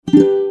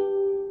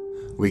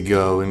We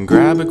go and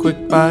grab a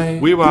quick bite.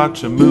 We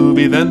watch a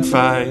movie, then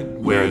fight.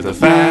 We're the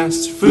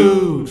Fast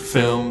Food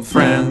Film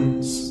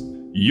Friends.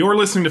 You're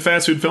listening to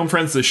Fast Food Film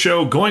Friends, the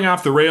show going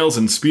off the rails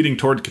and speeding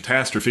toward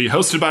catastrophe,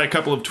 hosted by a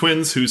couple of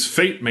twins whose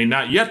fate may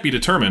not yet be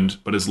determined,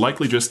 but is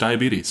likely just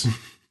diabetes.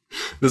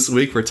 This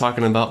week we're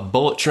talking about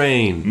Bullet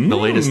Train, the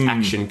latest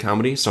action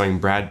comedy starring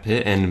Brad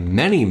Pitt and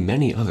many,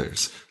 many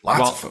others.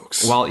 Lots of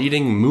folks. While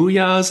eating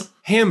Muya's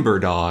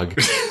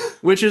Hamberdog,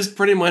 which is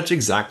pretty much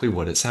exactly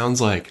what it sounds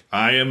like.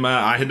 I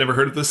had never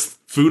heard of this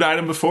food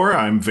item before.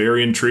 I'm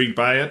very intrigued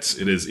by it.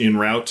 It is en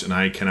route, and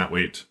I cannot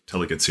wait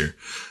till it gets here.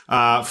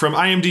 From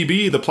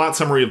IMDb, the plot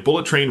summary of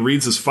Bullet Train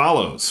reads as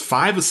follows.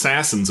 5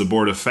 assassins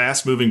aboard a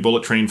fast-moving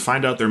bullet train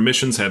find out their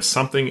missions have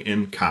something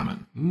in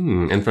common.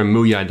 And from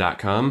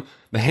Muya.com,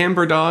 the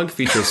Hamberdog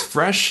features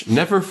fresh,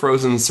 never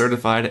frozen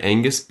certified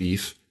Angus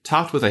beef,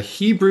 topped with a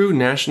Hebrew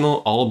national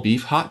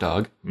all-beef hot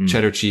dog,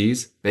 cheddar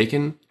cheese,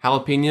 bacon,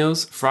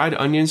 jalapenos, fried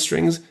onion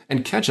strings,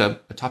 and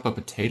ketchup atop a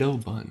potato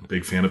bun.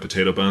 Big fan of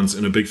potato buns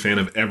and a big fan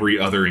of every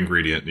other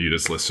ingredient you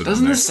just listed.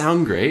 Doesn't this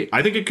sound great?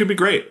 I think it could be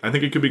great.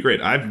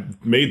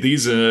 I've made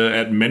these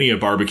at many a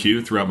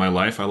barbecue throughout my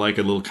life. I like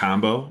a little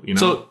combo, you know.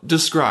 So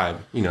describe,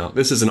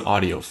 this is an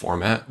audio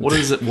format. What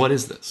is it? What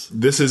is this?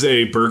 This is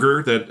a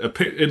burger that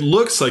it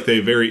looks like they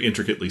very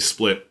intricately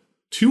split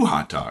 2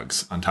 hot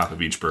dogs on top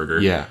of each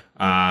burger. Yeah.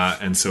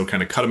 And so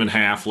kind of cut them in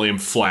half, lay them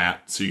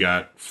flat. So you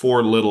got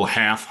 4 little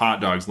half hot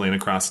dogs laying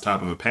across the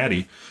top of a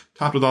patty,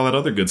 topped with all that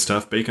other good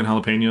stuff, bacon,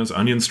 jalapenos,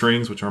 onion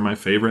strings, which are my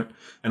favorite.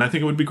 And I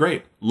think it would be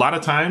great. A lot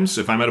of times,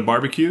 if I'm at a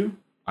barbecue,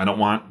 I don't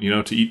want,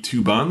 to eat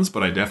 2 buns,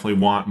 but I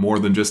definitely want more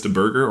than just a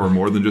burger or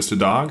more than just a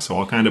dog. So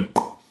I'll kind of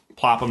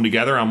plop them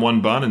together on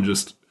one bun and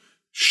just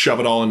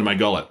shove it all into my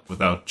gullet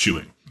without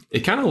chewing.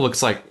 It kind of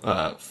looks like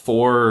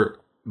 4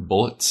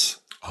 bullets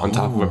on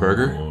top of a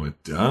burger. Oh,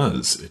 it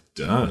does. It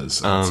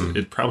does.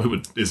 It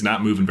probably is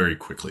not moving very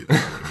quickly, though,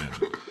 I would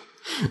imagine.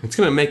 It's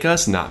going to make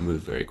us not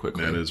move very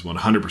quickly. That is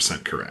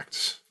 100%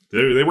 correct.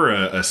 They were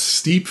a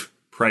steep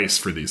price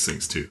for these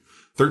things, too.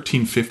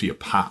 $13.50 a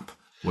pop,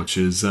 which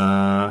is,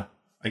 I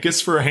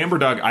guess for a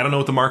Hamberdog, I don't know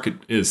what the market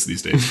is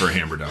these days for a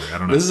Hamberdog. I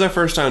don't know. This is our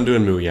first time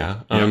doing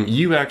Muya. Yep.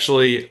 You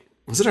actually...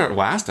 Was it our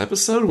last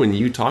episode when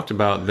you talked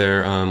about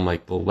their,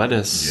 the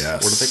lettuce?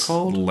 Yes. What are they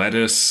called?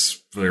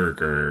 Lettuce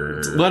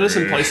burger. Lettuce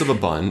in place of a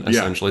bun,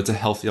 essentially. Yeah. It's a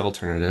healthy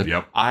alternative.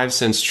 Yep. I've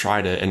since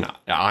tried it, and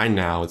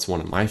it's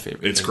one of my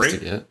favorite things great. to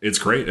get. It's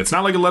great. It's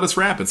not like a lettuce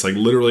wrap. It's like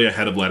literally a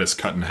head of lettuce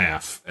cut in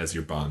half as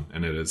your bun,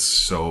 and it is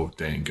so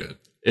dang good.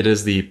 It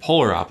is the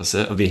polar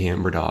opposite of the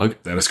Hamberdog.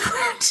 That is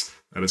correct.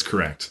 That is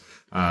correct.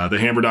 The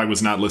Hamberdog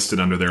was not listed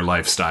under their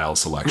lifestyle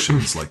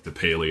selections like the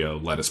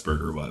paleo lettuce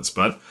burger was,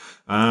 but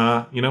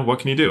what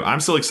can you do? I'm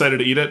still excited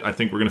to eat it. I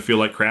think we're going to feel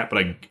like crap,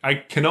 but I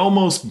can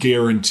almost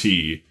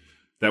guarantee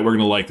that we're going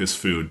to like this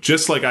food.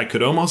 Just like I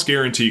could almost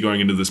guarantee going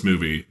into this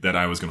movie that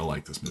I was going to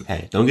like this movie.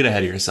 Hey, don't get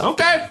ahead of yourself.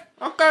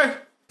 Okay.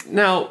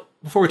 Now,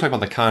 before we talk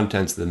about the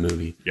contents of the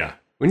movie,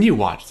 when you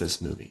watched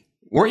this movie,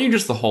 weren't you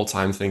just the whole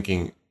time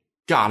thinking,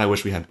 God, I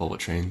wish we had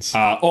bullet trains?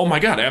 Oh my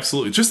God,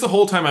 absolutely. Just the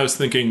whole time I was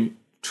thinking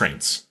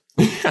trains.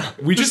 Yeah,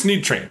 we just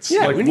need trains.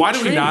 Yeah, why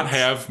do we not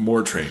have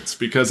more trains?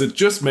 Because it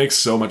just makes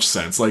so much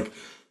sense.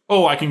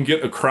 I can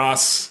get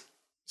across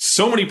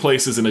so many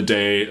places in a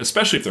day,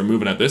 especially if they're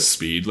moving at this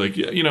speed. We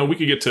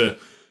could get to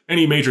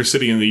any major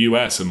city in the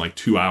U.S. in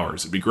 2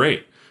 hours. It'd be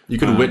great. You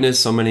could witness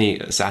so many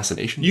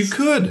assassinations. You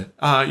could.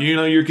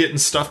 You're getting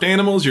stuffed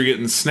animals, you're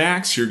getting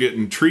snacks, you're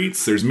getting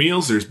treats, there's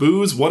meals, there's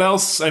booze. What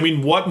else? I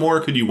mean, what more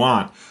could you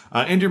want?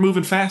 And you're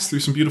moving fast through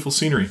some beautiful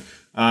scenery.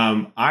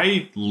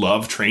 I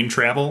love train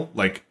travel.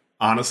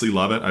 Honestly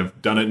love it. I've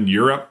done it in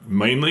Europe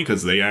mainly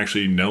because they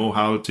actually know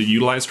how to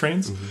utilize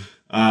trains.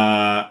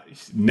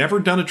 Mm-hmm. Never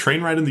done a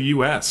train ride in the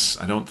U.S.,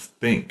 I don't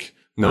think.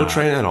 No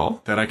train at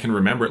all? That I can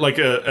remember. Like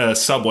a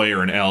subway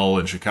or an L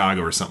in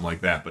Chicago or something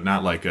like that, but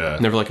not like a...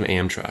 Never like an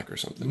Amtrak or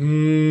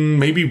something?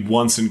 Maybe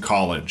once in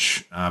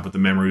college, but the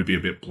memory would be a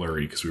bit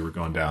blurry because we were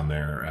going down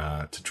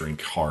there to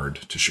drink hard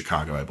to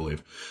Chicago, I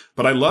believe.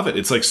 But I love it.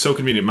 It's so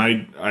convenient.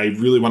 I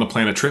really want to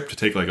plan a trip to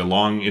take a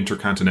long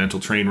intercontinental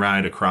train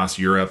ride across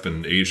Europe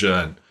and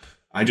Asia, and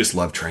I just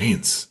love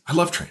trains. I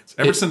love trains.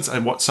 Ever since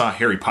I saw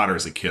Harry Potter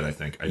as a kid, I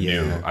think, I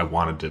knew I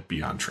wanted to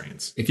be on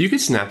trains. If you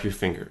could snap your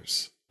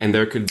fingers and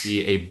there could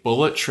be a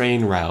bullet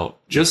train route,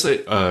 just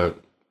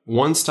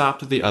one stop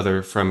to the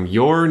other from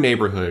your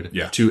neighborhood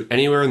to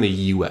anywhere in the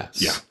U.S.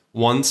 Yeah.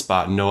 One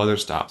spot, no other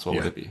stops. What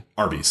would it be?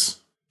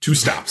 Arby's. 2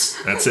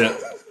 stops. That's it.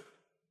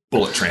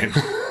 Bullet train.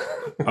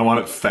 I want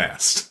it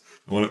fast.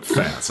 I want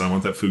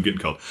that food getting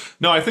cold.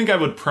 No, I think I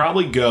would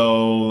probably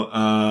go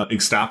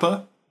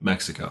Ixtapa,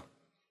 Mexico.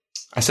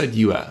 I said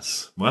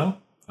U.S. Well,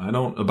 I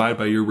don't abide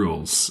by your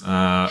rules.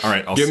 All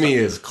right. Give me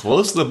as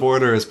close to the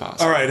border as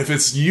possible. All right. If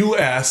it's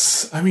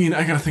U.S., I mean,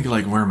 I got to think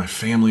of where my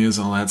family is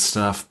and all that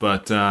stuff.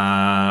 But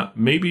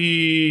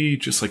maybe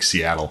just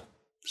Seattle,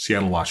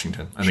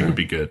 Washington. I think would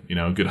be good.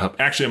 A good hub.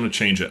 Actually, I'm going to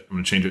change it. I'm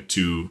going to change it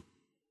to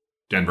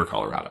Denver,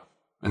 Colorado.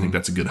 I think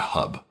that's a good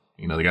hub.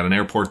 They got an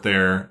airport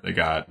there. They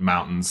got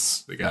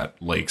mountains. They got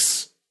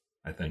lakes.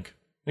 I think.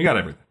 They got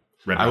everything.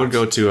 Red I would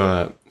Box.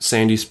 go to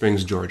Sandy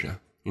Springs, Georgia.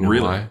 You know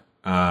Really? why?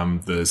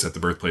 Is that the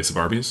birthplace of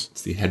Arby's?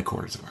 It's the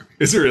headquarters of Arby's.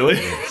 Is it really?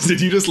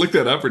 Did you just look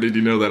that up, or did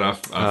you know that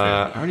off?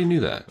 I already knew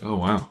that. Oh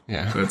wow.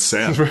 Yeah. That's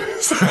sad.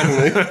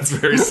 That's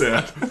very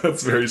sad.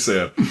 That's very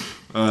sad.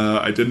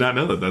 I did not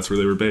know that that's where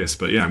they were based,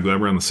 but yeah, I'm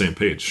glad we're on the same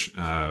page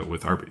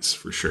with Arby's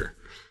for sure.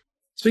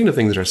 Speaking of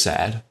things that are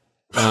sad,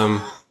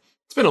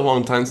 it's been a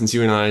long time since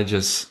you and I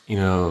just,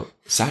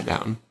 sat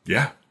down,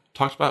 Yeah.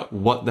 talked about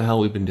what the hell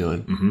we've been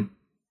doing.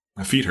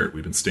 My feet hurt.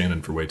 We've been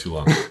standing for way too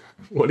long.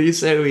 What do you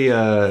say we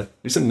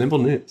do some Nimble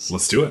News?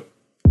 Let's do it.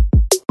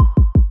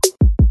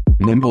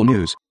 Nimble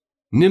News.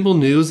 Nimble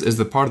News is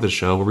the part of the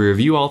show where we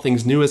review all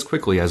things new as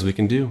quickly as we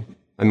can do.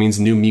 That means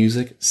new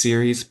music,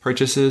 series,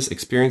 purchases,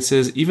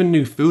 experiences, even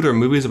new food or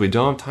movies that we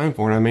don't have time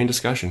for in our main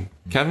discussion.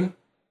 Kevin,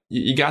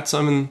 you got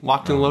some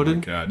locked and Oh my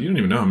loaded? God, you don't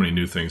even know how many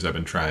new things I've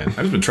been trying. I've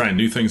just been trying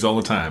new things all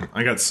the time.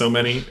 I got so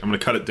many. I'm going to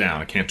cut it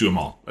down. I can't do them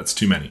all. That's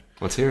too many.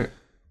 Let's hear it.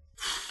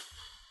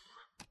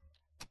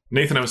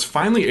 Nathan, I was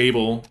finally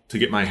able to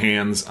get my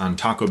hands on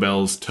Taco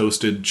Bell's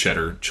toasted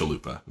cheddar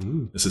chalupa.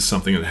 This is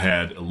something that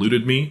had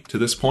eluded me to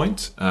this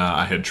point.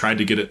 I had tried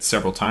to get it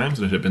several times,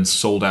 and it had been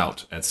sold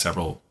out at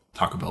several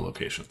Taco Bell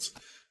locations.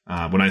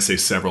 When I say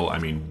several, I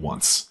mean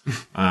once.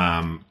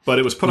 But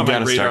it was put on my You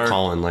gotta radar. start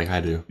calling like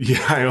I do. Yeah,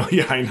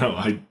 I know.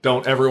 I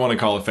don't ever want to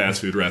call a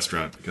fast food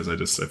restaurant because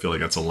I feel like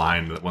that's a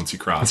line that once you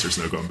cross, there's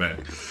no going back.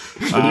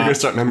 Then you're gonna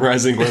start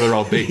memorizing where they're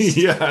all based.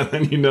 Yeah, and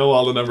then you know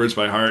all the numbers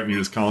by heart, and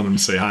you're just calling them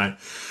to say hi.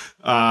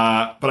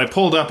 But I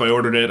pulled up, I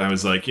ordered it. I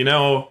was like,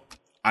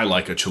 I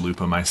like a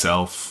chalupa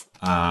myself.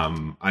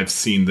 I've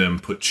seen them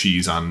put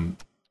cheese on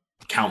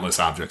countless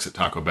objects at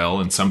Taco Bell,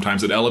 and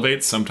sometimes it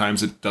elevates,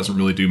 sometimes it doesn't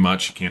really do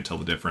much. You can't tell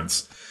the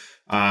difference.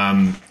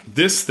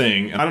 This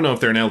thing, I don't know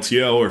if they're an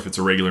LTO or if it's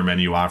a regular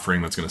menu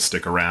offering that's going to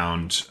stick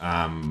around.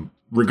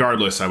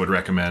 Regardless, I would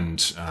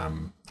recommend,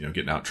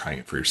 getting out and trying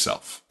it for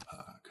yourself.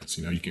 Because,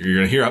 you're going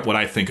to hear what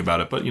I think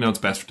about it, but, it's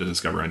best to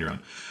discover on your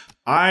own.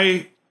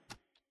 I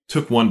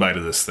took one bite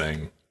of this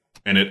thing,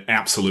 and it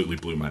absolutely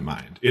blew my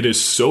mind. It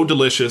is so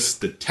delicious.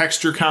 The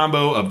texture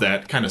combo of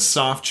that kind of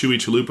soft, chewy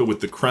chalupa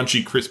with the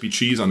crunchy, crispy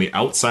cheese on the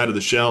outside of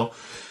the shell,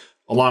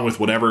 along with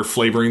whatever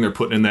flavoring they're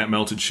putting in that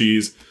melted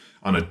cheese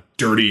on a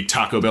dirty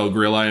Taco Bell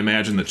grill, I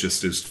imagine, that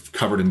just is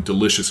covered in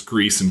delicious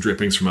grease and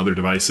drippings from other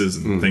devices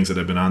and things that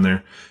have been on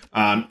there.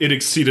 It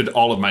exceeded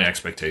all of my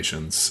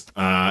expectations,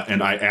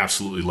 and I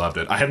absolutely loved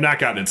it. I have not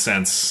gotten it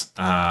since.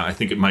 I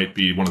think it might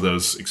be one of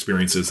those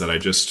experiences that I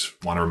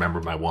just want to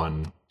remember my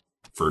one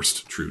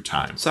first true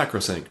time.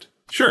 Sacrosanct.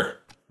 Sure.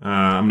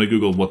 I'm going to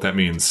Google what that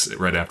means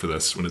right after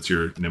this when it's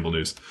your Nimble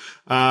News.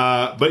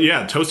 But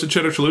yeah, toasted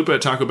cheddar chalupa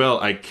at Taco Bell,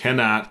 I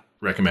cannot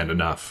recommend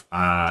enough.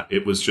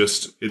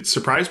 It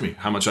surprised me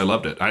how much I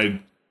loved it.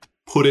 I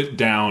put it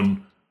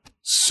down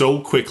so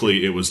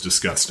quickly, it was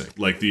disgusting.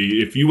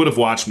 If you would have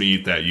watched me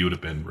eat that, you would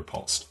have been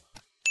repulsed.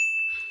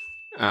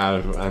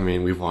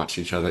 We've watched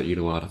each other eat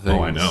a lot of things.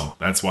 Oh, I know.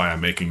 That's why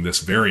I'm making this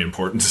very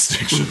important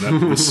distinction.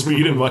 That the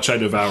speed in which I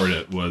devoured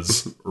it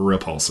was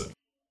repulsive.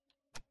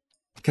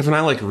 Kevin,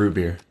 I like root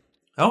beer.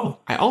 Oh.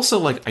 I also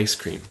like ice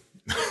cream.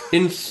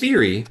 In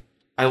theory,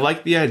 I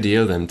like the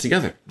idea of them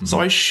together. So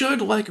I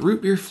should like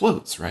root beer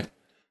floats, right?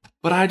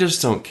 But I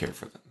just don't care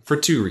for them for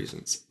two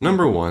reasons.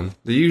 Number one,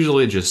 they're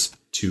usually just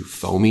too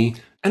foamy.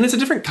 And it's a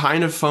different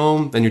kind of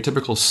foam than your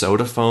typical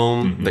soda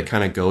foam that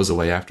kind of goes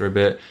away after a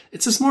bit.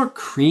 It's this more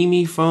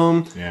creamy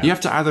foam. Yeah. You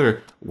have to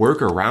either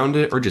work around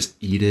it or just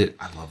eat it.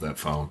 I love that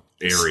foam.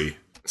 Airy.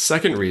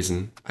 Second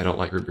reason I don't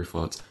like root beer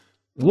floats.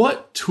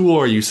 What tool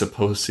are you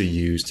supposed to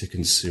use to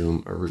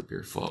consume a root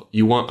beer float?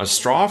 You want a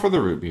straw for the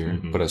root beer,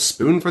 but a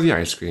spoon for the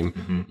ice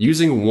cream.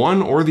 Using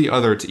one or the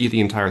other to eat the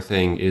entire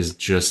thing is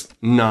just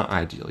not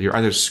ideal. You're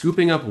either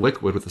scooping up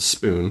liquid with a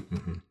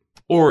spoon,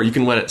 or you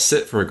can let it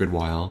sit for a good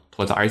while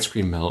to let the ice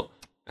cream melt,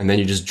 and then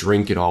you just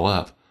drink it all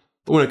up.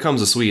 But when it comes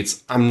to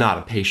sweets, I'm not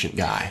a patient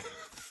guy.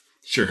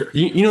 Sure.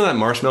 You know that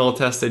marshmallow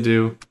test they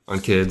do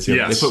on kids?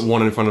 Yes. They put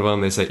one in front of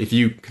them. They say, if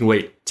you can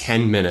wait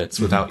 10 minutes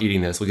without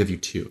eating this, we'll give you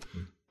 2.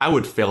 I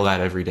would fail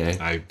that every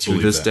day to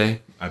this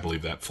day. I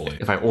believe that fully.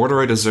 If I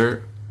order a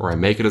dessert or I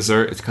make a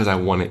dessert, it's because I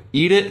want to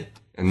eat it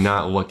and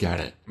not look at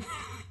it.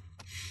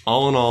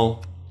 All in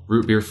all,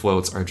 root beer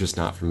floats are just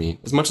not for me,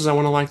 as much as I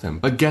want to like them.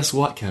 But guess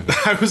what, Kevin?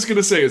 I was going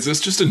to say, is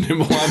this just a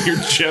nibble on your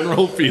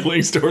general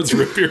feelings towards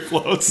root beer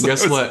floats?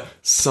 Guess what?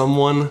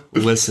 Someone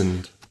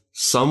listened.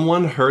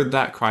 Someone heard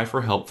that cry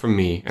for help from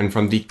me and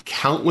from the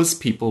countless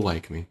people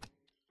like me.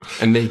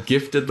 And they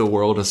gifted the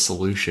world a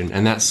solution.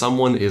 And that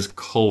someone is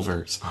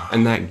Culver's.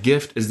 And that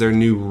gift is their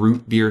new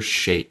root beer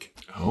shake.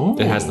 Oh.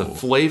 It has the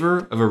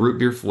flavor of a root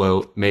beer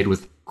float made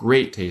with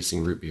great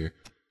tasting root beer,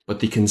 but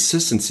the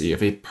consistency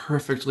of a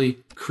perfectly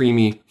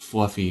creamy,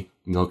 fluffy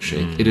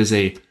milkshake. It is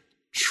a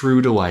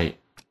true delight.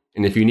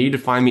 And if you need to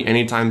find me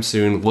anytime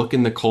soon, look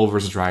in the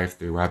Culver's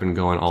drive-thru where I've been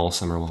going all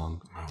summer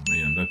long. Oh,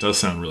 man, that does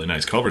sound really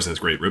nice. Culver's has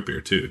great root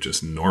beer, too,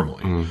 just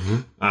normally.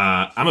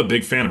 I'm a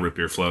big fan of root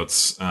beer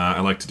floats.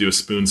 I like to do a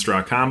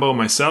spoon-straw combo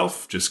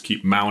myself, just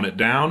keep mowing it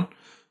down.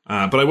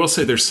 But I will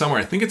say there's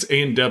somewhere, I think it's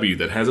A&W,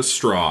 that has a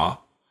straw.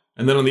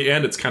 And then on the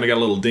end, it's kind of got a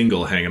little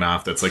dingle hanging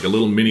off that's like a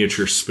little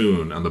miniature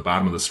spoon on the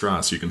bottom of the straw.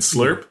 So you can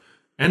slurp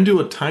and do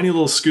a tiny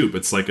little scoop.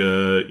 It's like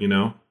a,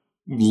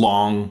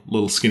 long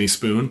little skinny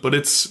spoon, but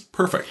it's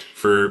perfect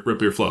for root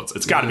beer floats.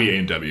 It's got to be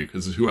A&W,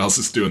 because who else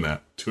is doing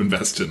that to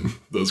invest in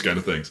those kind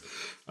of things?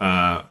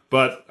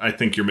 But I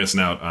think you're missing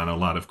out on a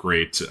lot of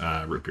great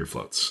root beer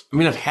floats. I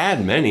mean, I've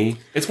had many.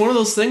 It's one of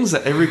those things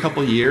that every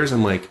couple of years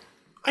I'm like,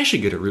 I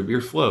should get a root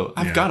beer float.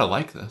 I've got to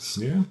like this.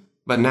 Yeah.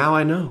 But now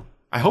I know.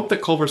 I hope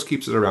that Culver's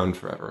keeps it around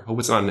forever. Hope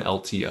it's not an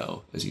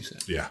LTO, as you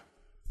said. Yeah.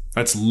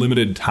 That's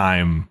limited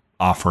time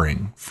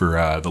offering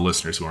for the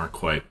listeners who aren't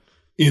quite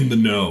in the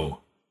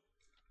know.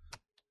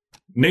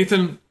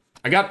 Nathan,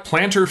 I got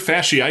plantar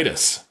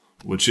fasciitis,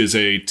 which is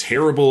a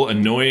terrible,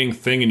 annoying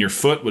thing in your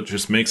foot, which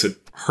just makes it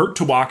hurt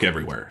to walk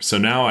everywhere. So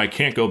now I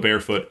can't go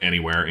barefoot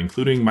anywhere,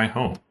 including my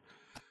home.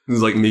 This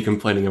is like me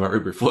complaining about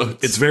root beer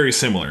floats. It's very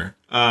similar.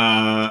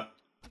 I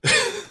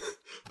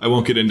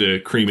won't get into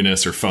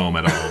creaminess or foam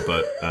at all,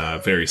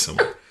 but very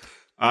similar.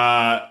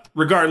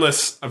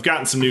 Regardless, I've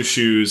gotten some new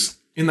shoes.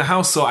 In the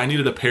house, so I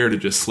needed a pair to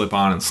just slip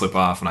on and slip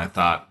off, and I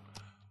thought,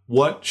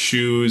 what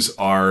shoes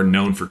are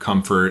known for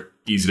comfort,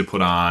 easy to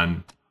put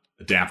on,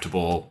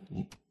 adaptable,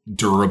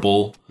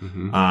 durable?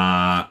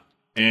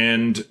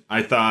 And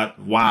I thought,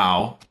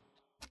 wow,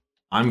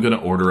 I'm going to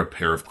order a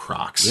pair of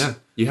Crocs. Yeah,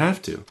 you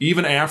have to.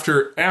 Even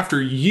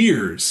after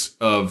years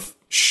of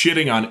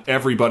shitting on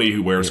everybody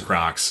who wears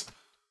Crocs,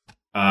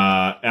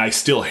 I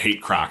still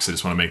hate Crocs. I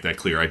just want to make that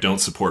clear. I don't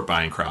support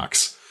buying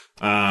Crocs.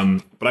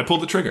 But I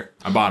pulled the trigger.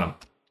 I bought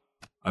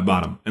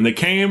them. And they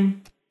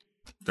came.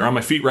 They're on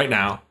my feet right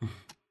now.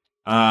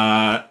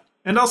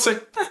 And I'll say,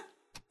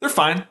 they're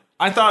fine.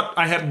 I thought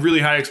I had really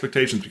high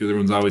expectations because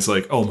everyone's always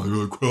like, oh my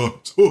God,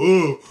 Crocs.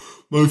 Oh,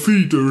 my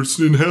feet are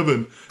in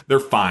heaven. They're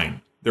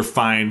fine. They're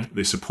fine.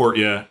 They support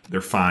you.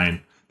 They're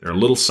fine. They're a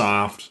little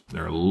soft.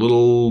 They're a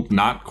little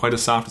not quite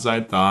as soft as I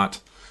had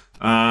thought.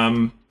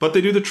 But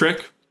they do the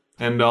trick.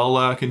 And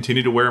I'll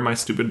continue to wear my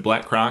stupid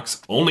black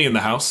Crocs only in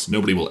the house.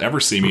 Nobody will ever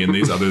see me in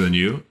these other than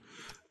you.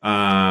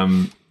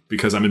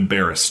 Because I'm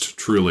embarrassed,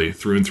 truly,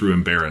 through and through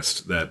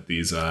embarrassed that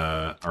these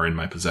are in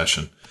my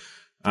possession.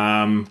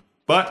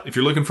 But if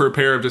you're looking for a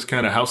pair of just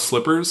kind of house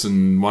slippers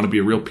and want to be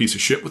a real piece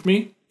of shit with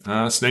me,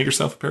 snag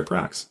yourself a pair of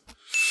Crocs.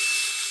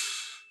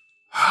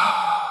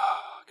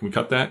 Can we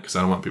cut that? Because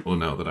I don't want people to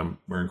know that I'm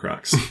wearing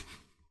Crocs.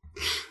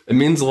 It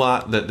means a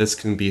lot that this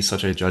can be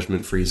such a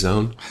judgment-free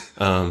zone.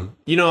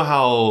 You know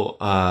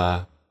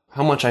how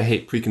much I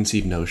hate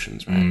preconceived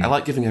notions, right? I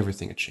like giving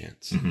everything a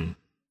chance.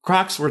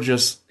 Crocs were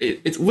just,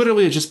 it's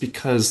literally just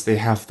because they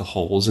have the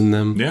holes in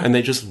them and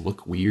they just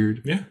look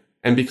weird. Yeah.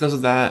 And because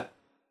of that,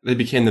 they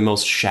became the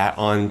most shat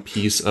on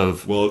piece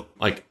of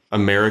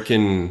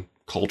American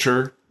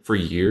culture for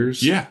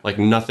years. Yeah. Like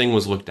nothing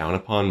was looked down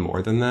upon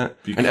more than that.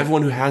 And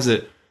everyone who has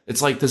it,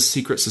 it's like this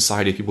secret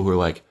society of people who are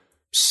like,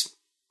 psst,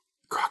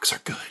 Crocs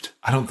are good.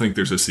 I don't think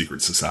there's a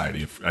secret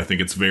society. I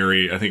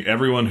think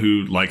everyone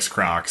who likes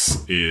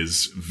Crocs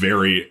is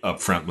very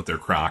upfront with their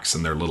Crocs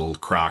and their little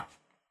Croc,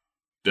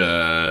 what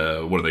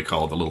are they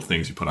called? The little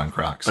things you put on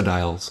Crocs.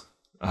 Dials.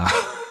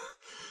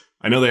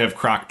 I know they have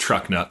Croc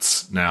truck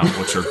nuts now,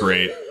 which are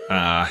great.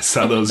 I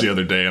saw those the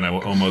other day and I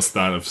almost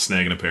thought of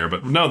snagging a pair,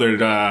 but no,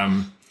 they're,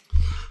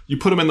 you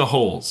put them in the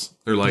holes.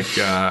 They're like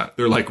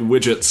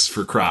widgets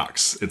for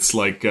Crocs. It's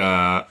like,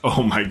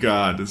 oh my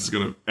God, this is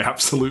going to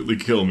absolutely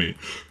kill me.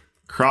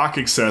 Croc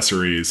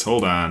accessories.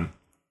 Hold on.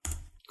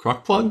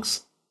 Croc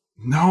plugs?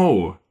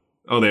 No.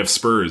 Oh, they have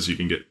spurs. You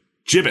can get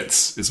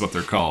gibbets is what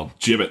they're called.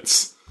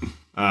 Gibbets.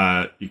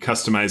 You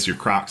customize your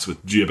Crocs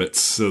with gibbets.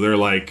 So they're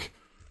like,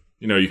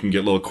 you can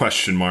get little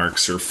question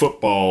marks or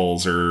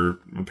footballs, or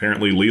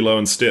apparently Lilo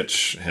and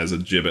Stitch has a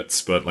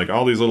gibbets, but like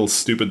all these little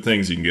stupid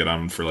things you can get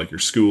on for like your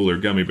school or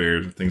gummy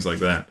bears or things like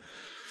that.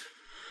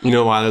 You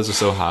know why those are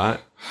so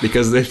hot?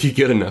 Because if you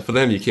get enough of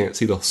them, you can't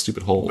see the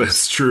stupid holes.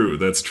 That's true.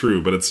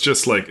 But it's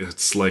just like,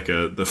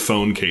 the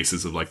phone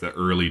cases of like the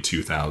early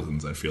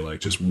 2000s, I feel like.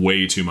 Just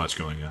way too much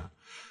going on.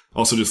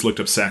 Also just looked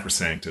up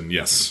Sacrosanct and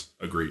yes,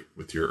 agree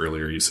with your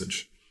earlier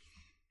usage.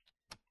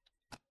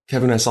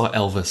 Kevin, I saw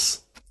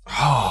Elvis.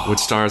 Which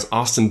stars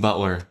Austin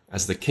Butler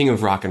as the king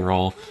of rock and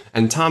roll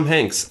and Tom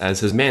Hanks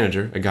as his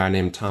manager, a guy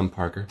named Tom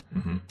Parker.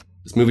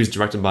 This movie's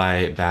directed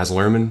by Baz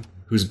Luhrmann,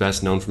 who's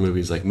best known for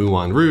movies like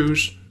Moulin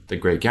Rouge, the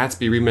Great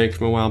Gatsby remake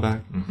from a while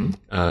back.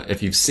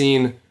 If you've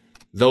seen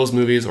those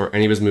movies or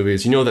any of his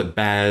movies, you know that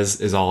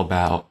Baz is all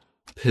about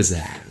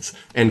pizzazz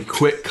and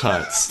quick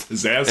cuts.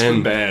 Pizzazz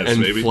and Baz,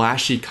 and baby.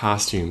 Flashy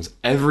costumes.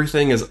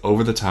 Everything is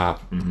over the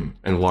top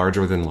and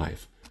larger than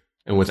life.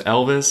 And with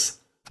Elvis,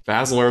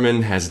 Baz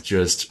Luhrmann has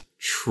just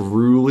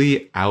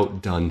truly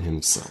outdone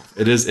himself.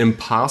 It is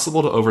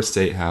impossible to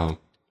overstate how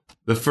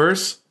the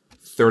first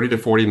 30 to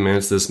 40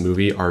 minutes of this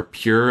movie are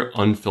pure,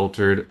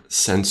 unfiltered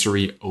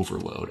sensory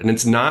overload. And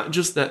it's not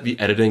just that the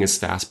editing is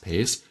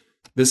fast-paced.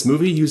 This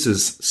movie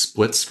uses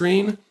split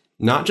screen,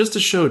 not just to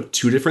show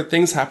two different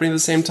things happening at the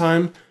same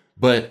time,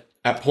 but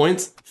At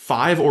points,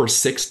 5 or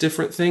 6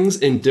 different things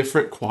in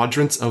different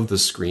quadrants of the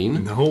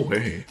screen. No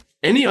way.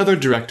 Any other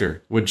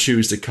director would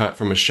choose to cut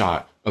from a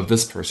shot of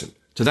this person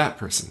to that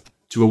person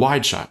to a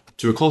wide shot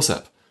to a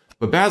close-up.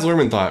 But Baz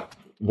Luhrmann thought,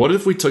 what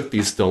if we took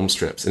these film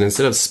strips and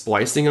instead of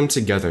splicing them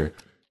together,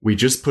 we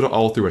just put it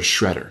all through a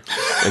shredder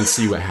and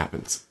see what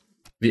happens?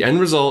 The end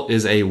result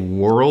is a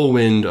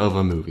whirlwind of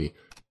a movie.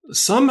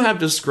 Some have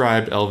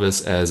described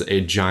Elvis as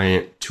a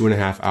giant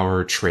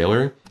 2.5-hour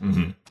trailer.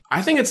 Mm-hmm.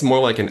 I think it's more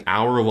like an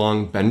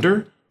hour-long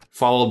bender,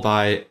 followed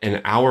by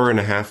an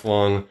hour-and-a-half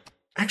long,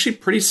 actually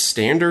pretty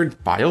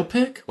standard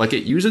biopic. Like,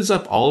 it uses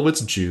up all of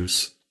its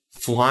juice,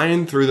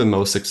 flying through the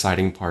most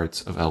exciting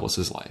parts of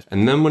Elvis's life.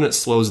 And then when it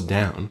slows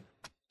down,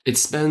 it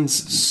spends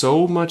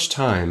so much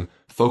time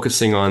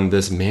focusing on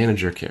this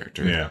manager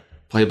character,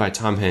 played by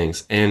Tom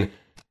Hanks. And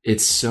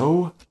it's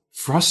so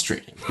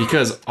frustrating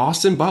because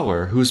Austin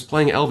Butler, who's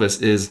playing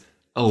Elvis, is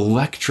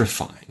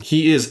electrifying.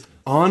 He is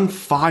on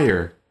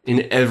fire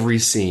in every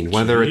scene,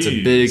 whether it's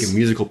a big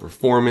musical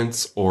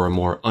performance or a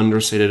more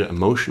understated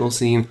emotional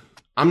scene.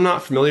 I'm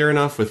not familiar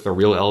enough with the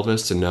real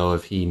Elvis to know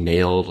if he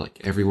nailed like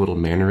every little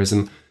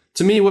mannerism.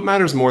 To me, what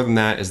matters more than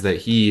that is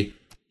that he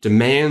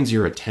demands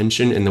your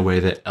attention in the way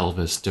that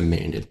Elvis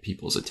demanded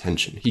people's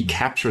attention. He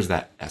captures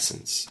that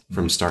essence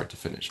from start to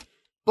finish.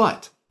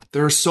 But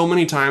there are so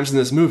many times in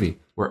this movie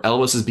where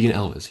Elvis is being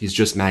Elvis. He's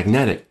just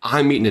magnetic.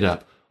 I'm eating it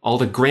up. All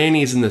the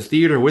grannies in the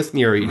theater with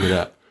me are eating it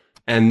up.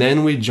 And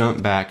then we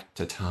jump back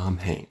to Tom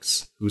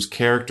Hanks, whose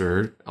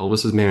character,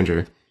 Elvis's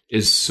manager,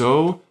 is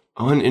so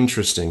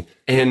uninteresting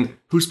and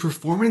whose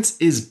performance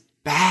is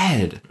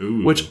bad,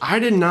 which I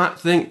did not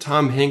think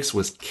Tom Hanks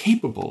was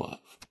capable of.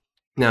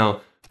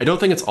 Now, I don't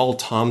think it's all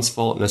Tom's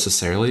fault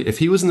necessarily. If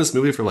he was in this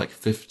movie for like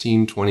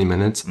 15, 20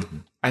 minutes,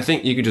 I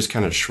think you could just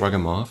kind of shrug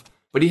him off.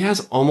 But he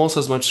has almost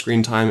as much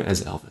screen time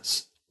as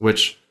Elvis,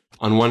 which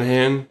on one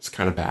hand is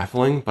kind of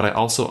baffling, but I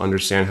also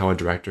understand how a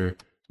director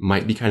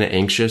might be kind of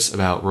anxious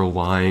about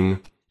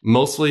relying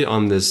mostly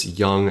on this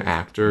young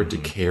actor to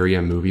carry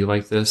a movie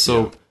like this.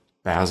 So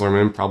Baz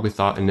Luhrmann probably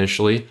thought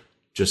initially,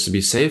 just to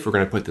be safe, we're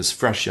going to put this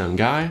fresh young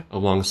guy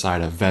alongside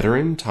a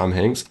veteran, Tom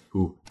Hanks,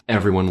 who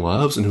everyone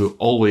loves and who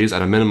always,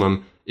 at a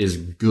minimum, is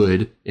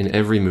good in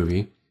every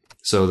movie.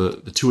 So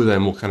the two of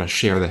them will kind of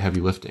share the heavy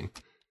lifting.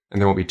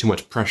 And there won't be too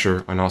much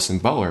pressure on Austin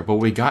Butler. But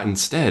what we got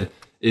instead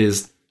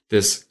is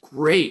this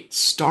great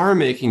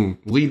star-making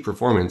lead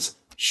performance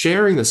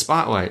sharing the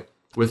spotlight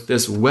with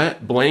this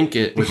wet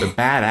blanket with a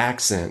bad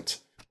accent,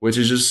 which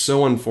is just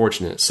so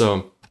unfortunate.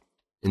 So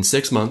in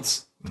 6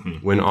 months,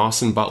 when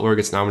Austin Butler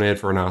gets nominated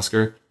for an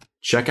Oscar,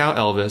 check out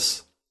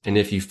Elvis. And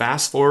if you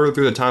fast forward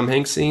through the Tom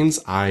Hanks scenes,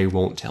 I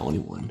won't tell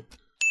anyone.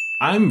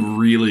 I'm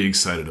really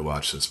excited to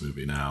watch this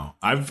movie now.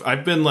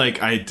 I've been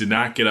like, I did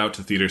not get out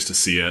to theaters to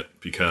see it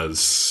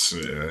because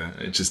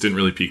it just didn't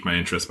really pique my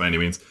interest by any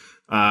means.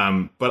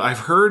 But I've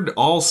heard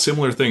all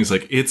similar things.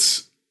 Like,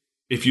 it's,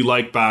 if you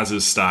like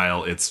Baz's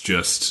style, it's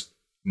just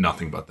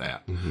nothing but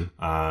that.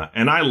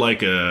 And I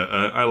like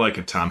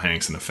a Tom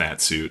Hanks in a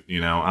fat suit.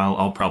 You know,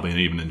 I'll probably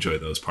even enjoy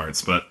those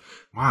parts. But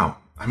wow,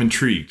 I'm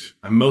intrigued.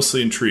 I'm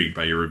mostly intrigued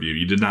by your review.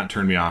 You did not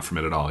turn me off from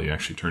it at all. You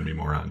actually turned me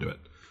more onto it.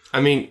 I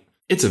mean,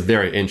 it's a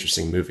very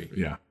interesting movie.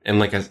 Yeah. And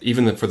like,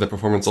 even for the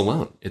performance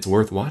alone, it's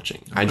worth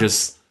watching. Okay. I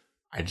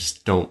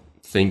just don't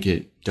think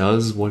it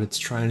does what it's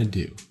trying to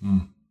do.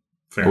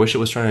 Fair. I wish it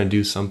was trying to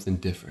do something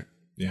different.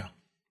 Yeah.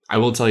 I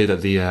will tell you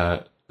that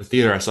the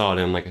theater I saw it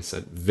in, like I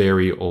said,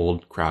 very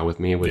old crowd with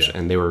me,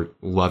 and they were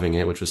loving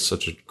it, which was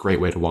such a great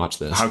way to watch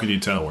this. How could you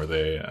tell? Were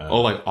they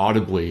like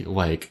audibly,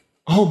 like,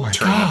 oh my god,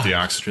 turning up the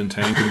oxygen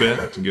tank a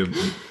bit to give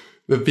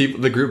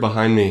the group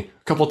behind me?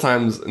 A couple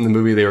times in the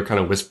movie, they were kind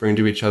of whispering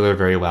to each other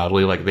very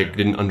loudly, like they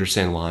didn't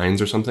understand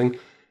lines or something.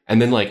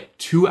 And then, like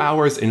 2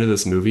 hours into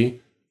this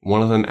movie,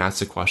 one of them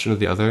asks a question of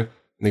the other,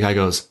 and the guy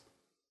goes,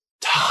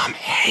 "Tom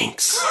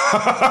Hanks."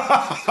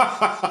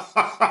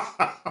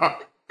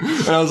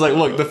 And I was like,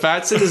 look, the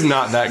fat suit is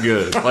not that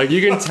good. Like,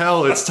 you can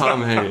tell it's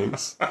Tom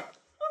Hanks.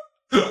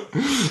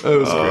 That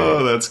was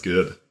great. That's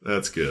good.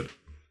 That's good.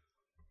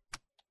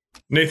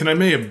 Nathan, I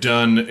may have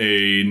done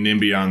a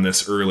NIMBY on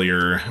this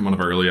earlier in one of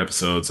our early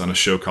episodes on a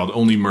show called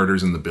Only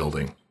Murders in the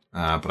Building,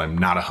 but I'm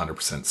not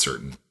 100%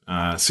 certain.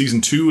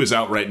 Season 2 is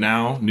out right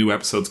now. New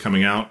episodes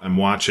coming out. I'm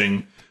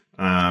watching.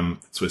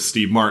 It's with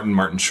Steve Martin,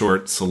 Martin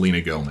Short,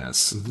 Selena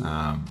Gomez.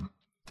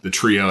 The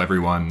trio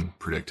everyone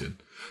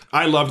predicted.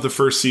 I loved the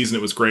first season.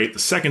 It was great. The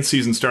second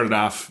season started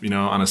off,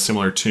 on a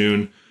similar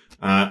tune.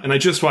 And I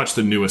just watched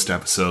the newest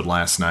episode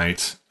last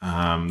night.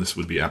 This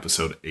would be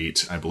episode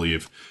 8, I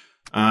believe.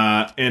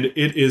 And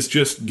it is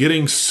just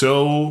getting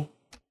so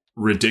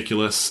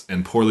ridiculous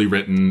and poorly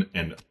written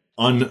and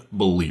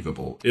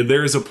unbelievable.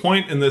 There is a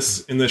point in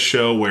this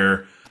show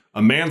where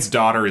a man's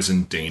daughter is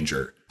in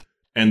danger.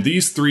 And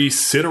these three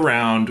sit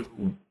around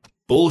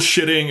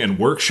bullshitting and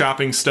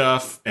workshopping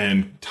stuff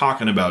and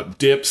talking about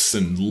dips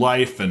and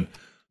life, and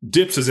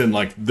dips is in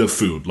like the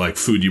food, like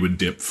food you would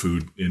dip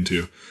food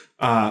into.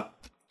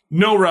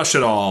 No rush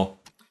at all.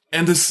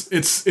 And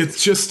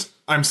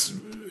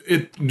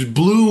it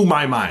blew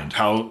my mind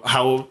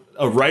how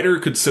a writer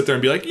could sit there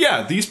and be like,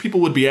 yeah, these people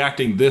would be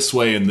acting this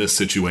way in this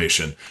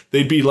situation.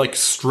 They'd be like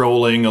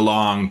strolling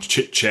along,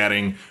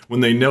 chit-chatting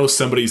when they know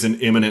somebody's in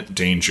imminent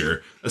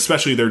danger,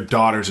 especially their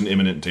daughter's in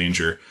imminent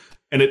danger.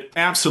 And it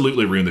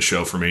absolutely ruined the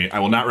show for me. I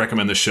will not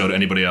recommend this show to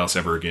anybody else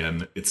ever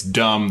again. It's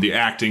dumb. The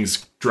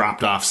acting's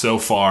dropped off so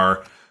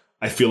far.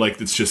 I feel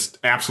like it's just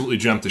absolutely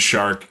jumped the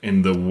shark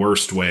in the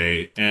worst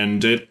way.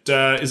 And it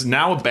is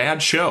now a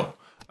bad show.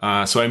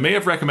 So I may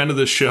have recommended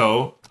this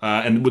show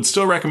and would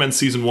still recommend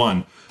season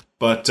 1.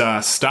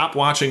 But stop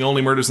watching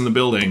Only Murders in the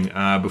Building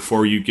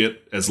before you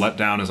get as let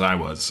down as I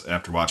was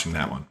after watching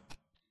that one.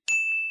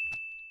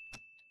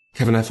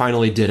 Kevin, I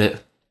finally did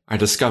it. I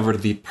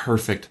discovered the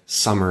perfect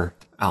summer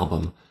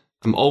album.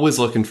 I'm always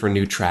looking for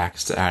new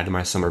tracks to add to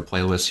my summer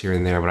playlist here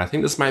and there, but I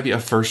think this might be a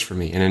first for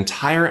me. An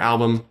entire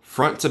album,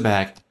 front to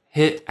back,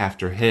 hit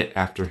after hit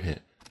after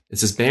hit.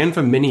 It's this band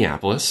from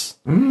Minneapolis,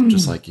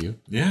 just like you.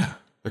 Yeah.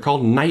 They're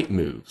called Night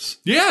Moves.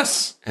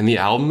 Yes! And the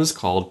album is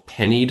called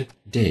Pennied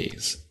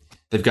Days.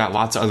 They've got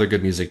lots of other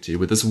good music too,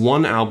 but this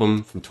one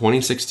album from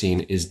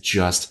 2016 is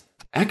just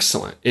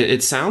excellent.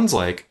 It sounds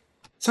like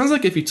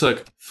if you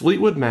took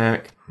Fleetwood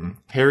Mac,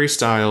 Harry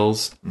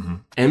Styles,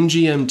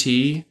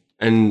 MGMT,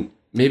 and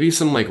maybe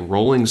some like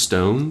Rolling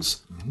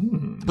Stones,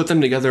 put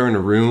them together in a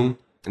room,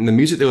 and the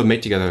music they would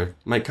make together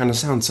might kind of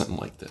sound something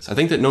like this. I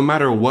think that no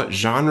matter what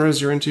genres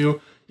you're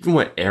into, even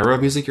what era of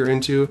music you're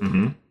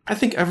into, I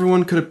think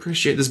everyone could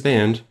appreciate this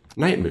band,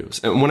 Night Moves.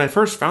 And when I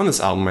first found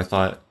this album, I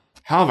thought,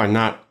 how have I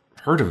not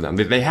heard of them?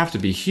 They have to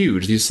be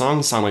huge. These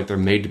songs sound like they're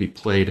made to be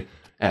played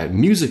at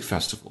music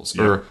festivals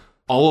or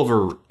all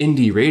over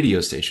indie radio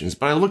stations.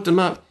 But I looked them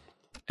up,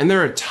 and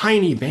they're a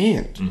tiny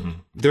band.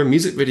 Their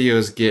music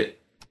videos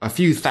get a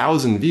few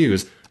thousand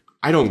views.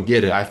 I don't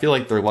get it. I feel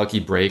like their lucky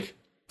break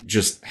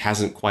just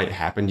hasn't quite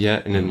happened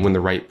yet. And then when the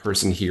right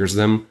person hears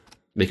them,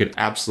 they could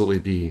absolutely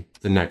be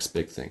the next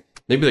big thing.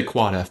 Maybe the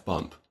Quad F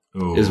bump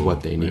is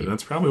what they need.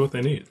 That's probably what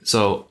they need.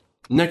 So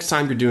next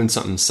time you're doing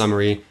something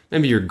summery,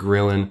 maybe you're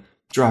grilling,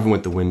 driving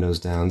with the windows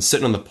down,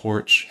 sitting on the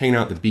porch, hanging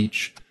out at the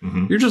beach.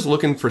 You're just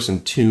looking for some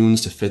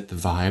tunes to fit the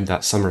vibe,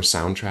 that summer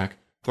soundtrack.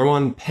 Throw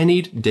on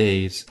Pennied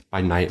Days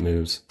by Night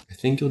Moves. I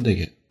think you'll dig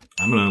it.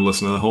 I'm going to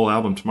listen to the whole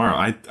album tomorrow.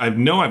 I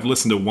know I've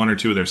listened to one or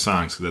two of their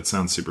songs, because that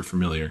sounds super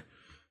familiar.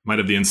 Might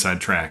have the inside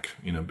track,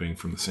 being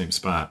from the same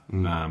spot.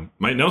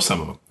 Might know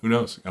some of them. Who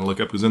knows? Got to look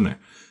up who's in there.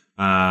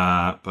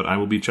 But I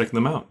will be checking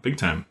them out big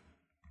time.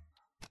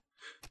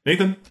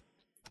 Nathan,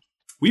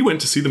 we went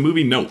to see the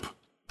movie Nope,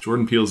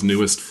 Jordan Peele's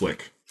newest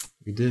flick.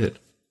 We did.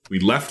 We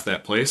left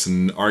that place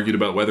and argued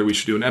about whether we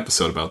should do an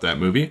episode about that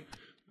movie,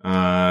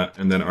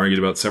 and then argued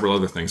about several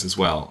other things as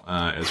well,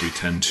 as we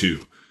tend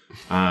to.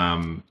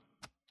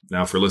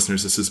 Now, for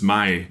listeners, this is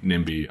my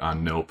NIMBY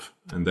on Nope,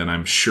 and then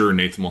I'm sure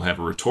Nathan will have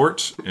a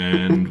retort,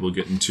 and we'll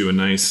get into a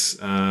nice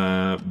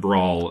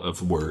brawl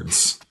of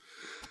words.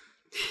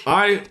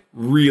 I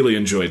really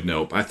enjoyed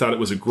Nope. I thought it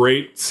was a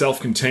great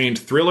self-contained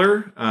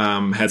thriller,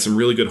 had some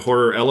really good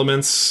horror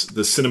elements.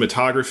 The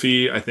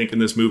cinematography, I think, in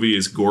this movie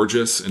is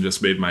gorgeous and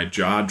just made my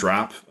jaw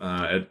drop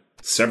at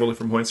several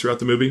different points throughout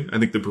the movie. I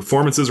think the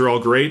performances are all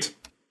great.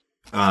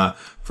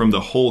 From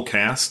the whole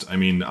cast, I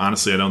mean,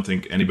 honestly, I don't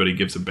think anybody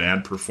gives a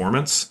bad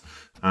performance.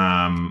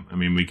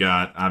 We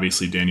got,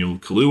 obviously, Daniel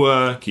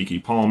Kaluuya,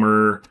 Keke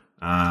Palmer,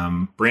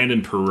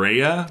 Brandon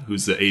Perea,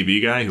 who's the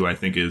AV guy, who I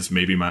think is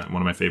maybe one of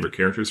my favorite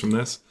characters from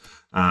this.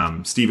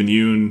 Stephen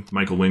Yeun,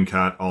 Michael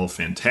Wincott, all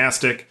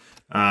fantastic.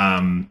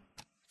 I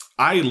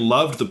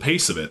loved the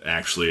pace of it,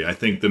 actually. I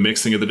think the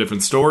mixing of the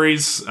different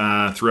stories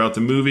throughout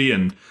the movie,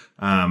 and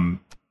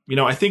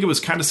I think it was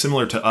kind of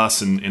similar to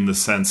Us in the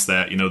sense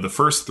that, the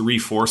first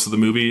 3/4 of the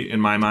movie, in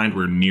my mind,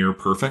 were near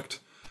perfect.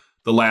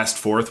 The last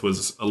fourth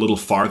was a little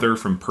farther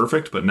from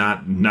perfect, but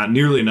not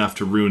nearly enough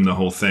to ruin the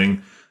whole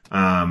thing.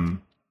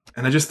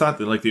 And I just thought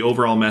that, the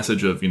overall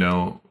message of,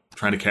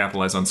 trying to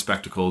capitalize on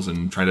spectacles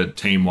and try to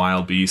tame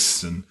wild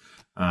beasts and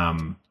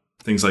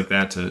things like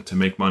that to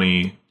make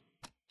money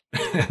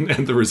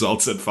and the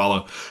results that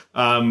follow.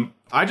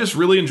 I just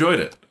really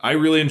enjoyed it. I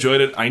really enjoyed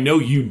it. I know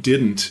you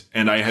didn't,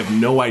 and I have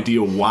no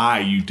idea why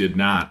you did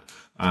not.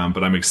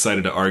 But I'm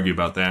excited to argue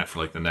about that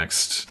for the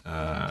next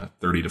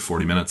 30 to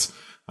 40 minutes.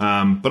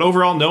 But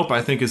overall, Nope,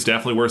 I think is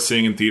definitely worth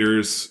seeing in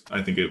theaters.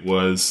 I think it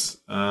was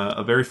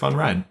a very fun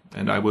ride,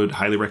 and I would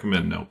highly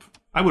recommend Nope.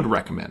 I would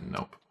recommend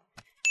Nope.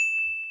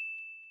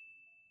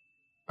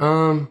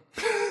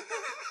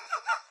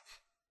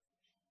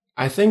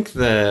 I think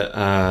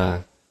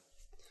that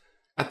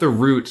at the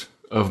root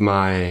of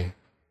my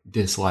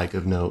dislike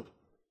of Nope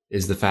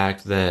is the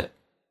fact that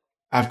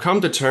I've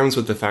come to terms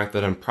with the fact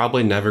that I'm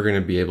probably never going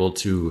to be able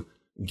to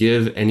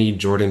give any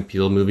Jordan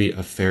Peele movie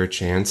a fair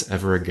chance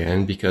ever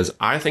again, because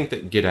I think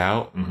that Get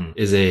Out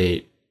is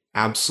a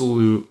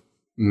absolute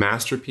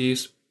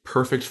masterpiece,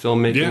 perfect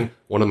filmmaking,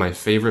 one of my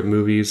favorite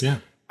movies. Yeah.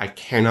 I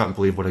cannot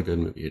believe what a good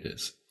movie it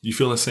is. You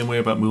feel the same way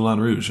about Moulin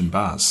Rouge and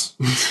Baz.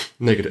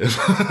 Negative.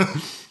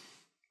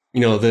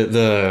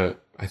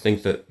 I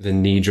think that the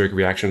knee-jerk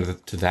reaction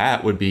to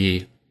that would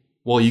be,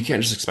 well, you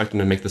can't just expect him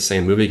to make the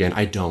same movie again.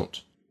 I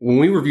don't. when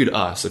we reviewed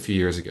Us a few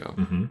years ago,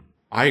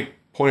 I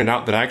pointed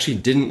out that I actually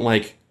didn't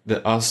like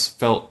that Us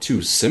felt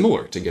too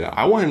similar to Get Out.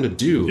 I want him to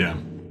do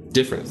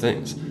different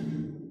things.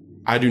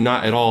 I do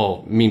not at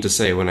all mean to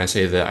say when I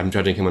say that I'm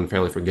judging him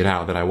unfairly for Get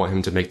Out that I want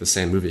him to make the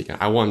same movie again.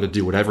 I want him to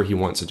do whatever he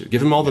wants to do.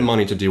 Give him all the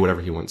money to do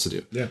whatever he wants to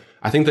do. Yeah.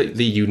 I think that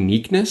the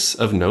uniqueness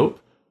of Nope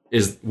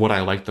is what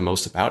I like the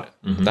most about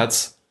it.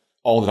 That's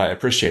all that I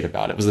appreciate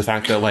about it, was the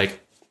fact that, like,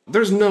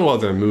 there's no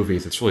other movie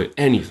that's really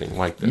anything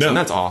like this. No. And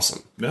that's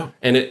awesome. No.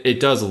 And it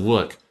does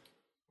look,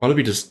 I want to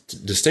be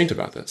just distinct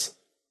about this.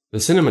 The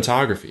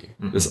cinematography,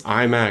 this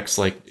IMAX,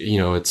 like, you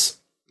know, it's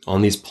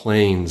on these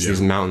plains,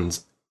 these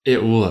mountains,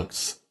 it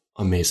looks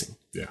amazing.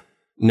 Yeah.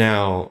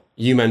 Now,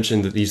 you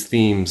mentioned that these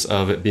themes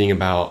of it being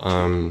about,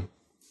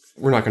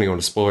 we're not going to go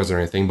into spoilers or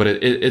anything, but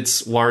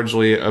it's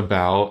largely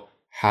about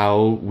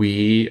how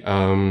we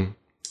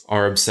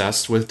are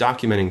obsessed with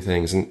documenting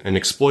things and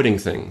exploiting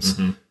things.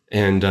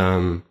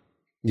 And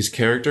these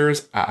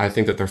characters, I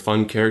think that they're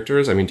fun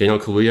characters. I mean, Daniel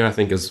Kaluuya, I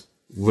think, is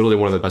literally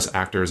one of the best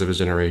actors of his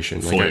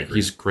generation. Like,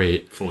 he's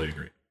great. Fully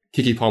agree.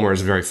 Keke Palmer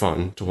is very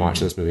fun to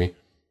watch in this movie.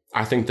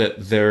 I think that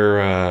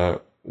they're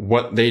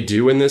what they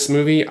do in this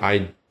movie,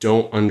 I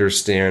don't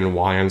understand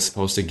why I'm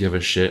supposed to give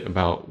a shit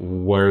about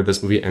where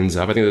this movie ends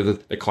up. I think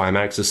that the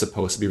climax is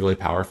supposed to be really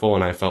powerful,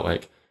 and I felt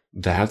like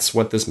that's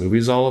what this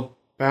movie's all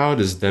about,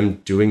 is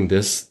them doing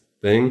this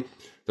thing.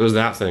 There's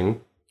that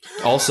thing.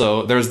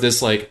 Also, there's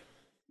this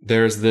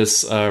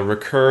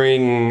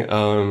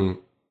recurring,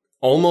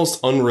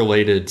 almost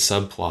unrelated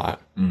subplot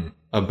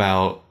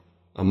about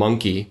a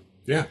monkey.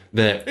 Yeah.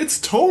 That it's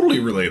totally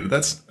related.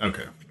 That's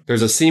okay.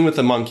 There's a scene with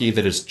the monkey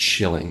that is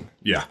chilling.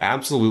 Yeah.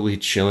 Absolutely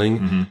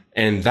chilling.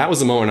 And that was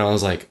the moment I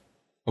was like,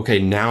 okay,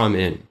 now I'm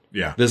in.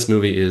 Yeah. This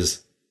movie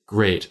is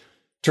great.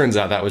 Turns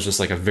out that was just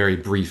like a very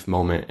brief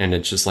moment. And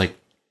it's just like,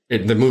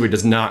 the movie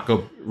does not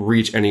go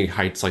reach any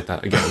heights like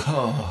that again.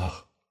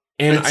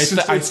 And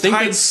I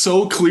think it's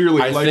so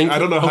clearly. I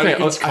don't know how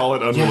to call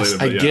it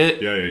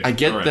unrelated. Yes, I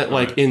get that,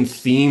 like, in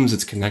themes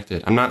it's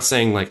connected. I'm not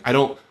saying, like, I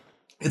don't.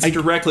 It's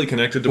directly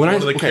connected to one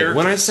of the characters.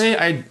 When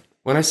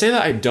I say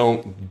that I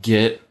don't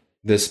get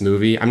this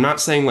movie, I'm not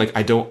saying, like,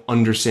 I don't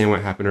understand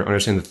what happened or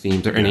understand the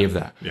themes or any of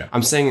that. Yeah.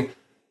 I'm saying,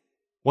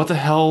 what the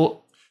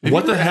hell?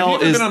 What the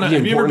hell is the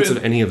importance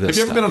of any of this? Have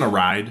you ever been on a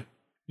ride?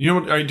 You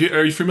know, are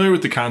you familiar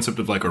with the concept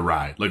of, like, a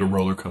ride, like a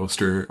roller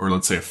coaster, or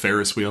let's say a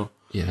Ferris wheel?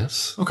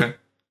 Yes. Okay.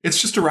 It's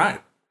just a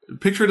ride.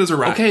 Picture it as a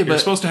ride. Okay, you're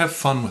supposed to have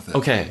fun with it.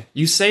 Okay,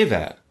 you say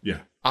that. Yeah.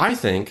 I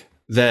think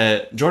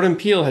that Jordan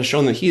Peele has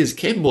shown that he is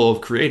capable of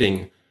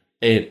creating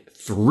a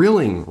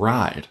thrilling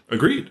ride.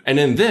 Agreed. And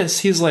in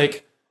this, he's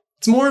like,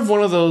 it's more of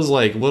one of those,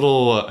 like,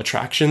 little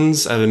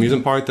attractions at an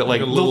amusement park that,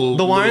 like, the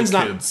line's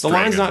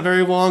not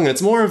very long. And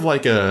it's more of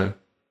like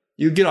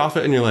you get off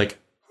it and you're like,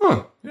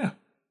 huh. Yeah.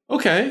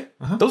 Okay.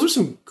 Those are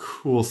some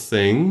cool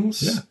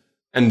things. Yeah.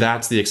 And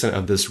that's the extent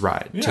of this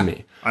ride to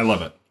me. I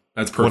love it.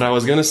 That's perfect. What I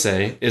was going to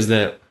say is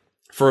that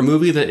for a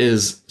movie that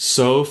is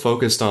so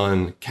focused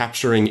on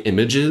capturing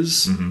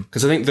images,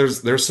 because I think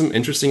there's some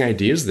interesting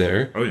ideas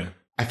there. Oh, yeah.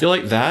 I feel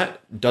like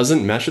that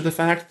doesn't mesh with the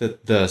fact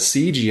that the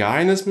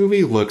CGI in this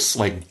movie looks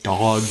like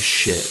dog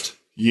shit.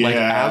 Yeah. Like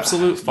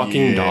absolute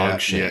fucking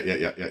dog shit.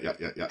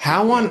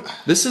 Yeah.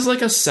 This is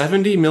like a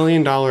 $70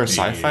 million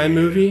sci-fi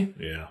movie.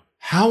 Yeah.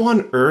 How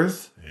on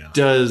earth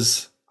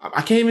does...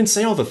 I can't even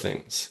say all the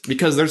things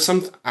because there's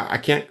some...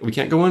 we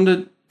can't go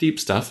into deep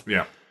stuff.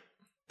 Yeah.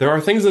 There are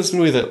things in this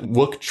movie that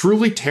look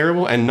truly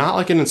terrible and not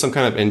like in some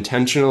kind of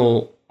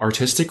intentional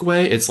artistic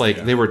way. It's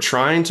like they were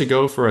trying to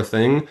go for a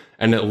thing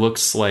and it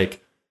looks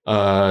like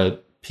a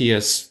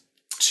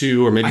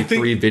PS2 or maybe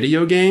 3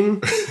 video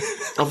game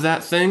of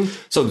that thing.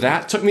 So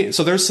that took me...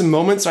 So there's some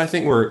moments I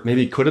think where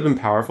maybe could have been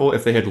powerful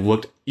if they had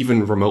looked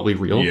even remotely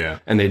real. Yeah.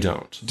 And they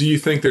don't. Do you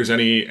think there's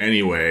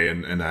any way,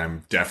 and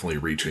I'm definitely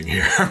reaching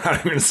here. I'm not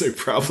even going to say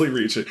probably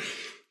reaching.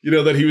 You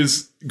know, that he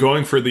was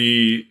going for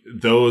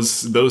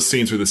those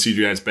scenes where the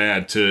CGI is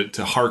bad to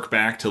hark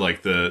back to,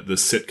 like, the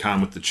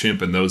sitcom with the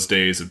chimp in those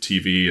days of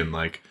TV and,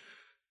 like,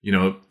 you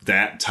know,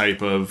 that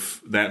type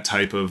of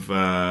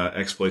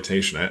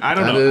exploitation. I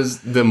don't know. That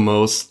is the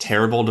most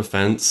terrible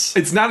defense.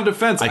 It's not a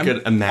defense. I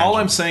could imagine. All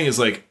I'm saying is,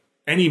 like,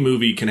 any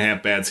movie can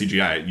have bad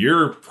CGI.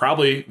 You're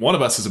probably one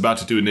of us is about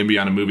to do a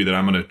NIMBY on a movie that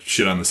I'm going to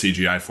shit on the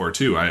CGI for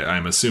too.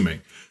 I'm assuming.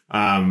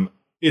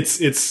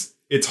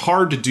 It's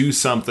hard to do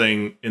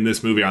something in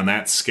this movie on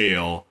that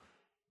scale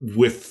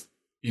with,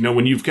 you know,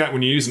 when you're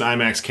using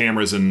IMAX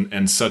cameras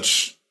and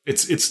such,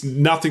 it's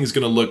nothing's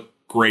going to look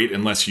great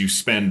unless you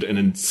spend an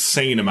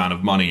insane amount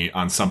of money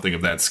on something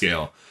of that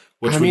scale.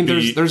 Which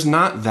there's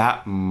not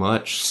that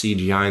much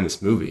CGI in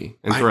this movie.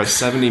 And for a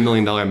 $70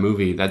 million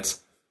movie,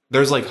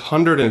 there's like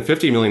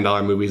 $150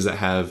 million movies that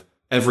have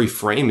every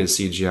frame is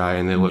CGI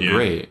and they look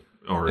great.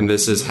 And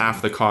this is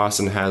half the cost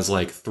and has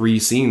like 3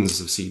 scenes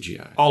of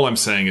CGI. All I'm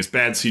saying is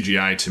bad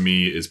CGI to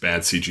me is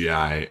bad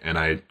CGI, and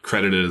I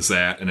credit it as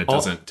that, and it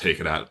doesn't take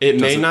it out. It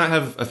may not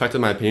have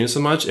affected my opinion so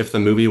much if the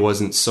movie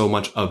wasn't so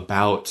much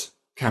about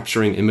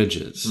capturing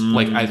images.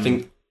 Like, I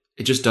think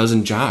it just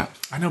doesn't jive.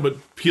 I know,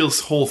 but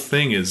Peele's whole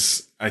thing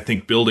is, I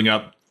think, building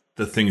up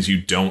the things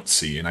you don't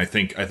see. And I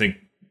think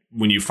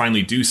when you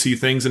finally do see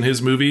things in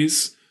his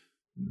movies,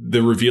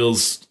 the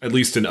reveals, at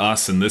least in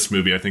Us in this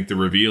movie, I think the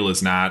reveal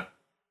is not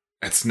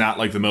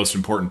like the most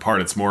important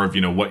part. It's more of,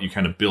 what you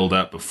kind of build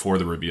up before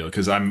the reveal.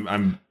 Because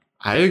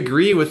I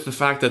agree with the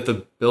fact that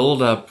the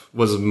build-up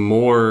was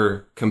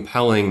more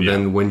compelling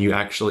than when you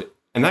actually...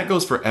 And that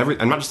goes for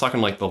I'm not just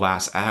talking like the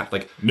last act.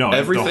 Like, no,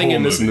 everything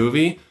in this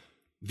movie,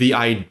 the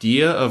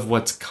idea of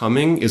what's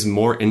coming is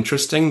more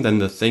interesting than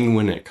the thing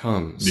when it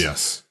comes.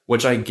 Yes.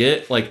 Which I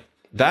get. Like,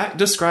 that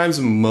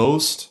describes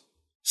most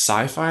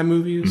sci-fi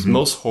movies,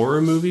 most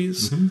horror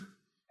movies.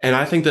 And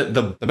I think that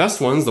the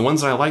best ones, the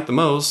ones that I like the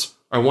most,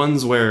 are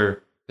ones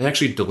where they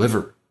actually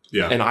deliver.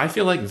 Yeah. And I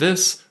feel like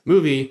this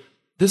movie...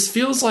 This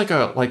feels like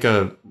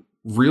a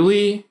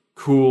really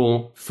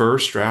cool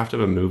first draft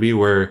of a movie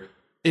where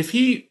if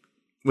he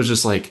was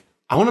just like,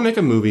 I want to make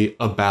a movie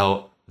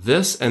about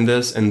this and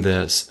this and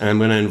this, and I'm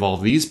going to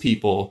involve these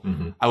people,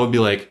 I would be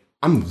like,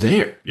 I'm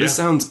there. Yeah. This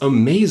sounds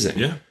amazing.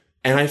 Yeah.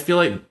 And I feel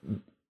like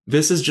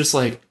this is just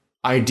like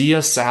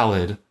idea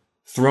salad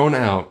thrown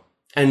out,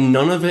 and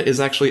none of it is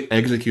actually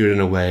executed in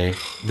a way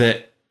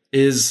that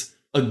is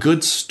a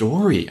good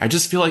story. I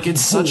just feel like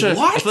it's such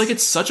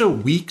a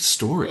weak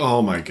story.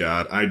 Oh my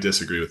God. I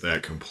disagree with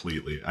that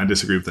completely. I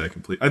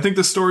think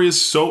the story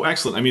is so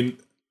excellent. I mean,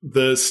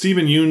 the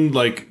Stephen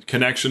Yeun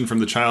connection from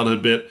the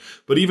childhood bit,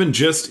 but even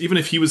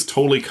if he was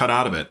totally cut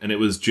out of it and it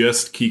was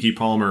just Keke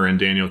Palmer and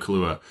Daniel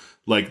Kaluuya,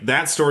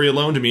 that story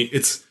alone to me,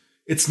 it's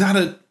not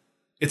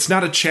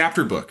a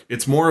chapter book.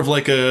 It's more of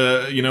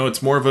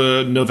it's more of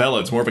a novella.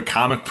 It's more of a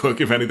comic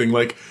book, if anything.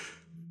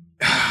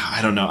 I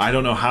don't know. I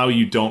don't know how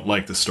you don't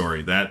like the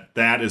story.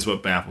 That is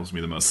what baffles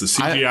me the most. The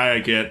CGI I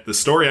get. The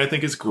story I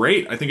think is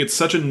great. I think it's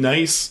such a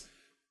nice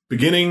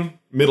beginning,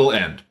 middle,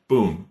 end.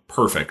 Boom.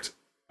 Perfect.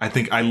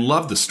 I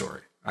love the story.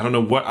 I don't know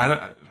what...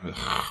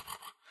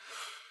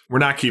 We're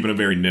not keeping it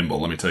very nimble,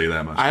 let me tell you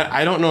that much.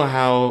 I don't know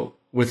how,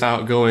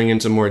 without going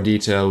into more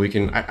detail, we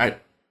can... I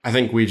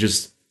think we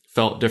just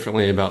felt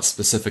differently about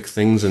specific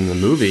things in the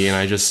movie, and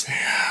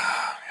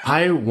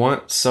I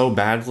want so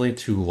badly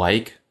to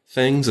like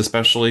things,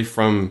 especially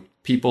from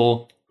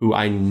people who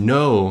I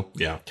know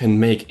can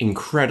make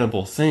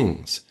incredible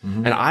things.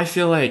 And I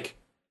feel like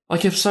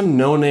if some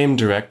no-name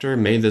director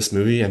made this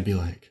movie, I'd be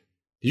like,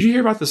 did you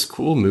hear about this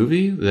cool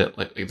movie? That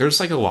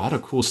there's a lot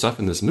of cool stuff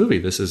in this movie.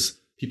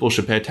 People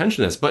should pay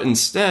attention to this. But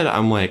instead,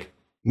 I'm like,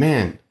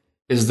 man,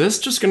 is this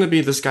just going to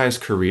be this guy's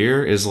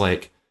career? It's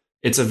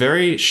a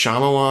very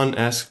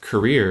Shyamalan-esque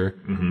career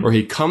where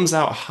he comes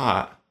out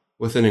hot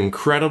with an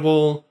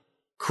incredible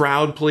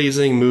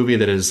crowd-pleasing movie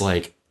that is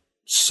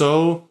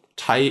so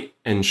tight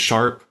and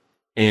sharp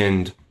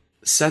and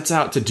sets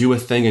out to do a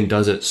thing and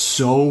does it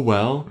so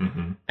well,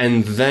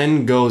 and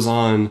then goes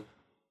on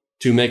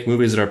to make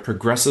movies that are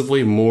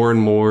progressively more and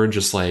more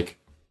just like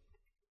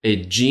a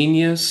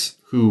genius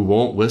who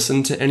won't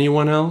listen to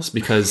anyone else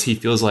because he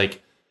feels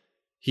like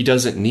he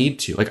doesn't need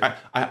to.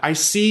 I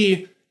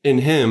see in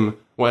him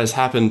what has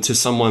happened to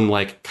someone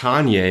like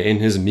Kanye in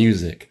his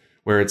music,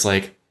 where it's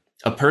like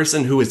a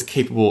person who is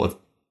capable of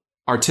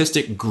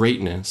artistic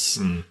greatness.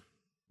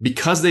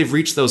 Because they've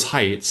reached those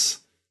heights,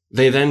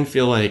 they then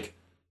feel like,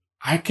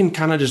 I can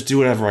kind of just do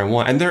whatever I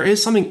want. And there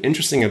is something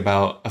interesting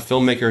about a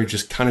filmmaker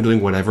just kind of doing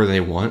whatever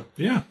they want.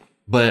 Yeah.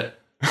 But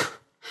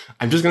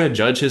I'm just going to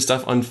judge his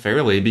stuff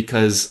unfairly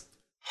because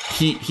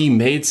he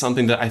made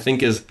something that I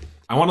think is...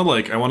 I want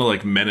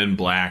to Men in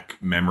Black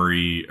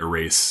memory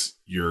erase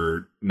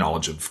your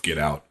knowledge of Get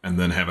Out and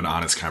then have an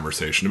honest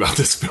conversation about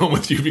this film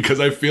with you, because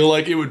I feel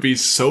like it would be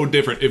so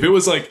different. If it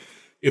was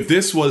if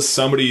this was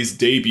somebody's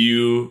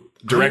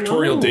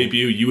directorial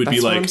debut, you would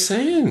be like, what I'm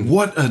saying.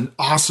 What an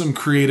awesome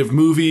creative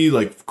movie,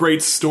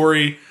 great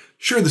story.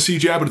 Sure, the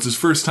CGI, but it's his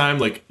first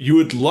time. You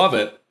would love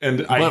it.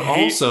 And but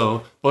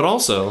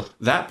also,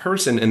 that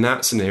person in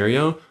that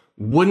scenario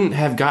wouldn't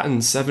have gotten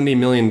 $70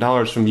 million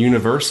from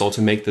Universal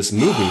to make this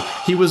movie.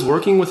 He was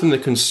working within the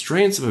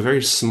constraints of a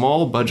very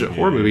small budget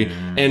horror movie,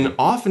 and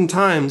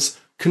oftentimes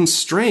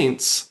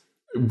constraints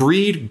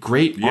breed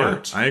great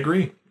art. I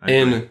agree.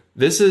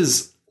 This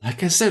is,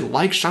 like I said,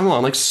 like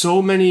Shyamalan, like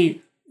so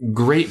many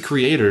great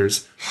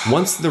creators,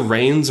 once the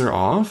reins are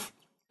off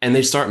and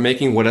they start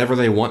making whatever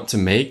they want to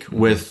make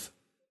with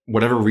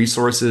whatever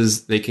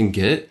resources they can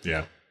get.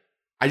 Yeah.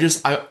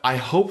 I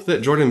hope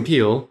that Jordan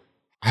Peele,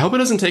 I hope it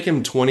doesn't take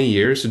him 20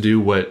 years to do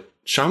what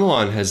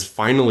Shyamalan has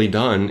finally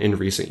done in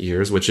recent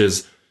years, which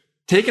is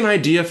take an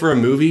idea for a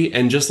movie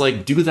and just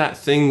do that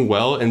thing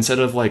well, instead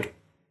of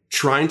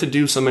trying to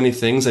do so many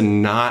things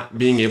and not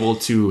being able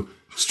to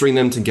string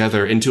them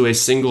together into a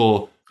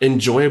single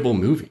enjoyable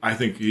movie. I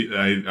think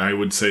I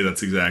would say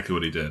that's exactly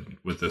what he did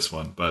with this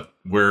one, but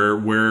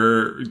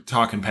we're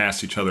talking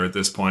past each other at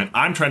this point.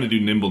 I'm trying to do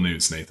nimble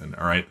news, Nathan.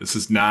 All right. This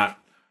is not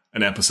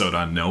an episode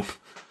on Nope.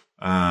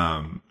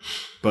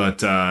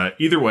 But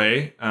either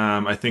way,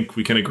 I think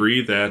we can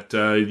agree that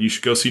you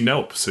should go see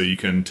Nope, so you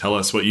can tell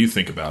us what you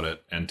think about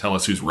it and tell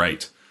us who's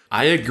right.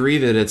 I agree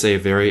that it's a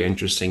very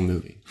interesting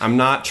movie. I'm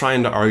not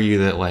trying to argue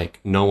that like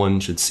no one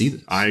should see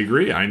this. I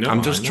agree. I know.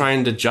 I'm just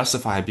trying to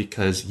justify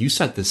because you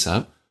set this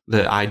up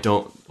that I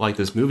don't like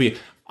this movie.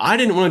 I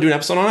didn't want to do an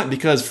episode on it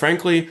because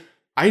frankly,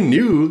 I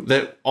knew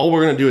that all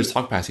we're going to do is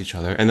talk past each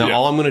other and that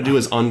all I'm going to do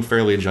is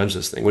unfairly judge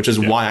this thing, which is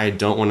why I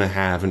don't want to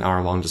have an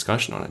hour-long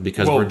discussion on it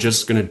because we're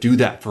just going to do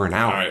that for an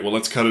hour. All right, well,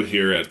 let's cut it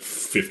here at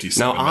 57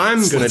 Now,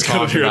 minutes. I'm going to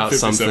talk about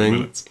something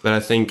minutes. that I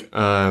think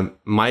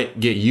might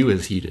get you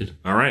as heated.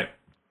 All right.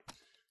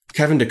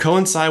 Kevin, to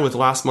coincide with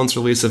last month's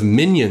release of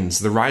Minions,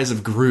 The Rise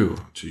of Gru,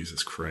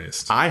 Jesus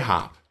Christ.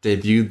 IHOP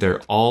debuted their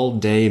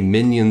all-day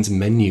Minions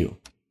menu,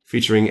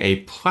 featuring a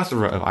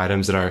plethora of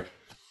items that are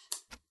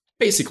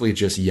basically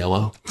just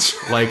yellow,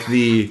 like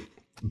the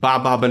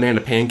Baba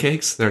Banana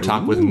Pancakes that are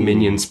topped with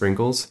Minion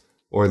sprinkles,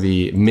 or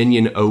the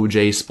Minion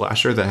OJ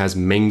Splasher that has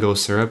mango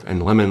syrup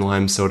and lemon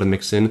lime soda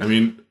mixed in. I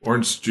mean,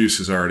 orange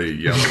juice is already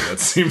yellow. That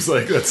seems a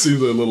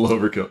little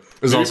overkill.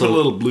 There's also put a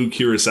little blue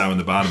curacao in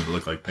the bottom to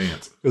look like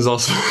pants. There's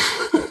also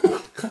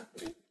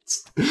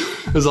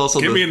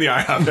Get me in the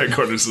IHOP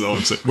headquarters. Is all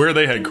I'm saying. Where are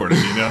they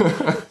headquartered? You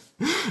know.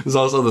 There's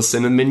also the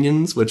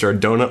Cinnaminions, which are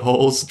donut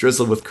holes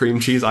drizzled with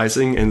cream cheese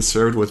icing and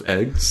served with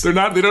eggs. They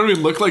don't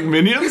even look like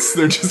Minions.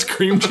 They're just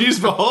cream cheese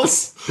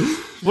balls.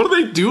 What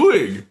are they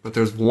doing? But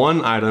there's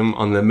one item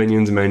on the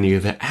Minions menu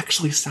that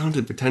actually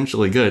sounded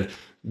potentially good.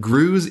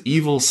 Gru's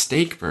Evil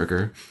Steak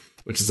Burger,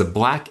 which is a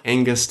black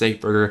Angus steak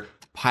burger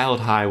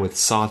piled high with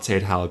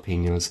sauteed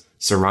jalapenos,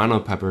 serrano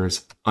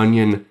peppers,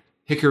 onion,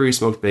 hickory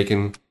smoked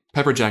bacon,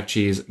 pepper jack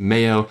cheese,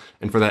 mayo,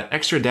 and for that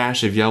extra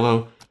dash of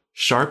yellow,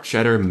 sharp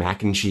cheddar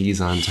mac and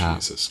cheese on top.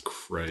 Jesus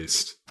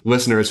Christ.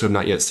 Listeners who have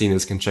not yet seen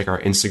this can check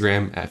our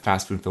Instagram at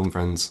Fast Food Film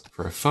Friends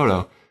for a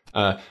photo.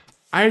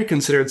 I had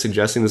considered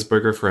suggesting this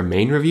burger for a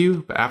main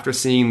review, but after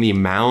seeing the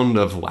mound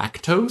of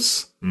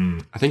lactose,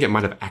 I think it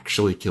might have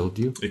actually killed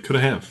you. It could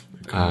have.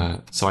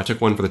 So I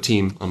took one for the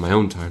team on my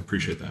own time.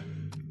 Appreciate that.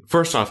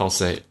 First off, I'll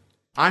say,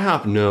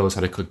 IHOP knows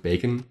how to cook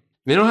bacon.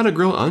 They know how to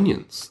grill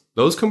onions.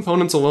 Those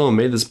components alone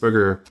made this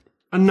burger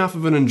enough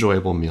of an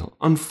enjoyable meal,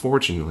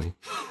 unfortunately.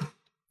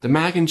 The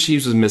mac and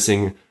cheese was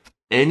missing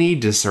any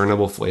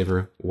discernible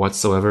flavor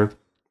whatsoever.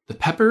 The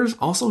peppers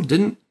also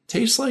didn't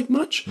taste like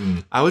much.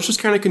 I was just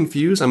kind of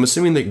confused. I'm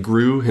assuming that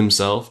Gru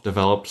himself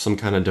developed some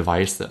kind of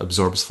device that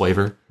absorbs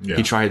flavor. Yeah.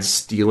 He tried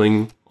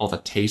stealing all the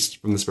taste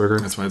from this burger.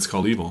 That's why it's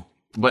called evil.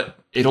 But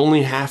it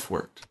only half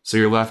worked. So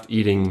you're left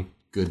eating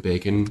good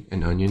bacon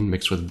and onion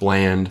mixed with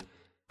bland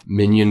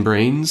minion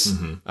brains.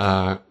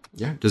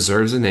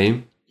 Deserves a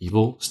name.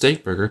 Evil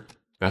Steak Burger.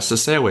 Best to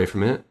stay away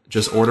from it.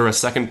 Just order a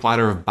second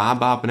platter of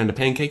Baba Banana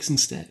Pancakes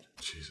instead.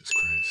 Jesus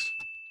Christ.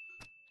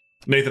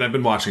 Nathan, I've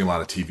been watching a lot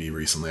of TV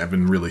recently. I've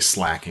been really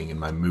slacking in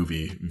my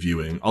movie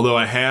viewing. Although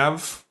I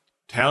have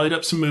tallied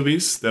up some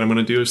movies that I'm going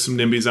to do some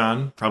NIMBYs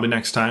on probably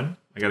next time.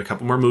 I got a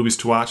couple more movies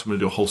to watch. I'm going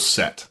to do a whole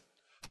set.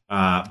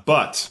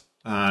 But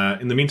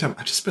in the meantime,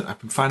 I've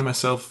been finding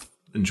myself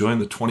enjoying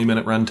the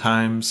 20-minute run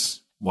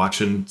times,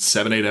 watching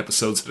 7-8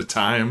 episodes at a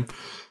time.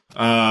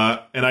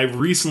 And I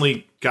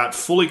recently got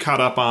fully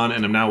caught up on,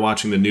 and I'm now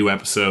watching the new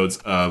episodes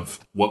of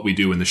What We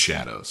Do in the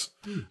Shadows.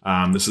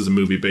 This is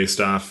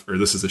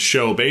a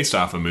show based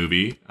off a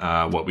movie,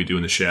 What We Do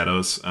in the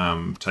Shadows.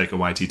 Taika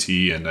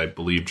Waititi and I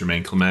believe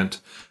Jermaine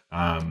Clement,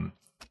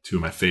 two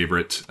of my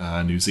favorite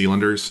New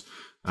Zealanders,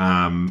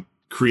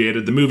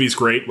 created. The movie's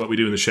great, What We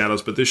Do in the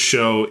Shadows, but this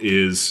show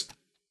is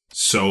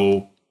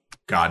so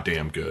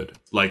goddamn good.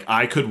 Like,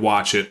 I could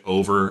watch it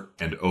over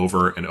and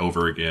over and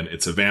over again.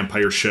 It's a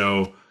vampire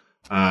show,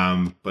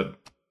 but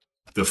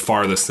the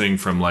farthest thing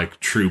from like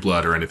True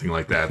Blood or anything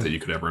like that you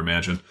could ever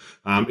imagine.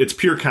 It's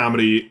pure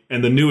comedy,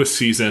 and the newest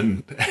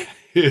season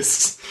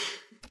is,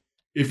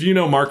 if you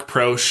know Mark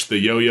Prosh, the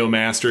yo-yo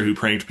master who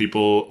pranked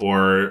people,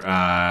 or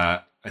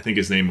I think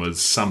his name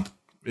is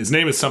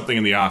something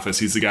in The Office.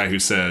 He's the guy who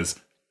says,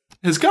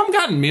 "Has gum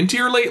gotten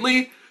mintier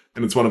lately?"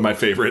 And it's one of my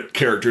favorite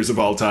characters of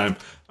all time.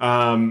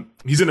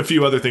 He's in a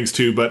few other things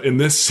too, but in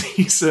this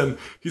season,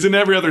 he's in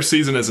every other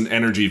season as an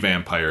energy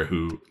vampire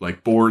who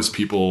like bores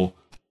people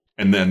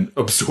and then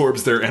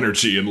absorbs their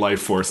energy and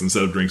life force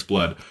instead of drinks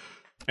blood.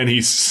 And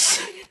he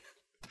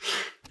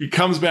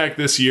comes back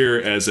this year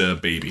as a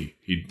baby.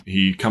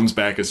 He comes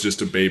back as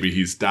just a baby.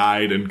 He's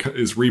died and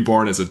is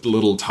reborn as a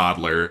little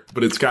toddler,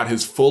 but it's got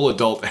his full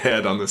adult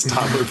head on this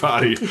toddler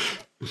body.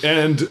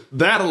 And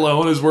that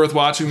alone is worth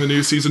watching the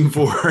new season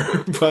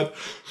for. But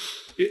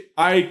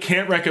I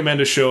can't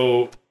recommend a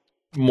show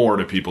more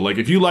to people. Like,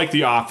 if you like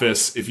The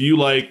Office, if you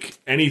like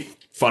any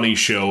funny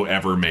show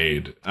ever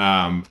made,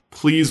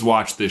 please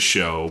watch this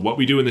show, What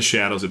We Do in the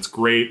Shadows. It's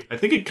great. I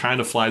think it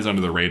kind of flies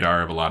under the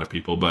radar of a lot of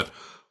people, but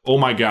oh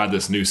my God,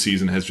 this new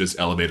season has just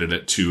elevated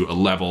it to a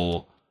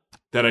level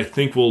that I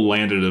think will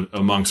land it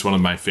amongst one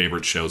of my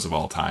favorite shows of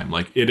all time.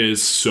 Like, it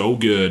is so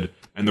good,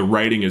 and the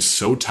writing is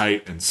so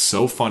tight and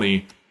so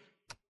funny.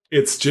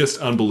 It's just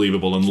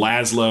unbelievable. And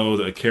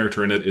Laszlo, the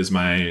character in it, is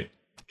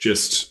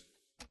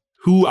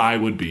who I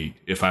would be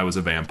if I was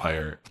a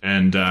vampire.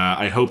 And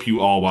I hope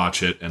you all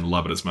watch it and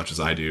love it as much as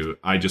I do.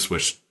 I just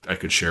wish I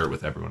could share it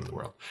with everyone in the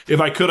world.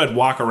 If I could, I'd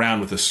walk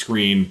around with a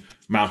screen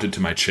mounted to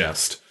my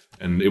chest,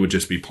 and it would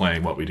just be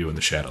playing What We Do in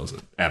the Shadows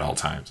at all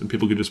times, and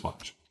people could just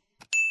watch.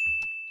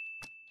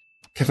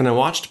 Kevin, I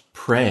watched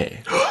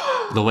Prey.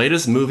 The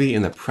latest movie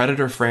in the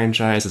Predator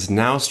franchise is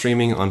now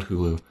streaming on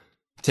Hulu.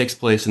 It takes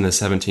place in the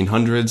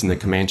 1700s in the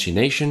Comanche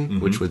Nation,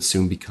 which would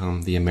soon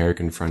become the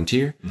American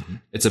frontier.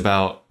 It's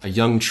about a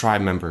young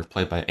tribe member,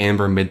 played by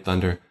Amber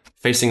Midthunder,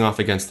 facing off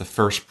against the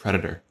first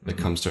predator that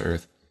comes to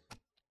Earth.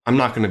 I'm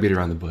not going to beat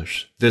around the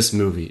bush. This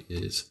movie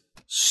is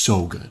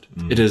so good.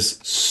 It is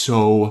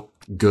so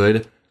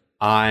good.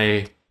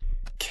 I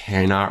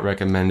cannot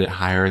recommend it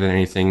higher than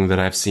anything that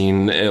I've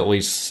seen, at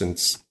least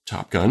since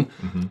Top Gun.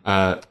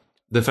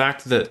 The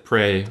fact that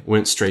Prey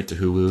went straight to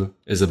Hulu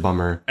is a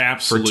bummer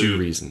for two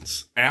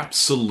reasons.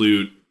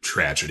 Absolute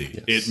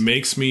tragedy. Yes. It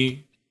makes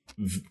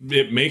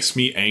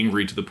me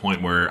angry to the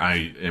point where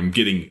I am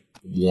getting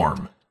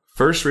warm.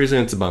 First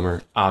reason it's a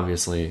bummer,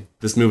 obviously,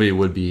 this movie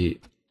would be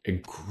a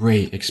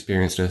great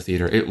experience in a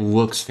theater. It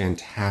looks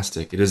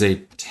fantastic. It is a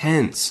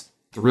tense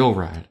thrill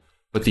ride.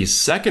 But the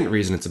second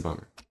reason it's a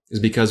bummer is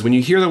because when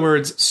you hear the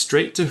words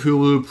straight to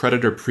Hulu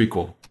Predator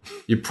prequel,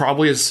 you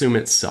probably assume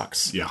it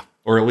sucks. Yeah.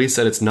 Or at least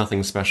that it's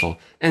nothing special.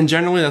 And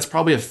generally, that's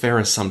probably a fair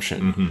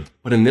assumption.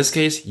 But in this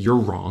case, you're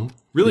wrong.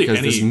 Really,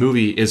 because this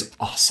movie is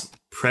awesome.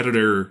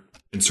 Predator,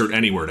 insert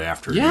any word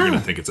after, you're going to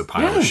think it's a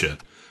pile of shit.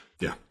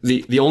 Yeah.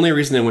 The only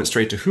reason it went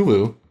straight to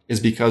Hulu is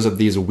because of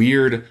these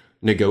weird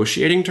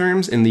negotiating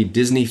terms in the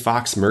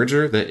Disney-Fox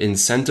merger that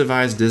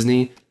incentivized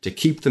Disney to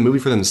keep the movie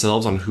for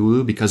themselves on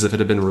Hulu, because if it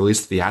had been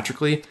released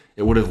theatrically,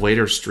 it would have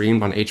later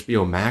streamed on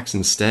HBO Max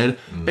instead.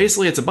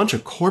 Basically, it's a bunch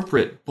of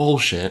corporate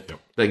bullshit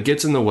that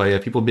gets in the way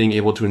of people being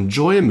able to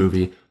enjoy a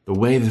movie the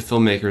way the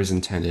filmmakers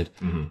intended.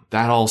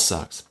 That all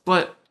sucks.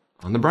 But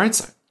on the bright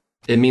side,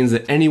 it means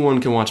that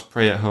anyone can watch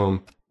Prey at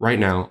home right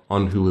now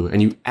on Hulu,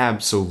 and you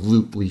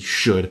absolutely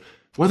should,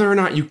 whether or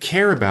not you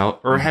care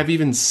about or have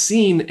even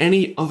seen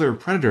any other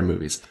Predator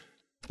movies.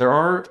 There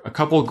are a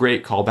couple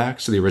great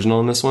callbacks to the original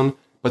in this one,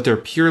 but they're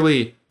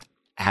purely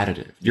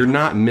additive. You're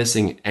not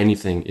missing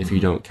anything if you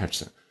don't catch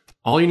them.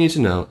 All you need to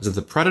know is that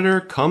the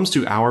Predator comes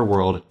to our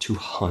world to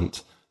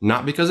hunt,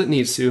 not because it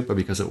needs to, but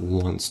because it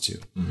wants to.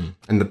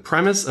 And the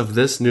premise of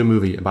this new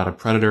movie about a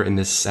predator in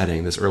this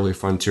setting, this early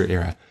frontier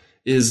era,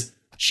 is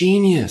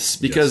genius,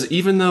 because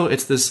even though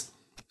it's this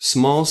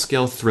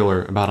small-scale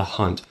thriller about a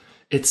hunt,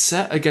 it's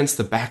set against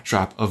the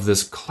backdrop of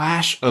this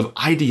clash of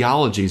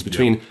ideologies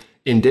between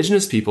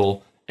indigenous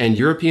people and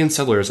European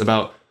settlers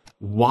about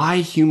why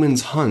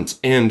humans hunt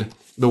and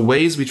the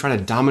ways we try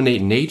to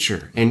dominate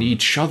nature and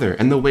each other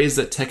and the ways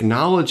that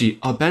technology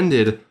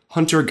upended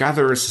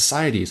hunter-gatherer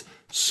societies.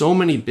 So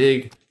many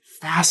big,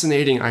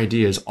 fascinating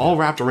ideas all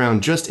wrapped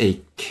around just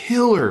a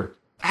killer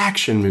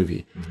action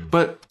movie.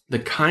 But the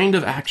kind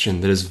of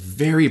action that is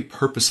very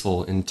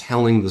purposeful in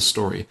telling the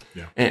story,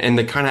 and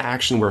the kind of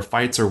action where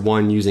fights are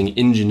won using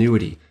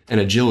ingenuity and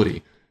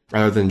agility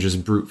rather than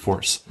just brute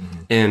force.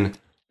 And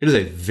it is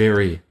a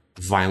very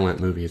violent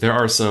movie. There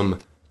are some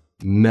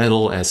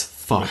metal as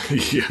fuck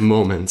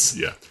moments,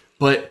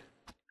 but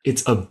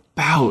it's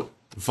about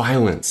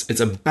violence. It's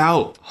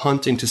about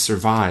hunting to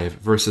survive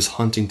versus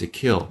hunting to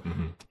kill.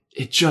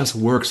 It just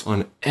works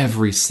on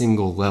every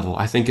single level.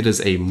 I think it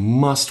is a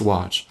must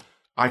watch.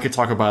 I could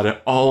talk about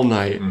it all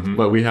night,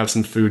 but we have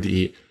some food to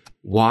eat.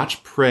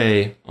 Watch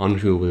Prey on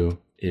Hulu.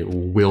 It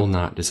will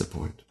not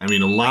disappoint. I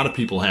mean, a lot of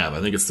people have.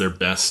 I think it's their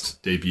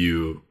best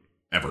debut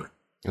ever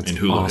in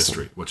Hulu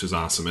history, which is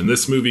awesome. And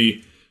this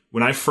movie,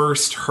 when I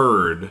first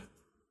heard,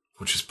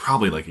 which is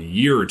probably like a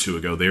year or two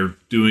ago, they're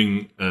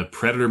doing a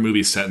Predator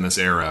movie set in this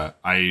era,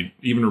 I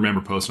even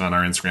remember posting on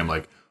our Instagram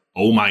like,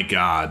 oh my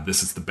God,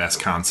 this is the best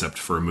concept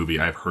for a movie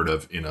I've heard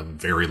of in a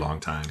very long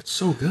time. It's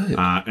so good.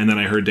 And then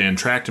I heard Dan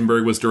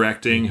Trachtenberg was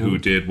directing, who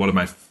did one of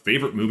my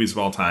favorite movies of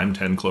all time,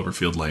 10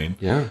 Cloverfield Lane.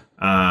 Yeah.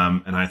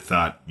 And I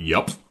thought,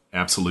 yep,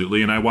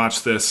 absolutely. And I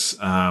watched this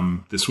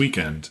this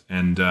weekend,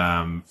 and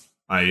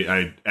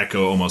I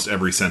echo almost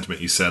every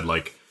sentiment you said.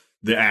 Like,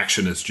 the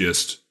action is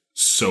just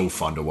so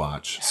fun to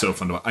watch. So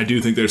fun to watch. I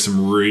do think there's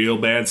some real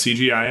bad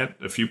CGI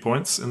at a few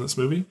points in this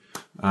movie.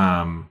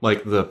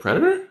 Like the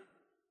Predator?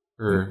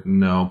 Or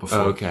no,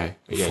 before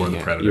the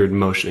Predator. You're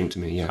motioning to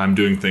me, I'm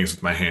doing things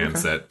with my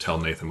hands that tell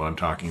Nathan what I'm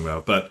talking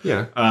about. But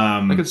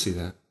I could see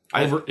that.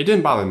 It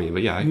didn't bother me,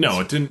 but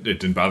it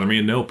didn't bother me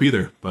in Nope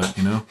either. But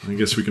I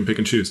guess we can pick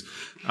and choose.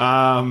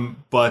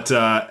 But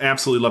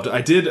absolutely loved it.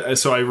 I did.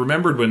 So I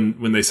remembered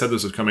when they said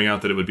this was coming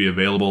out that it would be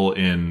available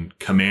in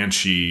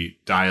Comanche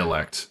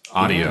dialect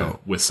audio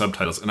with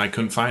subtitles, and I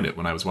couldn't find it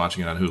when I was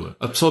watching it on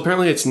Hulu. So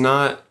apparently it's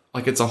not.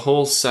 Like, it's a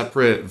whole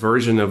separate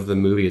version of the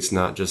movie. It's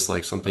not just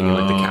like something in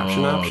like the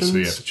caption options. So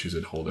you have to choose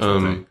a whole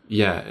different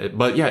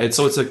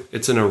thing.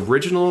 It's an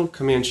original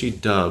Comanche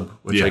dub,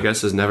 which I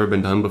guess has never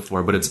been done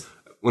before. But it's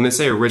when they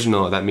say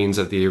original, that means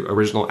that the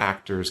original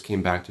actors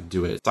came back to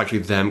do it. It's actually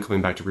them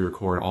coming back to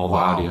re-record all the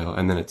audio,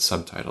 and then it's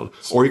subtitled.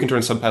 Or you can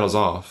turn subtitles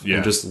off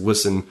and just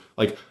listen.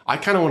 Like, I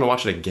kind of want to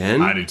watch it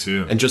again. I do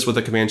too. And just with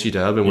the Comanche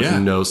dub and with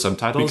no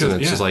subtitles. Because,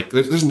 and it's just like,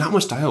 there's not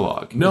much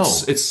dialogue. No.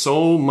 It's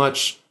so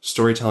much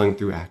storytelling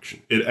through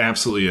action. It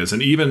absolutely is.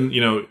 And even,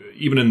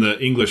 even in the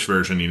English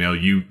version,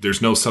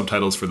 there's no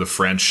subtitles for the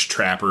French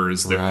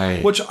trappers.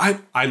 Right. Which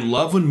I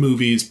love when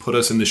movies put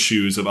us in the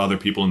shoes of other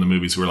people in the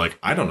movies who are like,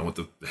 I don't know what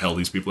the hell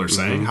these people are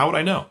saying. How would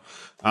I know?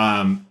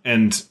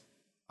 And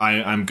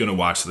I'm going to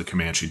watch the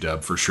Comanche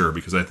dub for sure,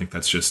 because I think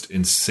that's just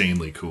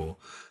insanely cool.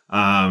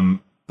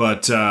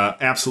 But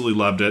absolutely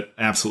loved it.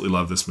 Absolutely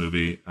love this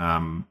movie.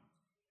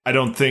 I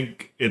don't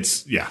think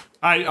it's,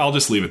 I'll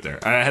just leave it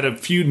there. I had a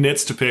few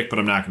nits to pick, but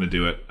I'm not going to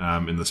do it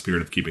in the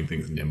spirit of keeping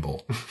things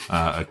nimble.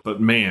 But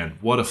man,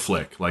 what a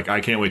flick. Like,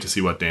 I can't wait to see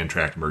what Dan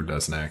Trachtenberg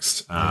does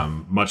next,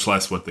 much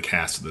less what the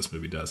cast of this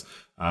movie does.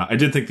 I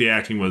did think the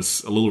acting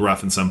was a little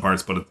rough in some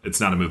parts, but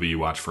it's not a movie you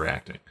watch for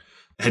acting.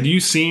 Had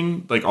you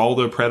seen like all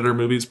the Predator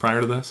movies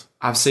prior to this?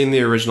 I've seen the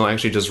original. I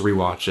actually just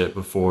rewatched it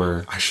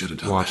before I should have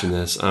done watching that.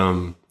 this.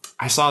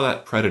 I saw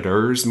that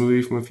Predators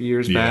movie from a few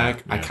years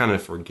back. Yeah. I kind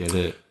of forget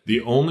it.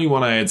 The only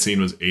one I had seen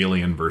was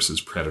Alien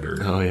versus Predator.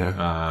 Oh,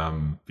 yeah.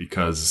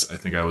 Because I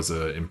think I was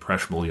an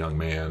impressionable young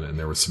man and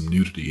there was some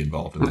nudity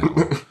involved in that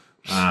one.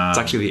 It's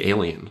actually the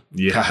Alien.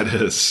 Yeah, it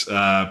is.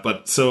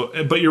 But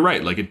you're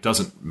right. Like, it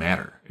doesn't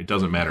matter. It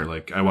doesn't matter.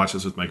 Like, I watched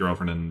this with my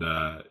girlfriend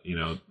and,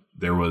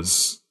 there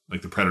was,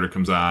 like, the Predator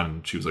comes on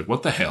and she was like,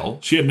 what the hell?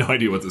 She had no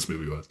idea what this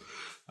movie was.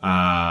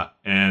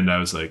 And I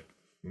was like,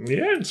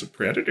 yeah, it's a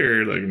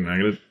Predator. Like,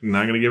 I'm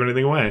not gonna give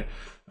anything away.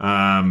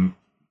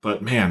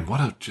 But man, what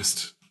a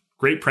just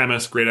great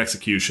premise, great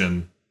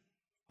execution,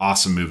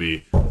 awesome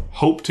movie.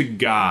 Hope to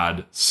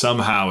God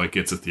somehow it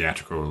gets a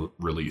theatrical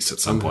release at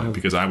some point,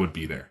 because I would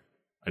be there.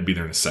 I'd be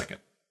there in a second.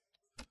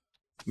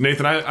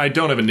 Nathan, I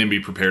don't have a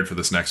NIMBY prepared for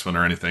this next one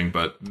or anything,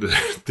 but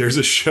there's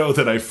a show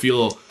that I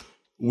feel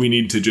we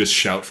need to just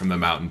shout from the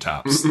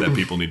mountaintops that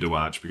people need to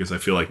watch, because I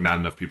feel like not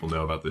enough people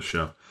know about this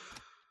show.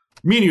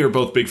 Me and you are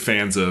both big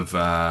fans of,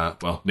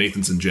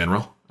 Nathan's in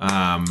general.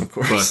 Of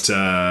course.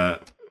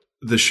 But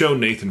the show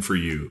Nathan For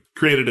You,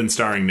 created and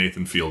starring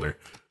Nathan Fielder,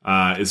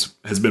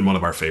 has been one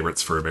of our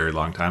favorites for a very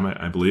long time,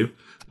 I believe.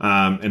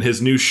 And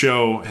his new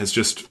show has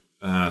just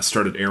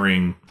started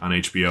airing on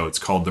HBO. It's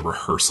called The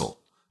Rehearsal.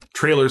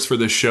 Trailers for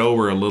this show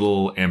were a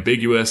little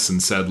ambiguous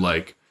and said,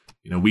 like,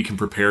 we can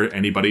prepare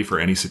anybody for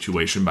any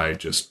situation by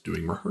just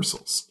doing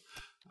rehearsals.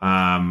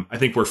 I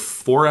think we're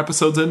 4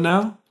 episodes in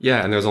now.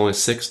 Yeah, and there's only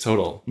 6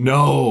 total.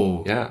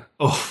 No. Yeah.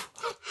 Oh.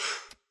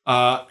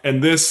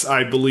 And this,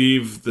 I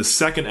believe, the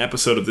second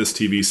episode of this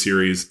TV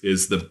series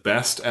is the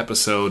best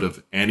episode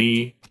of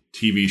any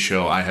TV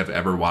show I have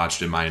ever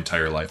watched in my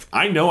entire life.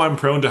 I know I'm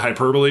prone to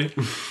hyperbole,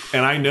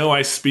 and I know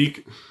I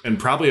speak and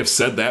probably have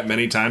said that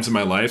many times in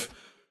my life,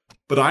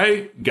 but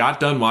I got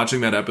done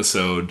watching that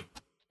episode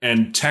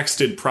and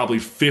texted probably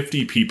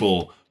 50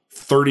 people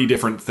 30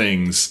 different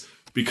things,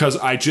 because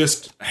I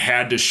just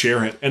had to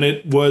share it. And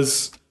it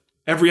was,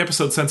 every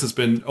episode since has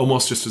been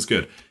almost just as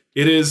good.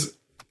 It is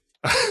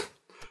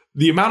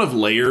the amount of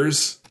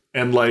layers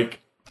and like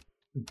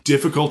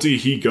difficulty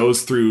he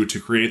goes through to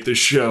create this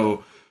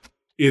show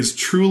is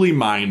truly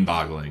mind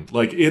boggling.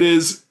 Like, it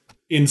is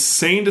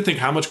insane to think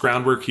how much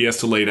groundwork he has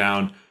to lay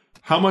down,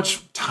 how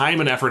much time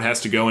and effort has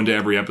to go into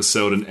every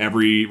episode and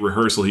every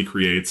rehearsal he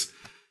creates.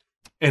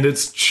 And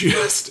it's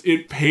just,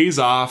 it pays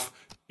off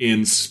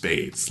in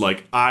spades.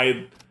 Like,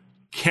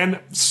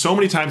 so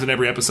many times in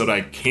every episode,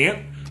 I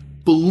can't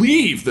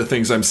believe the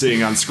things I'm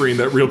seeing on screen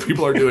that real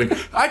people are doing.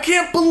 I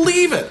can't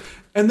believe it.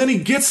 And then he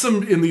gets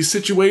them in these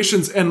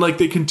situations and like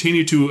they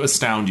continue to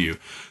astound you.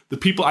 The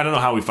people, I don't know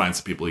how he finds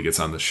the people he gets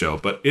on the show,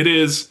 but it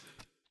is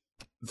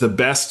the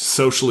best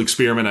social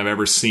experiment I've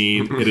ever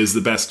seen. It is the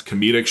best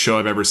comedic show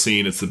I've ever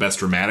seen. It's the best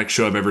dramatic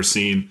show I've ever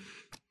seen.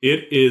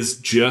 It is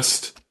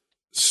just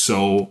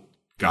so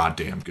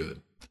goddamn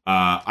good.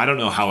 I don't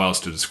know how else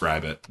to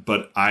describe it,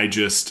 but I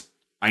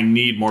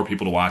need more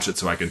people to watch it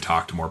so I can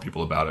talk to more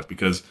people about it,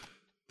 because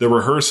The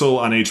Rehearsal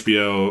on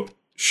HBO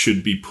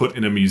should be put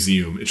in a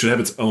museum. It should have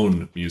its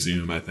own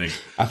museum, I think.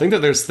 I think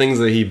that there's things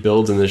that he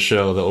builds in this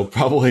show that will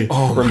probably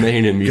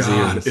remain in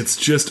museums. God, it's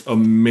just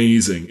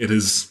amazing. It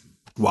is.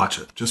 Watch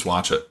it. Just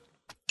watch it.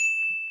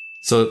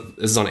 So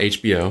this is on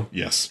HBO.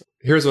 Yes.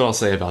 Here's what I'll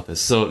say about this.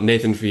 So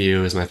Nathan For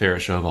You is my favorite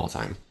show of all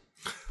time.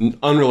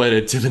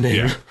 Unrelated to the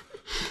name.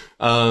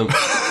 Yeah.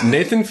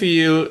 Nathan For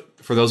You,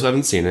 for those who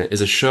haven't seen it, is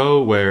a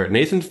show where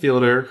Nathan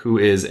Fielder, who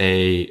is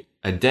a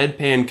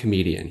deadpan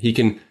comedian, he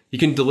can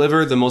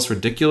deliver the most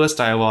ridiculous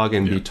dialogue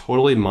and be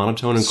totally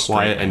monotone and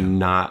quiet and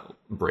not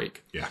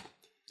break. Yeah.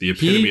 The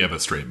epitome of a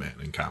straight man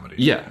in comedy.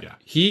 Yeah.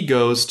 He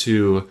goes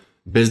to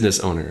business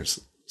owners,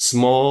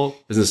 small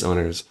business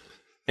owners,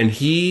 and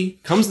he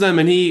comes to them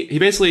and he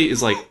basically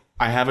is like,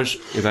 I have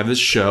this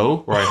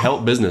show where I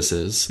help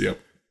businesses. Yep.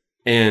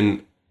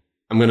 And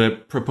I'm going to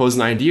propose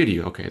an idea to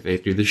you. Okay, they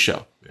do this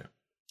show. Yeah.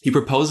 He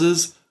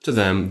proposes to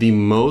them the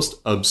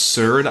most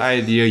absurd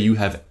idea you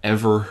have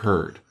ever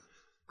heard.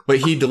 But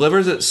he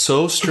delivers it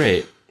so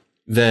straight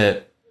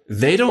that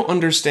they don't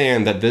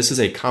understand that this is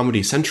a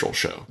Comedy Central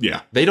show.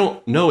 Yeah. They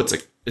don't know it's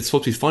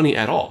supposed to be funny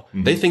at all.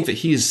 Mm-hmm. They think that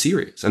he's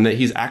serious and that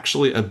he's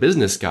actually a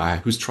business guy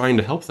who's trying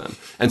to help them.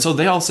 And so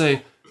they all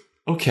say,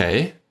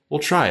 okay, we'll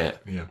try it.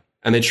 Yeah.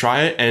 And they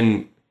try it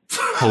and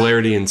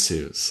hilarity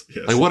ensues.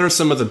 Yes. Like, what are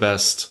some of the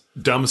best?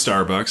 Dumb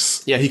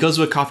Starbucks. Yeah, he goes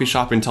to a coffee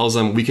shop and tells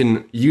them,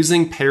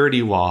 using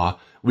parody law,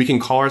 we can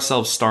call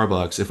ourselves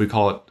Starbucks if we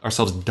call it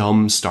ourselves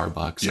Dumb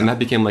Starbucks. And that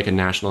became like a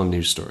national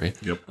news story.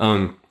 Yep.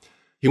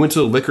 He went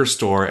to a liquor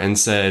store and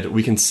said,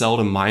 we can sell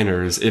to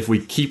minors if we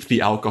keep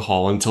the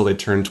alcohol until they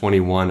turn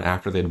 21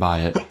 after they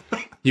buy it.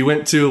 He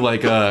went to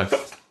like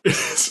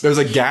there's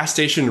a gas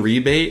station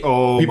rebate.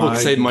 Oh, people can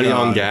save money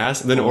God. on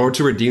gas. And then in order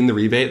to redeem the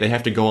rebate, they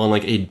have to go on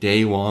like a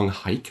day-long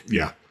hike.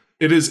 Yeah.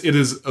 It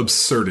is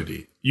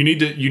absurdity. You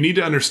need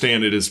to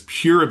understand it is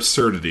pure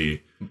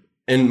absurdity.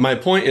 And my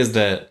point is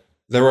that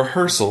the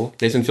rehearsal,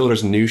 Nathan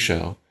Fielder's new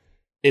show,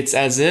 it's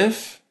as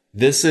if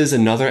this is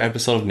another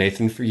episode of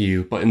Nathan For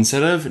You, but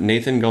instead of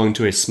Nathan going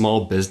to a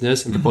small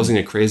business and proposing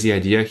a crazy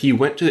idea, he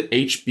went to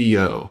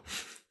HBO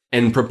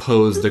and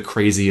proposed the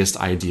craziest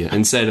idea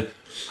and said,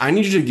 I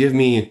need you to give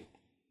me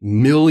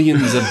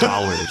millions of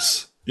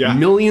dollars. Yeah.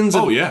 Millions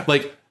of... Oh, yeah.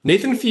 Like,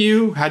 Nathan For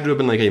You had to have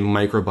been like a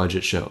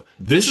micro-budget show.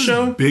 This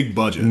show... big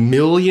budget.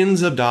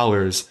 Millions of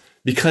dollars,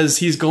 because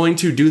he's going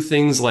to do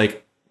things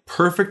like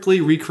perfectly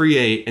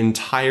recreate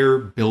entire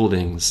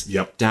buildings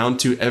down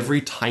to every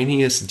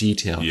tiniest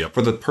detail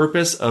for the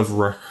purpose of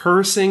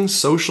rehearsing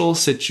social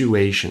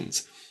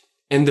situations.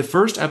 In the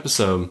first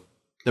episode,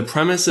 the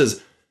premise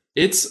is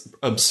it's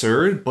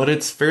absurd, but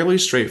it's fairly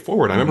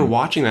straightforward. I remember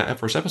watching that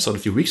first episode a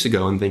few weeks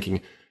ago and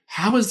thinking,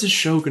 how is this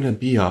show going to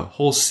be a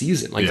whole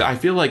season? Like, I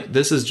feel like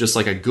this is just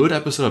like a good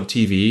episode of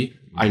TV.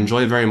 I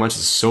enjoy it very much.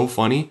 It's so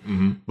funny.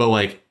 But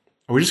like,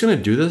 are we just going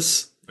to do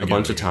this a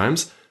bunch of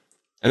times?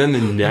 And then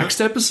the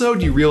next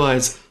episode, you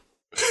realize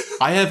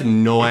I have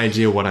no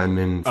idea what I'm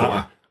in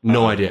for.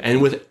 No idea. And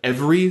with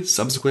every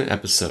subsequent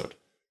episode,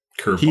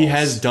 he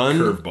has done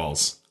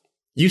curveballs.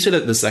 You said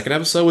that the second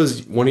episode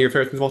was one of your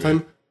favorite things of all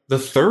time. The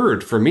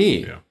third, for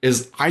me,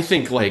 is, I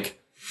think, like,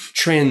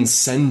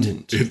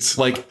 transcendent. It's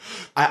like,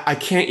 I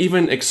can't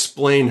even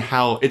explain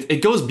how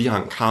it goes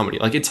beyond comedy.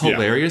 Like, it's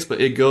hilarious,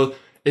 but it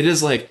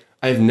is like,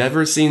 I've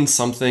never seen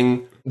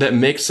something that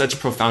makes such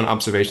profound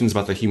observations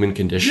about the human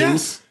condition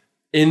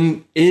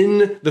in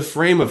the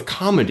frame of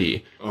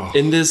comedy,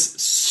 in this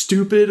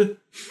stupid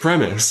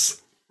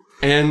premise.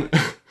 And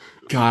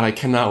God, I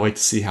cannot wait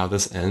to see how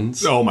this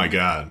ends. Oh my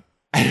God.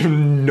 I have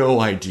no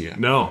idea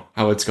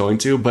how it's going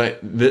to,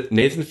 but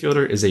Nathan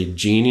Fielder is a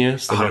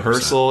genius. The 100%.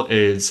 rehearsal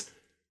is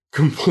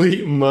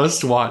complete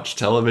must-watch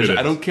television.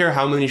 I don't care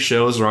how many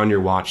shows are on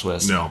your watch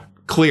list. No.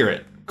 Clear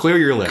it. Clear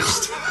your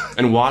list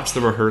and watch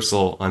the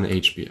rehearsal on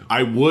HBO.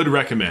 I would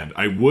recommend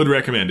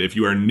if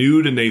you are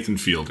new to Nathan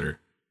Fielder,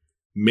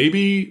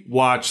 maybe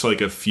watch like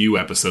a few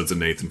episodes of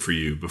Nathan For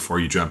You before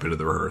you jump into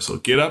the rehearsal.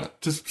 Get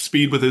up to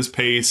speed with his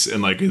pace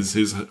and like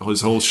his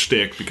whole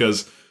shtick,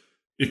 because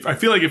I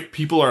feel like if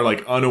people are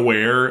like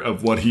unaware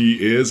of what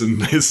he is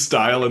and his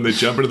style and they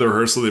jump into the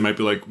rehearsal, they might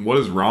be like, what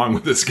is wrong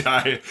with this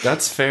guy?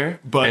 That's fair.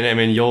 But and I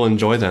mean, you'll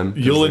enjoy them.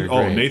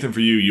 Nathan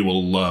For You, you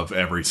will love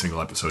every single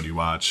episode you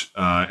watch.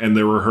 And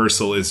the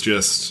rehearsal is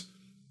just,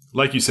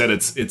 like you said,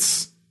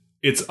 it's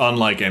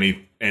unlike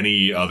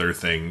any other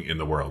thing in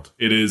the world.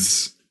 It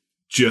is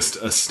just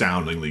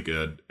astoundingly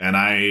good. And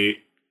I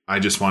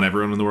just want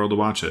everyone in the world to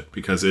watch it,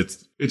 because it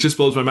just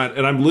blows my mind.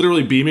 And I'm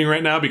literally beaming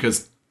right now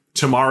because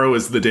tomorrow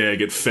is the day I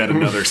get fed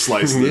another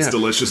slice of this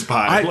delicious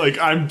pie.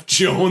 I'm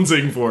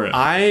jonesing for it.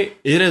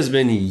 It has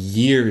been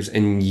years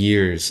and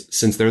years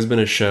since there's been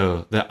a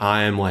show that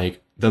I am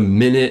like, the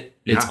minute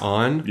it's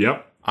on,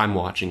 I'm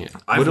watching it.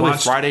 Literally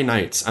Friday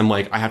nights, I'm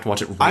like, I have to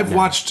watch it right now. I've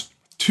watched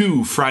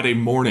 2 Friday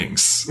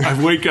mornings.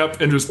 I wake up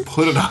and just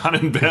put it on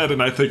in bed,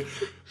 and I think,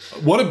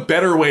 what a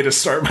better way to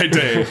start my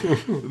day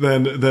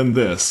than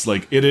this.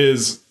 Like, it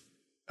is,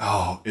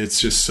 it's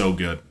just so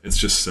good. It's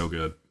just so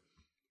good.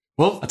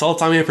 Well, that's all the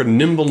time we have for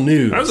Nimble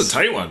News. That was a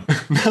tight one.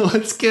 Now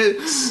let's get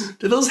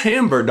to those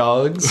Hamburg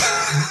dogs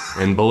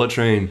and Bullet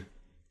Train.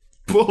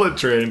 Bullet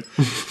Train.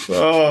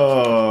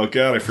 Oh,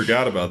 God, I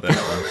forgot about that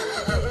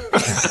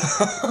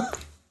one.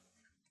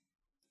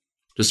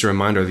 Just a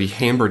reminder, the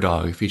Hamburg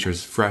Dog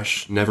features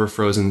fresh, never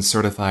frozen,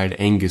 certified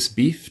Angus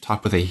beef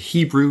topped with a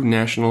Hebrew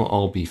National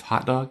all-beef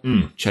hot dog,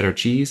 cheddar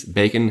cheese,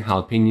 bacon,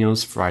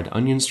 jalapenos, fried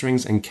onion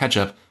strings, and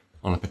ketchup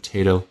on a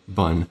potato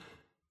bun.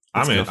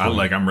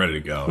 I'm ready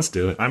to go. Let's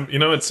do it.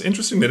 It's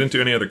interesting they didn't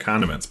do any other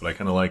condiments, but I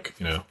kind of like,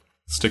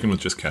 sticking with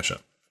just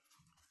ketchup.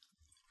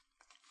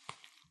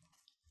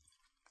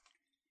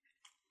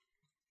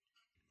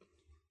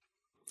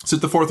 Is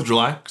it the 4th of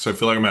July? Because I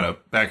feel like I'm at a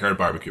backyard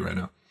barbecue right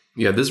now.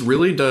 Yeah, this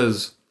really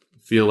does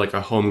feel like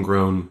a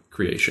homegrown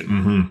creation.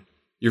 Mm-hmm.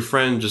 Your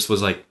friend just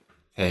was like,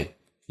 hey,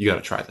 you got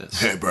to try this.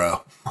 Hey,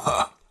 bro.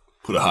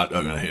 Put a hot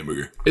dog on a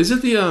hamburger. Is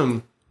it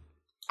the,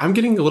 I'm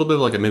getting a little bit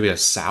of like maybe a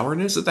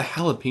sourness at the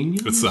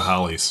jalapeno. It's the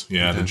Hollies.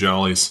 Yeah, the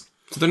Jollies.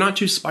 So they're not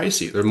too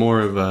spicy. They're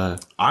more of a...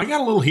 I